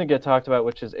what doesn't get talked about,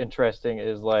 which is interesting,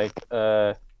 is like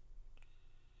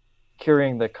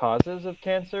curing the causes of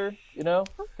cancer,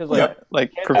 because like Yep.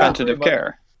 Like Cancer preventative very much-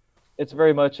 care. it's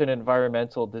very much an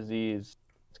environmental disease.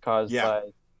 It's caused Yeah. by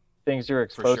things you're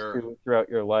exposed sure. to throughout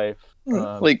your life.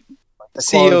 Like the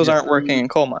CEOs quality aren't of working food, in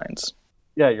coal mines.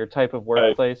 yeah, your type of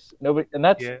workplace. Nobody, and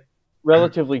that's Yeah.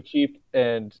 relatively cheap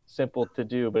and simple to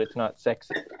do, but it's not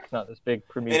sexy. It's not this big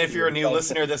Promethean. And if you're a new scientific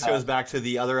listener, this task. goes back to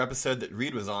the other episode that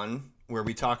Reed was on, where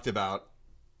we talked about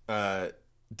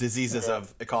diseases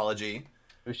of ecology.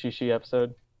 Ushishi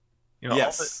episode.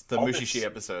 Yes, the all Mushishi this-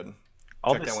 episode.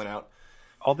 all Check this- that one out.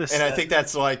 All this, And I think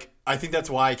that's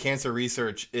why cancer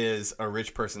research is a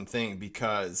rich person thing,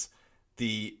 because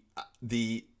the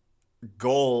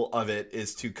goal of it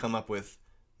is to come up with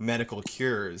medical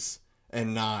cures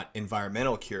and not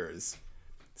environmental cures.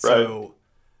 So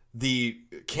the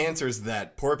cancers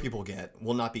that poor people get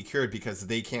will not be cured because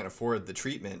they can't afford the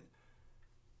treatment.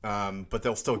 But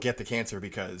they'll still get the cancer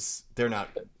because they're not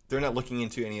looking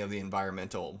into any of the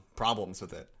environmental problems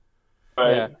with it.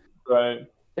 Right. Yeah. Right.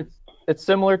 It's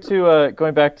similar to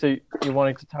going back to you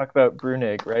wanting to talk about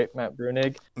Brunig, right? Matt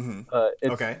Brunig. Mhm.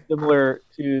 It's Okay. similar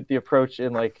to the approach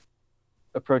in like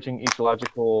approaching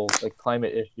ecological like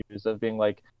climate issues of being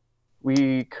like,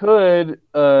 we could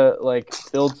like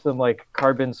build some like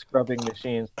carbon scrubbing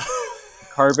machines,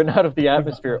 carbon out of the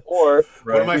atmosphere, or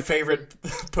One of my favorite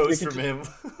posts from him.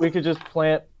 we could just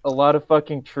plant a lot of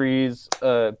fucking trees,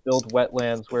 build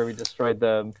wetlands where we destroyed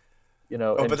them,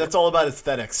 Oh, and but that's all about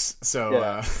aesthetics. So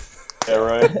Yeah. Yeah.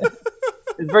 Right.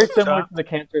 it's very similar to the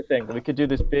cancer thing. We could do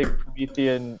this big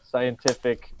Promethean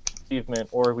scientific achievement,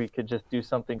 or we could just do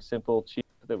something simple, cheap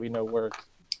that we know works.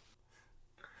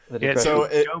 That Yeah, addresses- So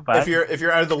Joe Biden- if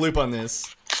you're out of the loop on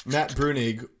this, Matt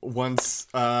Brunig once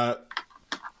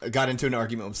got into an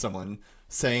argument with someone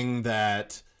saying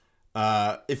that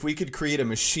if we could create a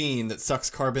machine that sucks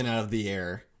carbon out of the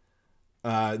air,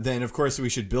 then of course we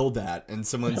should build that. And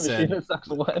someone machine said that sucks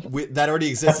what? that already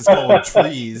exists. It's called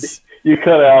trees. You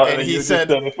cut out, And and he you just said-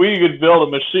 if we could build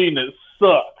a machine that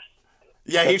sucks.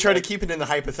 Yeah, he tried to keep it in the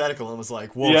hypothetical and was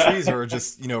like, "Well, Yeah. trees are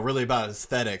just really about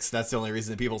aesthetics. That's the only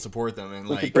reason that people support them." And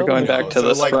like We're going you know, back to so,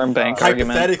 the like, sperm bank argument.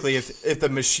 hypothetically, if the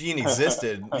machine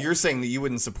existed, you're saying that you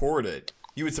wouldn't support it.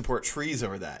 You would support trees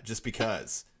over that just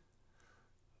because.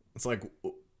 It's like,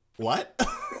 what?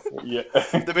 Yeah.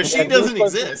 The machine doesn't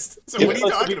exist. So what are you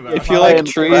talking about? If you like Ryan,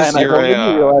 trees, Ryan, I you're don't a, think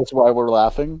you realize why we're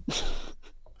laughing.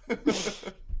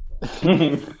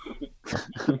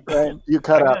 Ryan, you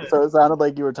cut out, so it sounded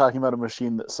like you were talking about a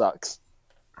machine that sucks.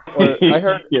 Or I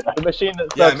heard Yeah. the machine that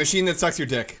Yeah, a sucks. machine that sucks your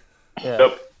dick. Yeah.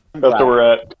 Yep. That's where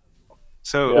we're at.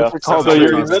 So Yeah. If it's called So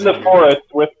you're in Constantly. the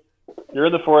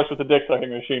forest with a dick sucking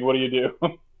machine. What do you do?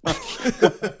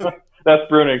 That's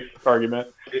Brunig's argument.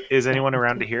 is anyone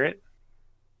around to hear it?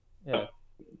 Yeah.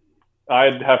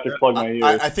 I'd have to plug my ears.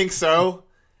 I think so.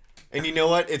 And you know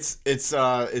what? It's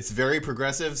very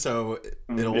progressive, so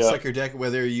it'll Yeah. suck your dick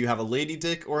whether you have a lady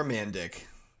dick or a man dick.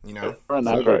 You know. Or a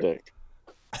That's nitro right. dick.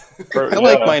 I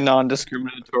like my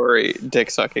non-discriminatory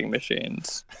dick-sucking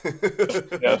machines.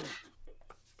 Yes.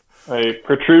 A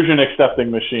protrusion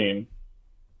accepting machine.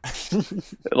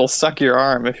 It'll suck your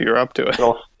arm if you're up to it.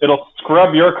 It'll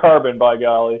scrub your carbon, by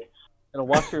golly. It'll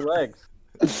wash your legs.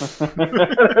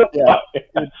 Yeah,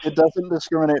 it doesn't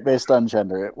discriminate based on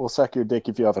gender. It will suck your dick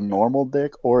if you have a normal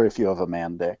dick or if you have a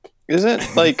man dick.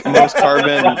 Isn't like most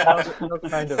carbon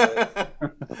Kind of.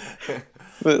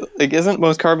 but, like isn't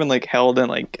most carbon like held in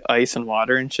like ice and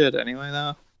water and shit anyway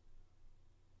though?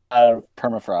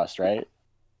 Permafrost, right?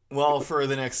 Well, for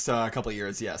the next couple of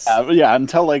years, yes. Yeah,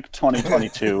 until like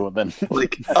 2022. Then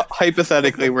Like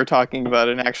hypothetically, we're talking about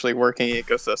an actually working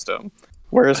ecosystem.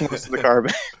 Where's most of the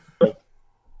carbon?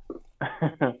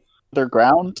 they're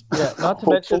ground. Yeah, not to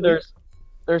mention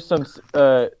there's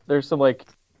some like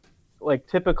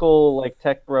typical like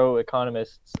tech bro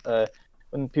economists.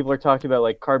 When people are talking about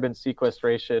like carbon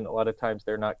sequestration, a lot of times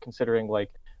they're not considering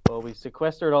like, well, we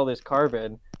sequestered all this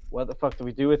carbon. What the fuck do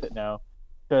we do with it now?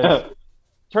 Because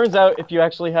turns out if you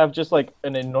actually have just like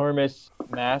an enormous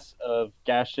mass of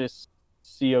gaseous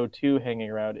CO2 hanging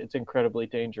around, it's incredibly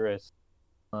dangerous.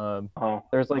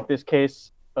 There's like this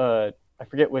case, I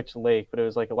forget which lake, but it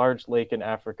was like a large lake in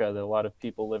Africa that a lot of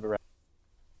people live around,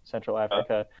 Central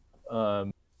Africa,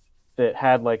 that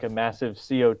had like a massive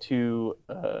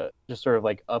CO2 just sort of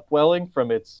like upwelling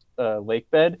from its lake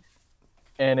bed,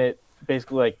 and it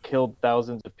basically like killed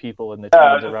thousands of people in the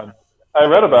towns around. I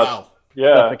read about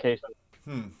suffocation.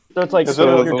 So it's like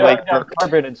So if you're drawing down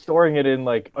carbon and storing it in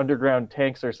like underground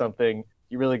tanks or something,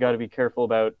 you really got to be careful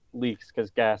about leaks because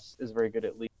gas is very good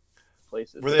at leaking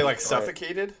places. Were they like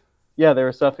suffocated? Yeah, they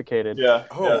were suffocated. Yeah.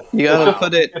 Oh, You gotta wow.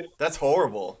 put it. That's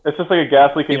horrible. It's just like a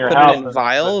gas leak in You your put house. it in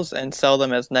vials and sell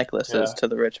them as necklaces to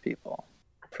the rich people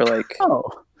for like. Oh,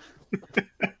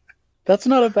 that's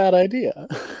not a bad idea.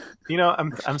 You know,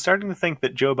 I'm starting to think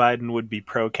that Joe Biden would be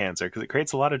pro cancer because it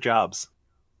creates a lot of jobs.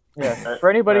 Yeah. For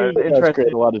anybody who's That's interested,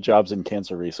 created a lot of jobs in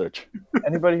cancer research.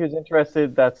 anybody who's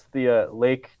interested, that's the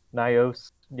Lake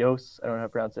Nyos. I don't know how to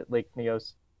pronounce it. Lake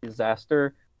Nyos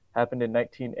disaster happened in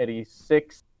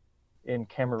 1986 in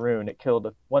Cameroon. It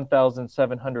killed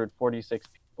 1,746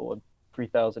 people and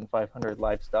 3,500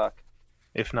 livestock.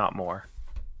 If not more.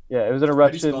 Yeah, it was an How do you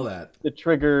eruption spell that? that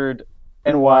triggered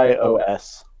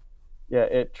NYOS. Yeah,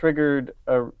 it triggered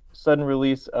a sudden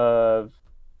release of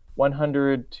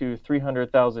 100 to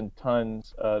 300,000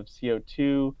 tons of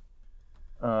CO2,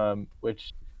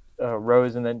 which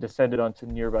rose and then descended onto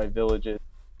nearby villages,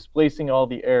 displacing all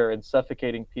the air and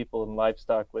suffocating people and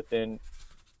livestock within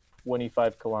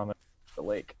 25 kilometers of the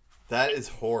lake. That is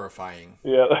horrifying.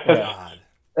 Yeah. God.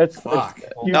 That's Fuck. a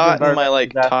huge Not in my environmental like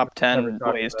disaster top we've never 10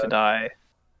 talked ways to about. die.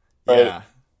 Right. Yeah.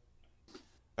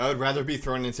 I would rather be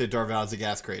thrown into Darvalza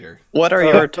gas crater. What are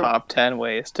your top 10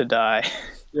 ways to die?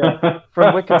 Yeah,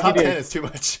 from Top 10 Wikipedia. is too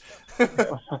much.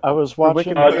 I was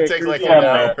watching. Wikipedia- It would take like Yeah, an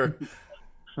man. hour.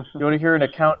 You want to hear an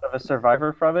account of a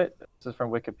survivor from it? This is from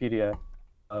Wikipedia.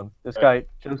 This guy,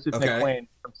 Joseph Okay. McLean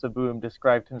from Saboom,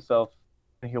 described himself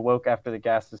when he awoke after the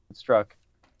gases had struck.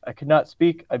 I could not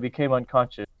speak. I became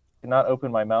unconscious. I could not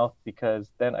open my mouth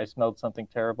because then I smelled something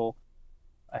terrible.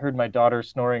 I heard my daughter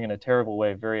snoring in a terrible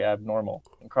way, very abnormal.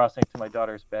 And crossing to my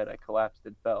daughter's bed, I collapsed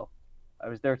and fell. I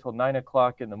was there till 9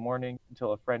 o'clock in the morning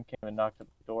until a friend came and knocked at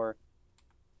the door.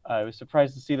 I was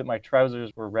surprised to see that my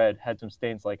trousers were red, had some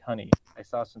stains like honey. I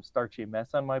saw some starchy mess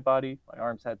on my body. My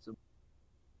arms had some.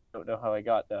 Don't know how I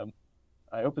got them.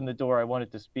 I opened the door. I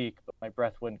wanted to speak, but my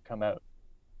breath wouldn't come out.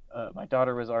 My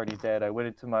daughter was already dead. I went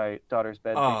into my daughter's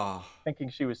bed, Oh, thinking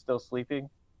she was still sleeping.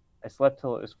 I slept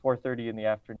till it was 4:30 in the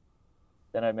afternoon.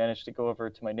 Then I managed to go over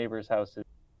to my neighbor's house. And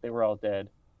they were all dead.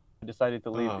 I decided to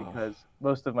leave Oh. because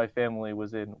most of my family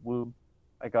was in Wu.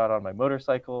 I got on my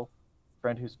motorcycle. A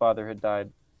friend whose father had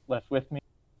died left with me.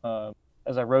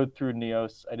 As I rode through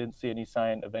Neos, I didn't see any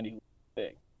sign of anything.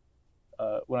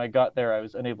 When I got there, I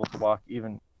was unable to walk,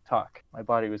 even talk. My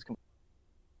body was.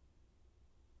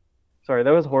 Sorry,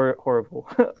 that was horrible.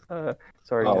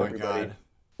 Sorry oh to my everybody.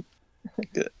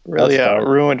 god. Really That's dark.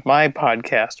 ruined my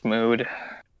podcast mood.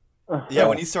 Yeah,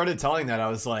 when you started telling that, I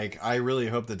was like, I really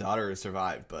hope the daughter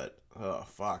survived, but oh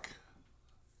fuck.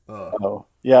 Oh. Oh,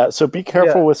 yeah. So be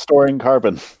careful with storing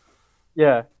carbon.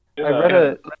 Yeah, I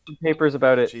read some papers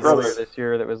about it Jesus. earlier this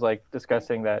year that was like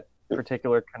discussing that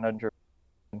particular conundrum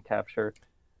and capture,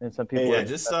 and some people. Yeah,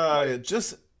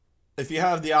 just if you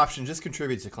have the option, just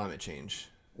contribute to climate change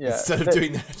yeah. instead of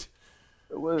doing that.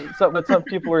 What some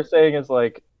people were saying is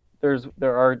like there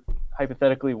are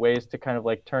hypothetically ways to kind of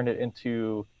like turn it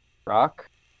into rock,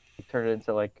 turn it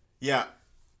into like Yeah,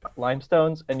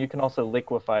 limestones, and you can also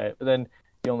liquefy it, but then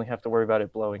you only have to worry about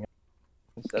it blowing up.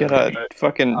 Gotta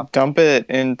fucking dump it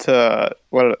into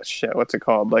what's it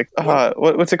called? Like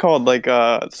what's it called? Like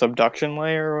subduction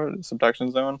layer or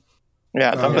subduction zone?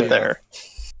 Yeah, dump it there.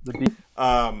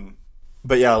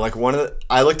 But yeah, like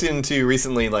I looked into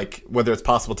recently, like whether it's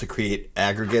possible to create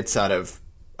aggregates out of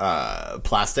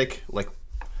plastic, like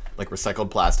recycled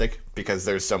plastic, because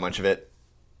there's so much of it.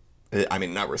 I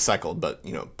mean, not recycled, but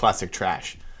plastic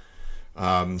trash.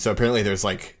 So apparently, there's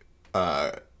like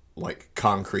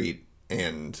concrete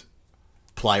and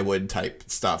plywood type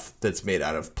stuff that's made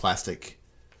out of plastic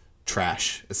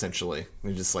trash. Essentially,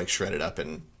 we just like shred it up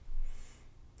and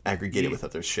aggregate it with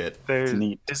other shit. It's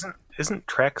neat. Isn't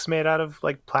Trex made out of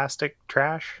like plastic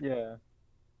trash? Yeah.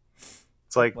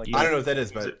 It's like I don't know what that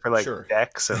is, but for like sure.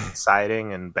 decks and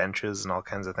siding and benches and all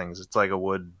kinds of things. It's like a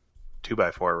wood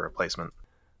 2x4 replacement.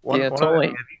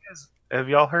 Totally. Have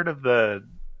y'all heard of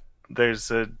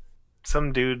there's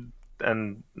some dude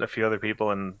and a few other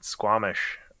people in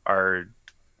Squamish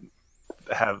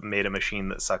have made a machine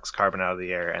that sucks carbon out of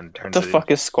the air and turns What the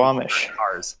fuck is Squamish?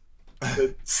 Cars.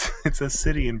 It's a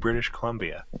city in British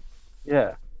Columbia.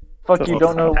 Yeah. Fuck, you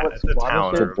don't know what It's a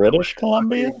town. Squamish is? British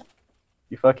Columbia?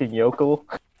 You fucking yokel.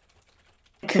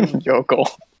 Yokel.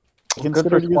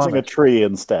 Consider using a Squamish. tree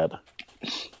instead.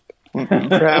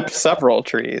 Perhaps several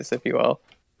trees, if you will.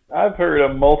 I've heard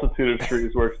a multitude of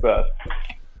trees works best.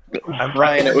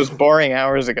 Ryan, it was boring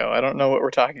hours ago. I don't know what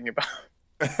we're talking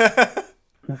about.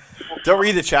 Don't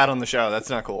read the chat on the show. That's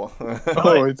not cool.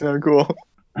 Oh, it's not cool.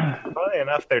 Funnily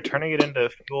enough, they're turning it into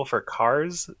fuel for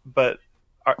cars, but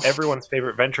everyone's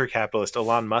favorite venture capitalist,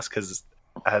 Elon Musk, has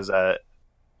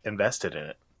invested in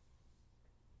it.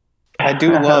 I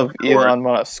do love Elon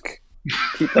Musk.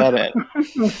 Keep that in.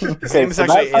 His name is so actually that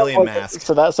sounds Alien like- Mask.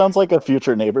 So that sounds like a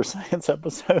future Neighbor Science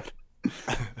episode.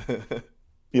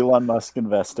 Elon Musk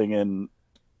investing in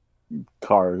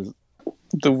cars.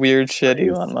 The weird shit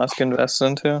Elon Musk invests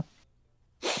into.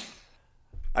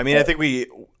 I mean, I think we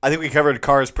covered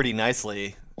cars pretty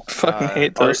nicely. Fucking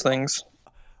hate those things.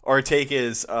 Our take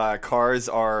is cars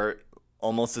are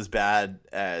almost as bad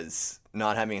as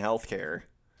not having health care.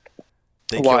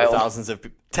 They Wild. kill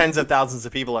tens of thousands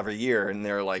of people every year, and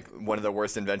they're like one of the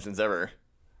worst inventions ever.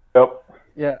 Yep.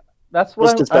 Yeah, that's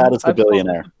what Just as bad as the I'm so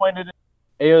billionaire. disappointed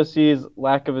in AOC's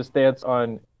lack of a stance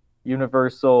on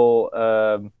universal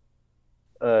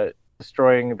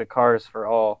destroying the cars for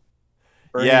all.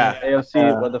 Bernie, Yeah.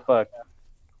 AOC, what the fuck?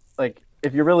 Like,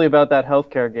 if you're really about that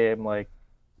healthcare game, like,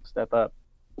 step up.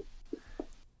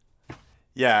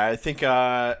 Yeah, I think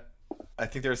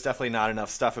there's definitely not enough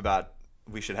stuff about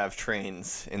we should have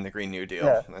trains in the Green New Deal.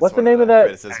 Yeah. That's What's the one name of the that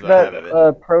criticisms I have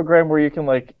of it. program where you can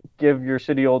like give your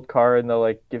shitty old car and they'll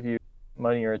like give you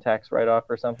money or a tax write off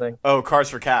or something? Oh, Cars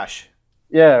for Cash.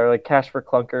 Yeah, or like Cash for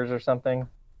Clunkers or something.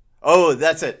 Oh,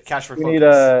 that's it. Cash for We Clunkers.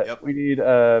 need Yep. we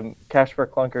need Cash for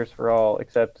Clunkers for all,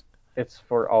 except it's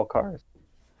for all cars.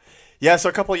 Yeah, so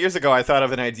a couple of years ago, I thought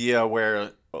of an idea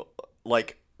where,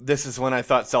 like, this is when I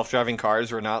thought self-driving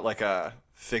cars were not like a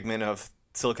figment of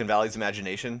Silicon Valley's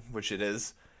imagination, which it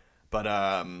is, but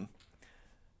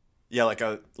yeah,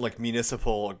 like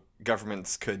municipal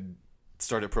governments could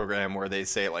start a program where they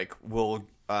say like, we'll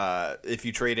if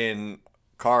you trade in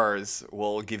cars,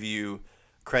 we'll give you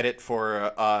credit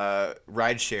for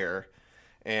rideshare,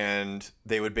 and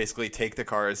they would basically take the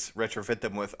cars, retrofit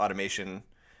them with automation,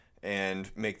 and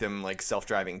make them like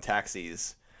self-driving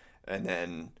taxis, and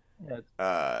then Yeah, it's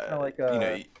kinda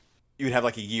like you would have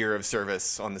like a year of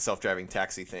service on the self-driving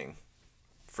taxi thing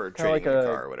for Kinda like trading in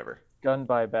a a- car or whatever. gun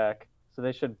buyback. So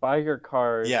they should buy your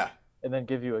cars Yeah, and then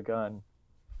give you a gun.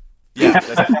 yeah.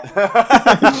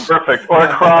 That's Perfect. Or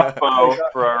a crossbow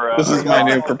for our. This is my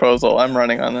new proposal. I'm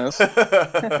running on this.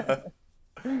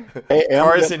 Hey,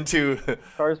 cars into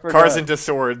Cars for cars guns. into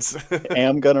swords.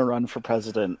 I'm gonna run for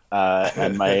president,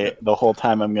 and the whole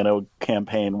time I'm gonna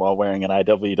campaign while wearing an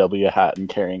IWW hat and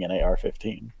carrying an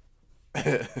AR-15.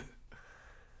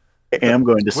 I am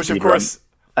going to Which speed of course,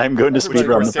 I'm going to which speed of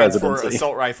run course the stands for presidency.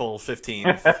 assault rifle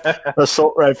 15.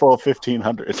 Assault rifle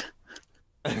 1500,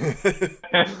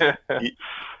 the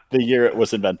year it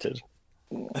was invented.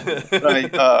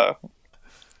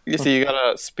 You see, you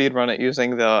gotta speed run it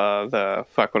using the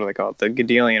fuck. What do they call it? The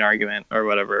Gedelian argument or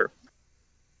whatever.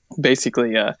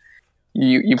 Basically,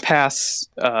 you pass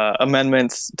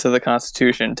amendments to the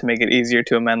Constitution to make it easier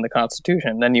to amend the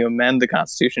Constitution. Then you amend the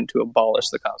Constitution to abolish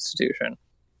the Constitution,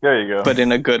 There you go. but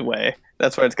in a good way.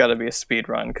 That's why it's got to be a speed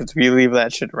run. Because if you leave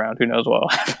that shit around, who knows what will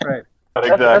happen? Right.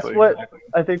 Exactly. That's what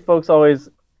I think folks always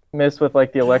miss with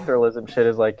like the electoralism shit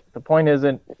is like the point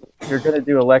isn't you're gonna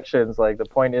do elections, like the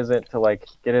point isn't to like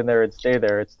get in there and stay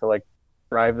there, it's to like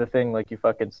drive the thing like you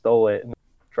fucking stole it and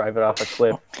drive it off a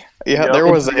cliff. Yeah, Yep. there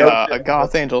was a Yep.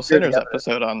 Goth Angel Sinners Together.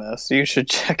 episode on this. You should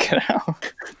check it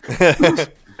out.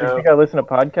 You think I listen to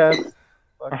podcasts?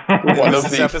 One This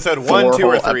of is the episode 1, 2,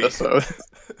 or whole 3. episodes.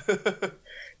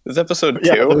 This is episode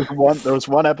Yeah, 2. there was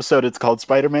one episode. It's called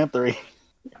Spider-Man 3.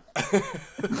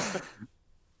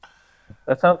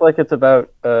 That sounds like it's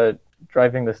about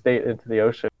driving the state into the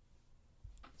ocean.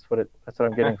 That's what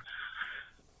I'm getting.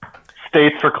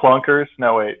 States for clunkers.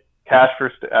 No, wait. Cash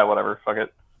for whatever. Fuck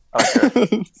it.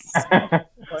 Okay.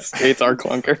 States are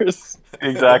clunkers.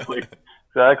 Exactly.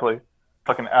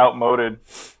 Fucking outmoded.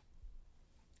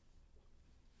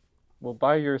 We'll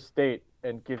buy your state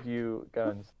and give you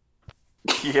guns.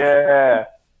 Yeah.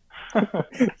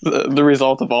 The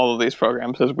result of all of these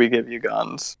programs is we give you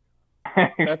guns.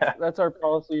 That's our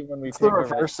policy when we It's take the over.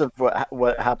 reverse of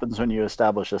what happens when you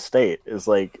establish a state. Is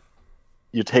like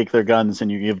you take their guns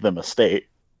and you give them a state.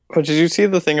 But did you see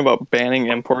the thing about banning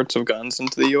imports of guns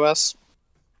into the U.S.?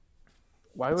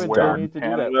 Why would Where? they need to do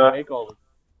that? Canada? We make all of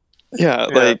Yeah,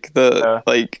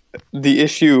 Yeah. the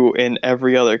issue in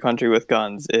every other country with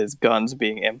guns is guns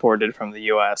being imported from the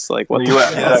U.S. Like what The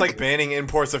US. Yeah, that's like banning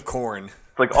imports of corn.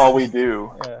 It's like all we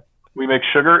do. Yeah. We make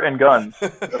sugar and guns.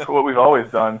 That's what we've always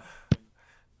done.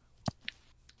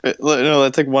 No,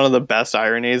 that's like one of the best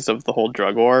ironies of the whole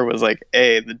drug war was like,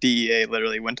 A, the DEA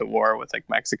literally went to war with like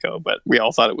Mexico, but we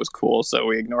all thought it was cool, so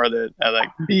we ignored it. And like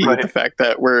B, Right. the fact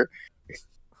that we're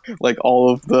like all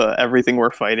of everything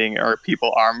we're fighting are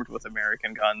people armed with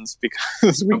American guns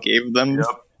because we gave them Yep.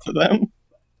 to them.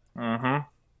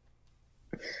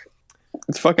 Mm-hmm.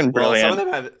 It's fucking Well, brilliant. some of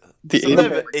them have The some of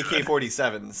them have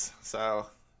AK-47s, so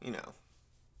you know.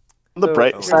 On the So,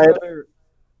 bright here's side, another-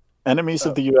 enemies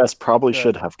of the U.S. probably Yeah.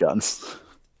 should have guns.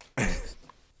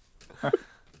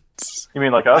 You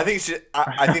mean like us?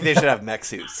 I think they should have mech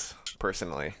suits.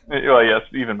 Personally, Well, yes,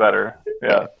 even better.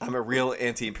 Yeah. I'm a real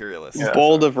anti-imperialist. Yeah.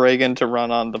 bold of Reagan to run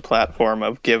on the platform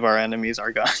of give our enemies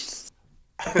our guns.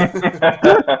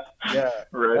 Yeah,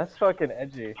 Right. that's fucking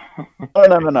edgy. Oh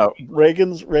no!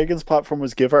 Reagan's platform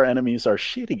was give our enemies our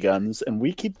shitty guns, and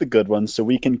we keep the good ones so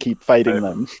we can keep fighting Right.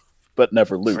 them, but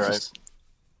never lose. Right.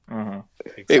 Mm-hmm.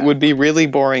 It would be really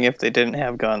boring if they didn't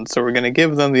have guns, so we're gonna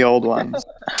give them the old ones.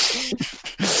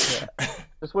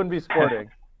 This wouldn't be sporting.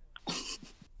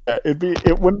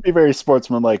 It wouldn't be very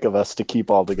sportsmanlike of us to keep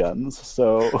all the guns.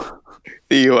 So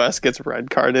The U.S. gets red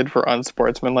carded for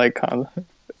unsportsmanlike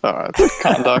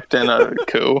conduct in a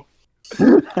coup.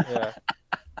 Yeah.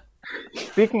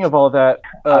 Speaking of all that,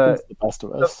 happens to the best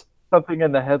of us. something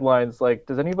in the headlines, like,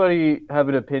 does anybody have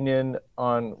an opinion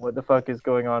on what the fuck is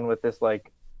going on with this,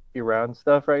 like, Iran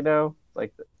stuff right now?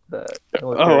 Like, the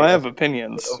military Oh, I have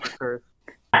opinions. overtures.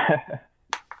 I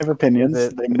have opinions. Is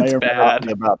it- They may it's or may bad. not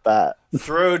be about that.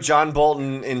 Throw John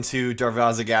Bolton into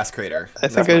Darvaza gas crater. I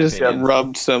That's think my I just opinion.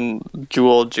 rubbed some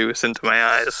jewel juice into my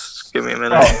eyes. Give me a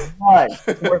minute.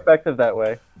 It's more effective that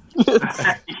way.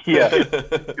 Yeah.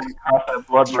 Cross that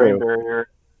blood-brain True. barrier.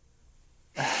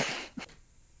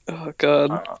 Oh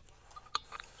god,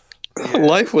 Uh,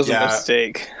 life was a Yeah.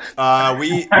 mistake.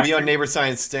 we on Neighbor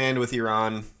Science stand with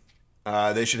Iran.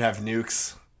 They should have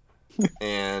nukes,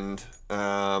 and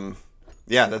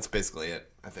yeah, that's basically it.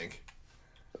 I think.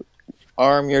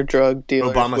 Arm your drug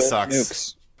dealers Obama with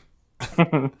sucks.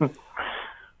 nukes.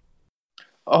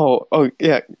 Oh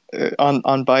yeah. On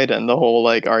Biden, the whole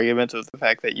like argument of the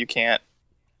fact that you can't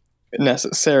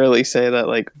necessarily say that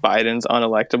like Biden's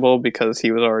unelectable because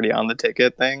he was already on the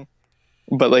ticket thing,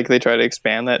 but like they try to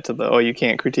expand that to the you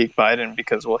can't critique Biden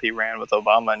because he ran with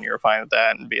Obama and you're fine with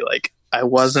that, and be like I'm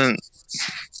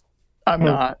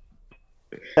not.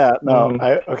 Yeah, no,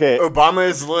 okay. Obama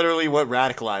is literally what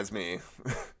radicalized me.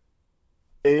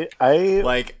 I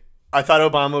Like, I thought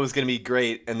Obama was going to be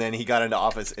great, and then he got into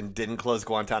office and didn't close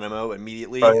Guantanamo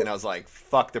immediately, Right. and I was like,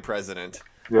 fuck the president.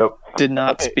 Yep. Did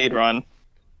not Okay. speed run.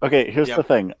 Okay, here's Yep. the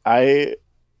thing. I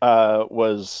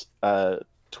was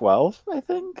 12, I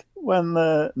think,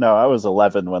 I was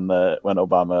 11 when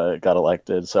Obama got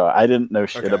elected. So I didn't know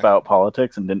shit Okay. about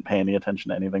politics and didn't pay any attention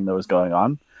to anything that was going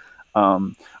on.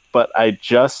 But I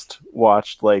just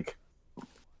watched like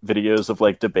videos of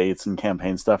like debates and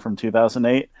campaign stuff from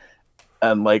 2008,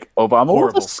 and like Obama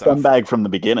Horrible was a stuff. scumbag from the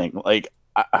beginning. Like,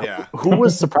 Yeah. who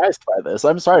was surprised by this?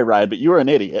 I'm sorry, Ryan, but you were an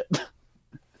idiot.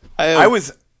 I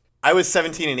was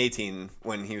 17 and 18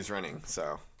 when he was running,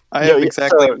 so. I Yeah, have yeah,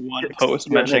 exactly so one it's- post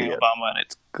yeah, mentioning yeah. Obama, and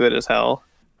it's good as hell.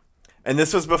 And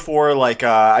this was before, like,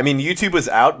 YouTube was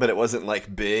out, but it wasn't,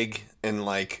 like, big, and,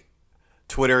 like,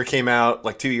 Twitter came out,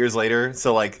 like, 2 years later,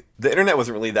 so, like, the internet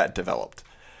wasn't really that developed.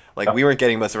 Like, we weren't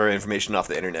getting most of our information off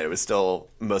the internet. It was still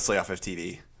mostly off of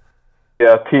TV.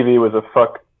 Yeah, TV was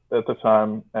at the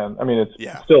time, and I mean it's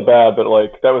Yeah. still bad, but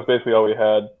like that was basically all we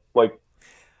had. Like,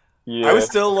 yeah, I was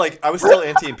still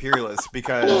anti-imperialist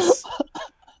because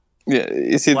Yeah,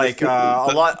 you see, like a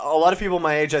lot of people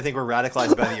my age I think were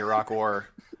radicalized by the Iraq War.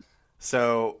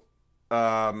 So you,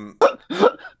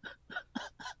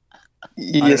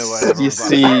 I don't know what everyone you thought.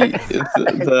 see,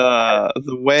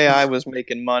 the way I was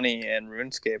making money in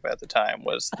RuneScape at the time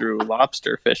was through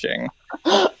lobster fishing,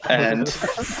 and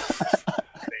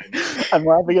I'm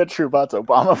laughing at Trubot's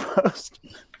Obama post.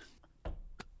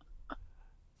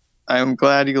 I'm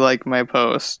glad you like my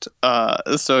post.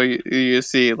 So you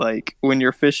see, like, when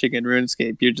you're fishing in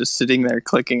RuneScape, you're just sitting there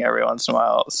clicking every once in a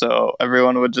while. So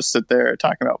everyone would just sit there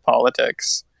talking about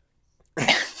politics.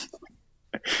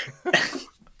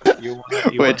 You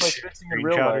want Which-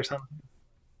 screenshot or something?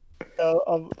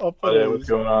 I'll oh, put, yeah, what's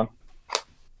going on?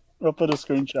 I'll put a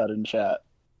screenshot in chat.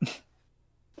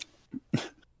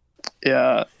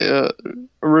 Yeah,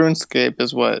 RuneScape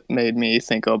is what made me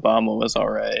think Obama was all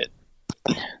right.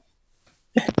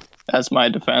 That's my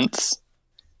defense.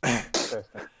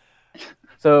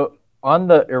 So on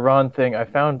the Iran thing, I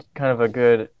found kind of a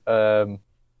good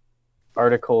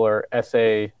article or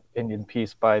essay in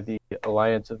piece by the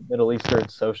Alliance of Middle Eastern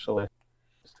Socialists.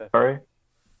 Sorry.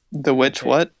 The which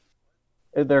what?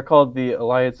 They're called the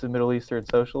Alliance of Middle Eastern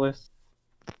Socialists.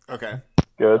 okay.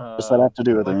 Good. What's that have to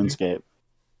do with RuneScape?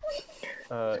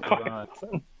 Iran.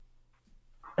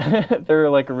 They're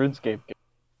like a RuneScape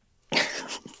game.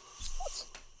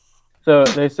 So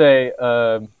they say,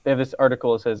 they have this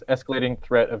article that says, escalating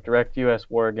threat of direct U.S.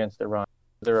 war against Iran.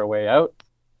 Is there a way out?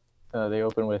 They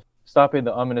open with, stopping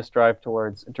the ominous drive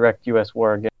towards direct U.S.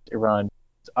 war against Iran.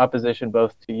 Opposition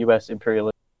both to U.S.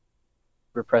 imperialism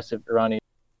and repressive Iranian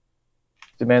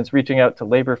demands reaching out to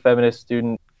labor, feminist,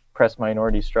 student, press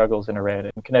minority struggles in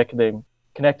Iran and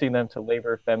connecting them to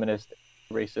labor, feminist,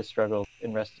 and racist struggles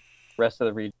in rest of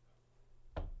the region.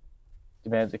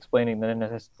 Demands explaining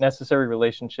the necessary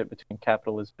relationship between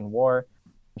capitalism and war,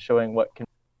 and showing what can.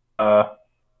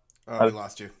 We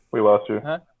lost you. We lost you.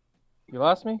 Huh? You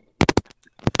lost me?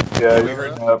 Yeah, We you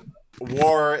heard- heard.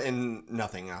 War and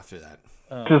nothing after that.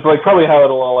 Just like probably how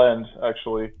it'll all end,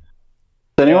 actually. Is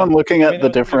anyone looking I at mean, the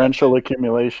that was- differential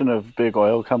accumulation of big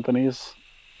oil companies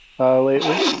lately?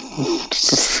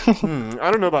 I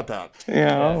don't know about that.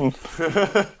 Yeah,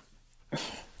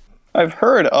 I've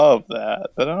heard of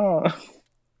that, but I don't.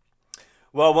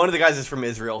 Well, one of the guys is from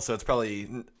Israel, so it's probably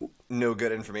no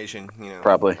good information. You know,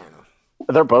 Probably. I don't know.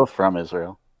 They're both from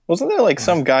Israel. Wasn't there like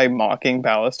some guy mocking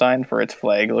Palestine for its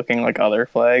flag looking like other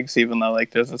flags, even though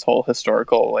like there's this whole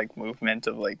historical like movement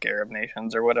of like Arab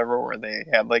nations or whatever where they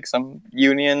had like some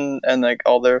union and like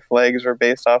all their flags were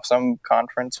based off some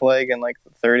conference flag in like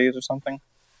the 30s or something?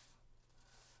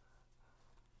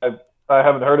 I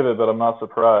haven't heard of it, but I'm not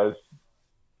surprised.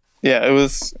 Yeah, it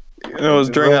was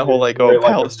during that whole like, Very oh,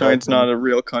 like Palestine's the- not a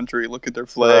real country. Look at their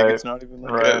flag; Right, it's not even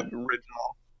like right. an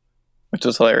original, which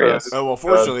is hilarious. Oh well,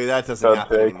 fortunately that doesn't God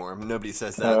happen sake. anymore. Nobody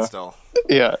says that Yeah. still.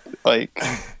 Yeah, like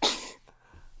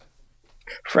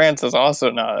France is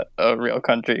also not a real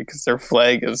country because their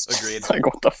flag is Agreed. like,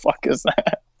 what the fuck is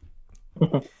that?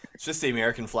 It's just the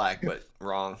American flag, but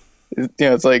wrong.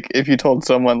 It's like if you told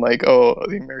someone like, oh,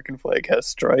 the American flag has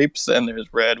stripes and there's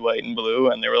red, white, and blue,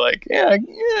 and they were like, yeah,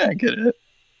 I get it.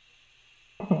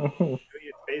 It's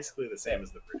basically the same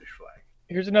as the British flag.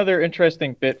 Here's another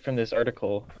interesting bit from this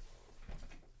article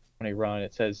on Iran.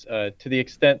 It says, to the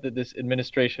extent that this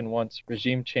administration wants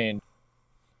regime change,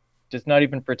 does not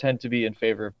even pretend to be in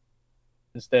favor of.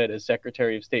 Instead, as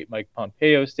Secretary of State Mike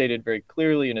Pompeo stated very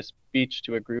clearly in a speech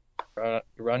to a group of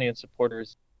Iranian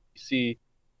supporters, D.C.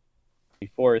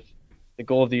 24th, the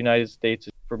goal of the United States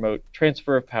is to promote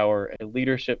transfer of power and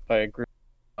leadership by a group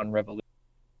on revolution.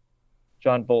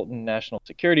 John Bolton, National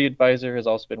Security Advisor, has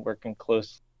also been working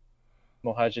close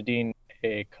with Mohajeddin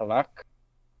Kalak.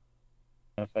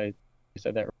 I don't know if I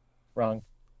said that wrong.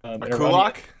 A an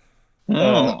kulak?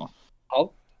 Hmm.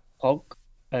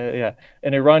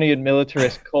 An Iranian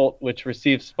militarist cult which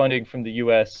receives funding from the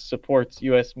U.S., supports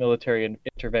U.S. military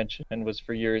intervention, and was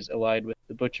for years allied with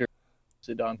the butcher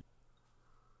Saddam,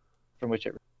 from which it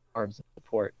receives arms and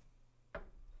support.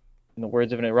 In the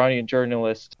words of an Iranian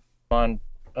journalist, Iman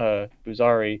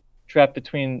Buzari, trapped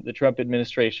between the Trump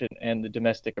administration and the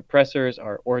domestic oppressors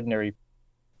are ordinary.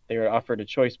 They are offered a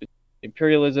choice between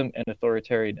imperialism and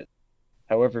authoritarianism.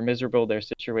 However miserable their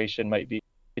situation might be,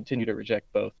 continue to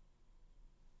reject both.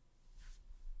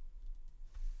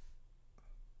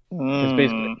 Because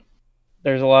basically,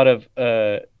 there's a lot of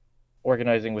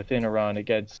organizing within Iran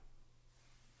against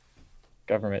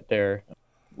government there,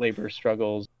 labor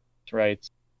struggles,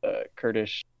 rights,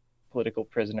 Kurdish political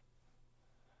prisoners.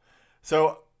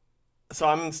 So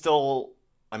I'm still.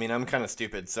 I mean, I'm kind of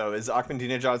stupid. So is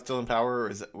Ahmadinejad still in power,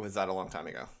 or was that a long time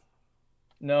ago?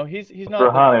 No, he's not.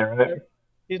 Rouhani, right?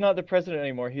 He's not the president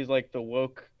anymore. He's like the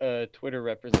woke Twitter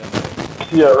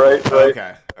representative. Yeah, right.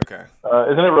 Okay.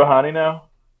 Isn't it Rouhani now?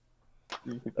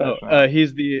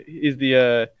 He's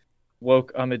the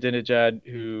woke Ahmadinejad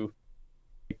who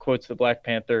quotes the Black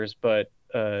Panthers, but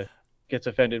gets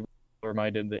offended when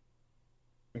reminded that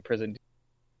imprisoned.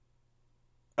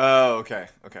 Oh, okay.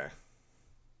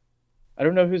 I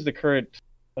don't know who's the current.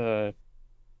 It's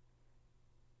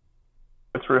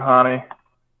Rouhani.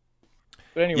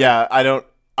 But anyway, Yeah, I don't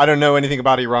know anything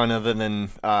about Iran other than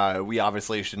we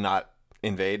obviously should not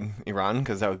invade Iran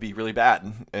because that would be really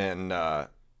bad, and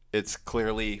it's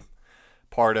clearly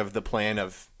part of the plan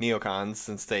of neocons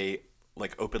since they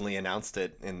like openly announced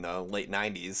it in the late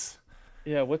 90s.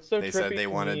 yeah. What's so They trippy said they to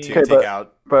wanted me- to Okay, take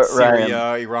out but Syria,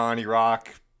 Ryan- Iran, Iraq,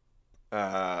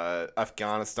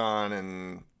 Afghanistan,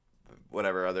 and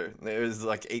whatever other. It was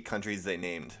like 8 countries they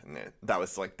named, and that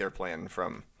was like their plan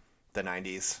from the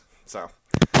 90s. So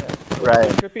Right.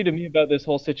 What's so trippy to me about this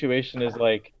whole situation is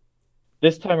like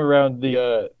this time around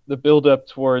the build up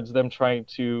towards them trying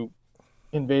to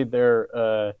invade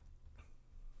their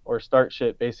or start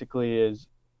shit basically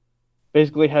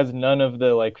has none of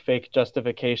the like fake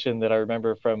justification that I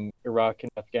remember from Iraq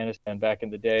and Afghanistan back in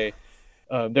the day.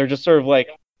 They're just sort of like,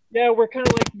 yeah, we're kind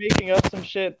of like making up some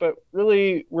shit, but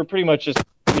really we're pretty much just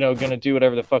gonna do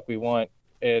whatever the fuck we want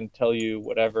and tell you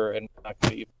whatever, and we're not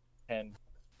gonna even pretend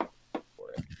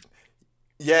for it.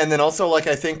 yeah, and then also like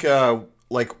I think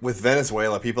like with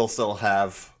Venezuela, people still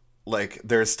have like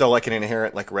there's still like an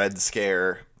inherent like Red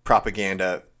Scare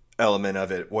propaganda element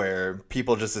of it where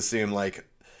people just assume like,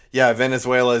 yeah,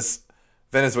 Venezuela's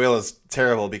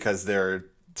terrible because they're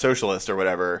socialist or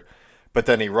whatever, but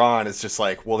then Iran is just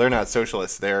like, well, they're not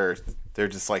socialists, they're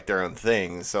just like their own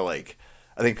thing. So like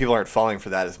I think people aren't falling for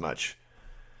that as much.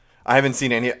 I haven't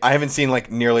seen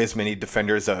like nearly as many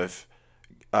defenders of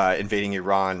invading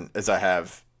Iran as I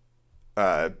have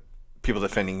people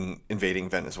defending invading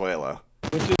Venezuela.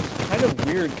 Which is kind of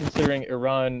weird considering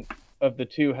Iran of the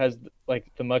two has like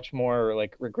the much more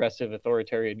like regressive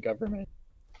authoritarian government.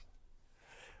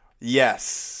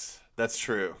 Yes, that's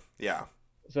true. Yeah.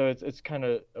 So it's kind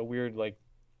of a weird like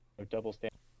double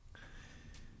standard.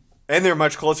 And they're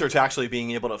much closer to actually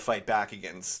being able to fight back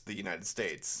against the United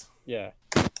States. Yeah.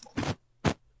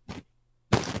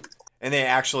 And they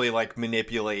actually like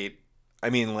manipulate,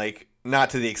 I mean like not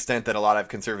to the extent that a lot of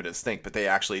conservatives think, but they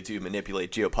actually do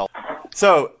manipulate geopolitics.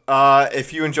 So,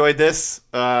 if you enjoyed this,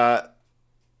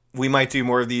 we might do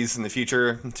more of these in the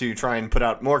future to try and put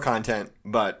out more content,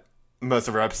 but most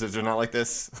of our episodes are not like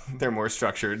this. They're more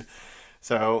structured.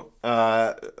 So,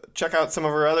 check out some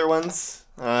of our other ones.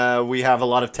 We have a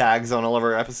lot of tags on all of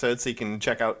our episodes, so you can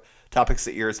check out topics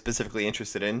that you're specifically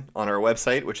interested in on our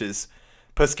website, which is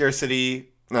God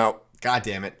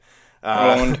damn it.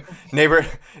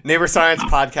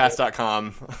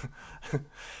 NeighborSciencePodcast.com.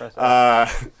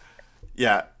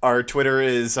 Yeah, our Twitter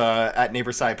is at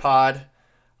NeighborSciPod.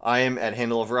 I am at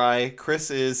Handle of Rye.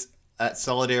 Chris is at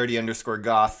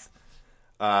Solidarity_Goth.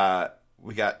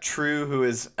 We got True, who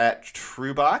is at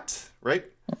TrueBot, right?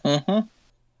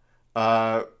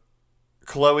 Mm-hmm.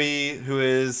 Chloe, who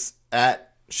is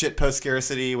at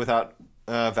Shitpostscarcity without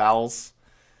vowels.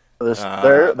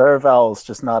 There are vowels,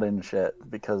 just not in shit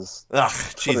because. Ugh,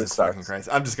 Jesus sucks. fucking Christ!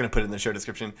 I'm just gonna put it in the show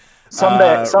description.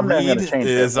 Someday I'm Reed gonna change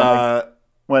is it.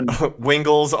 When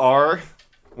Wingles _R.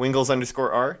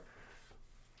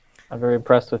 I'm very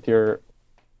impressed with your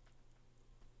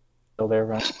still there,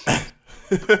 Ryan.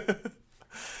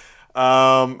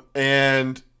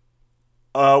 And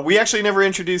we actually never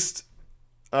introduced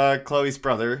Chloe's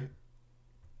brother.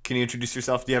 Can you introduce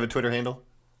yourself? Do you have a Twitter handle?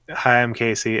 Hi, I'm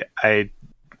Casey. I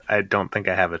don't think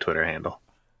I have a Twitter handle.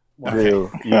 Okay. you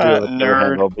do have a Twitter Nerd.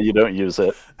 handle, but you don't use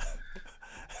it.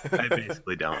 I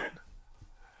basically don't.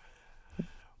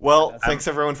 Well, thanks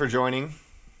everyone for joining.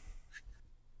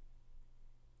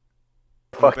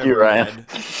 Fuck Hope you, everyone Ryan.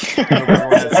 Hope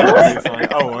everyone had some really fun.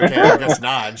 Oh, okay. I guess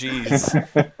not. Jeez.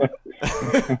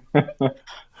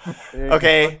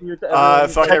 Okay.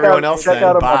 Fuck everyone else Check then.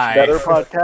 out a Bye. much better podcast.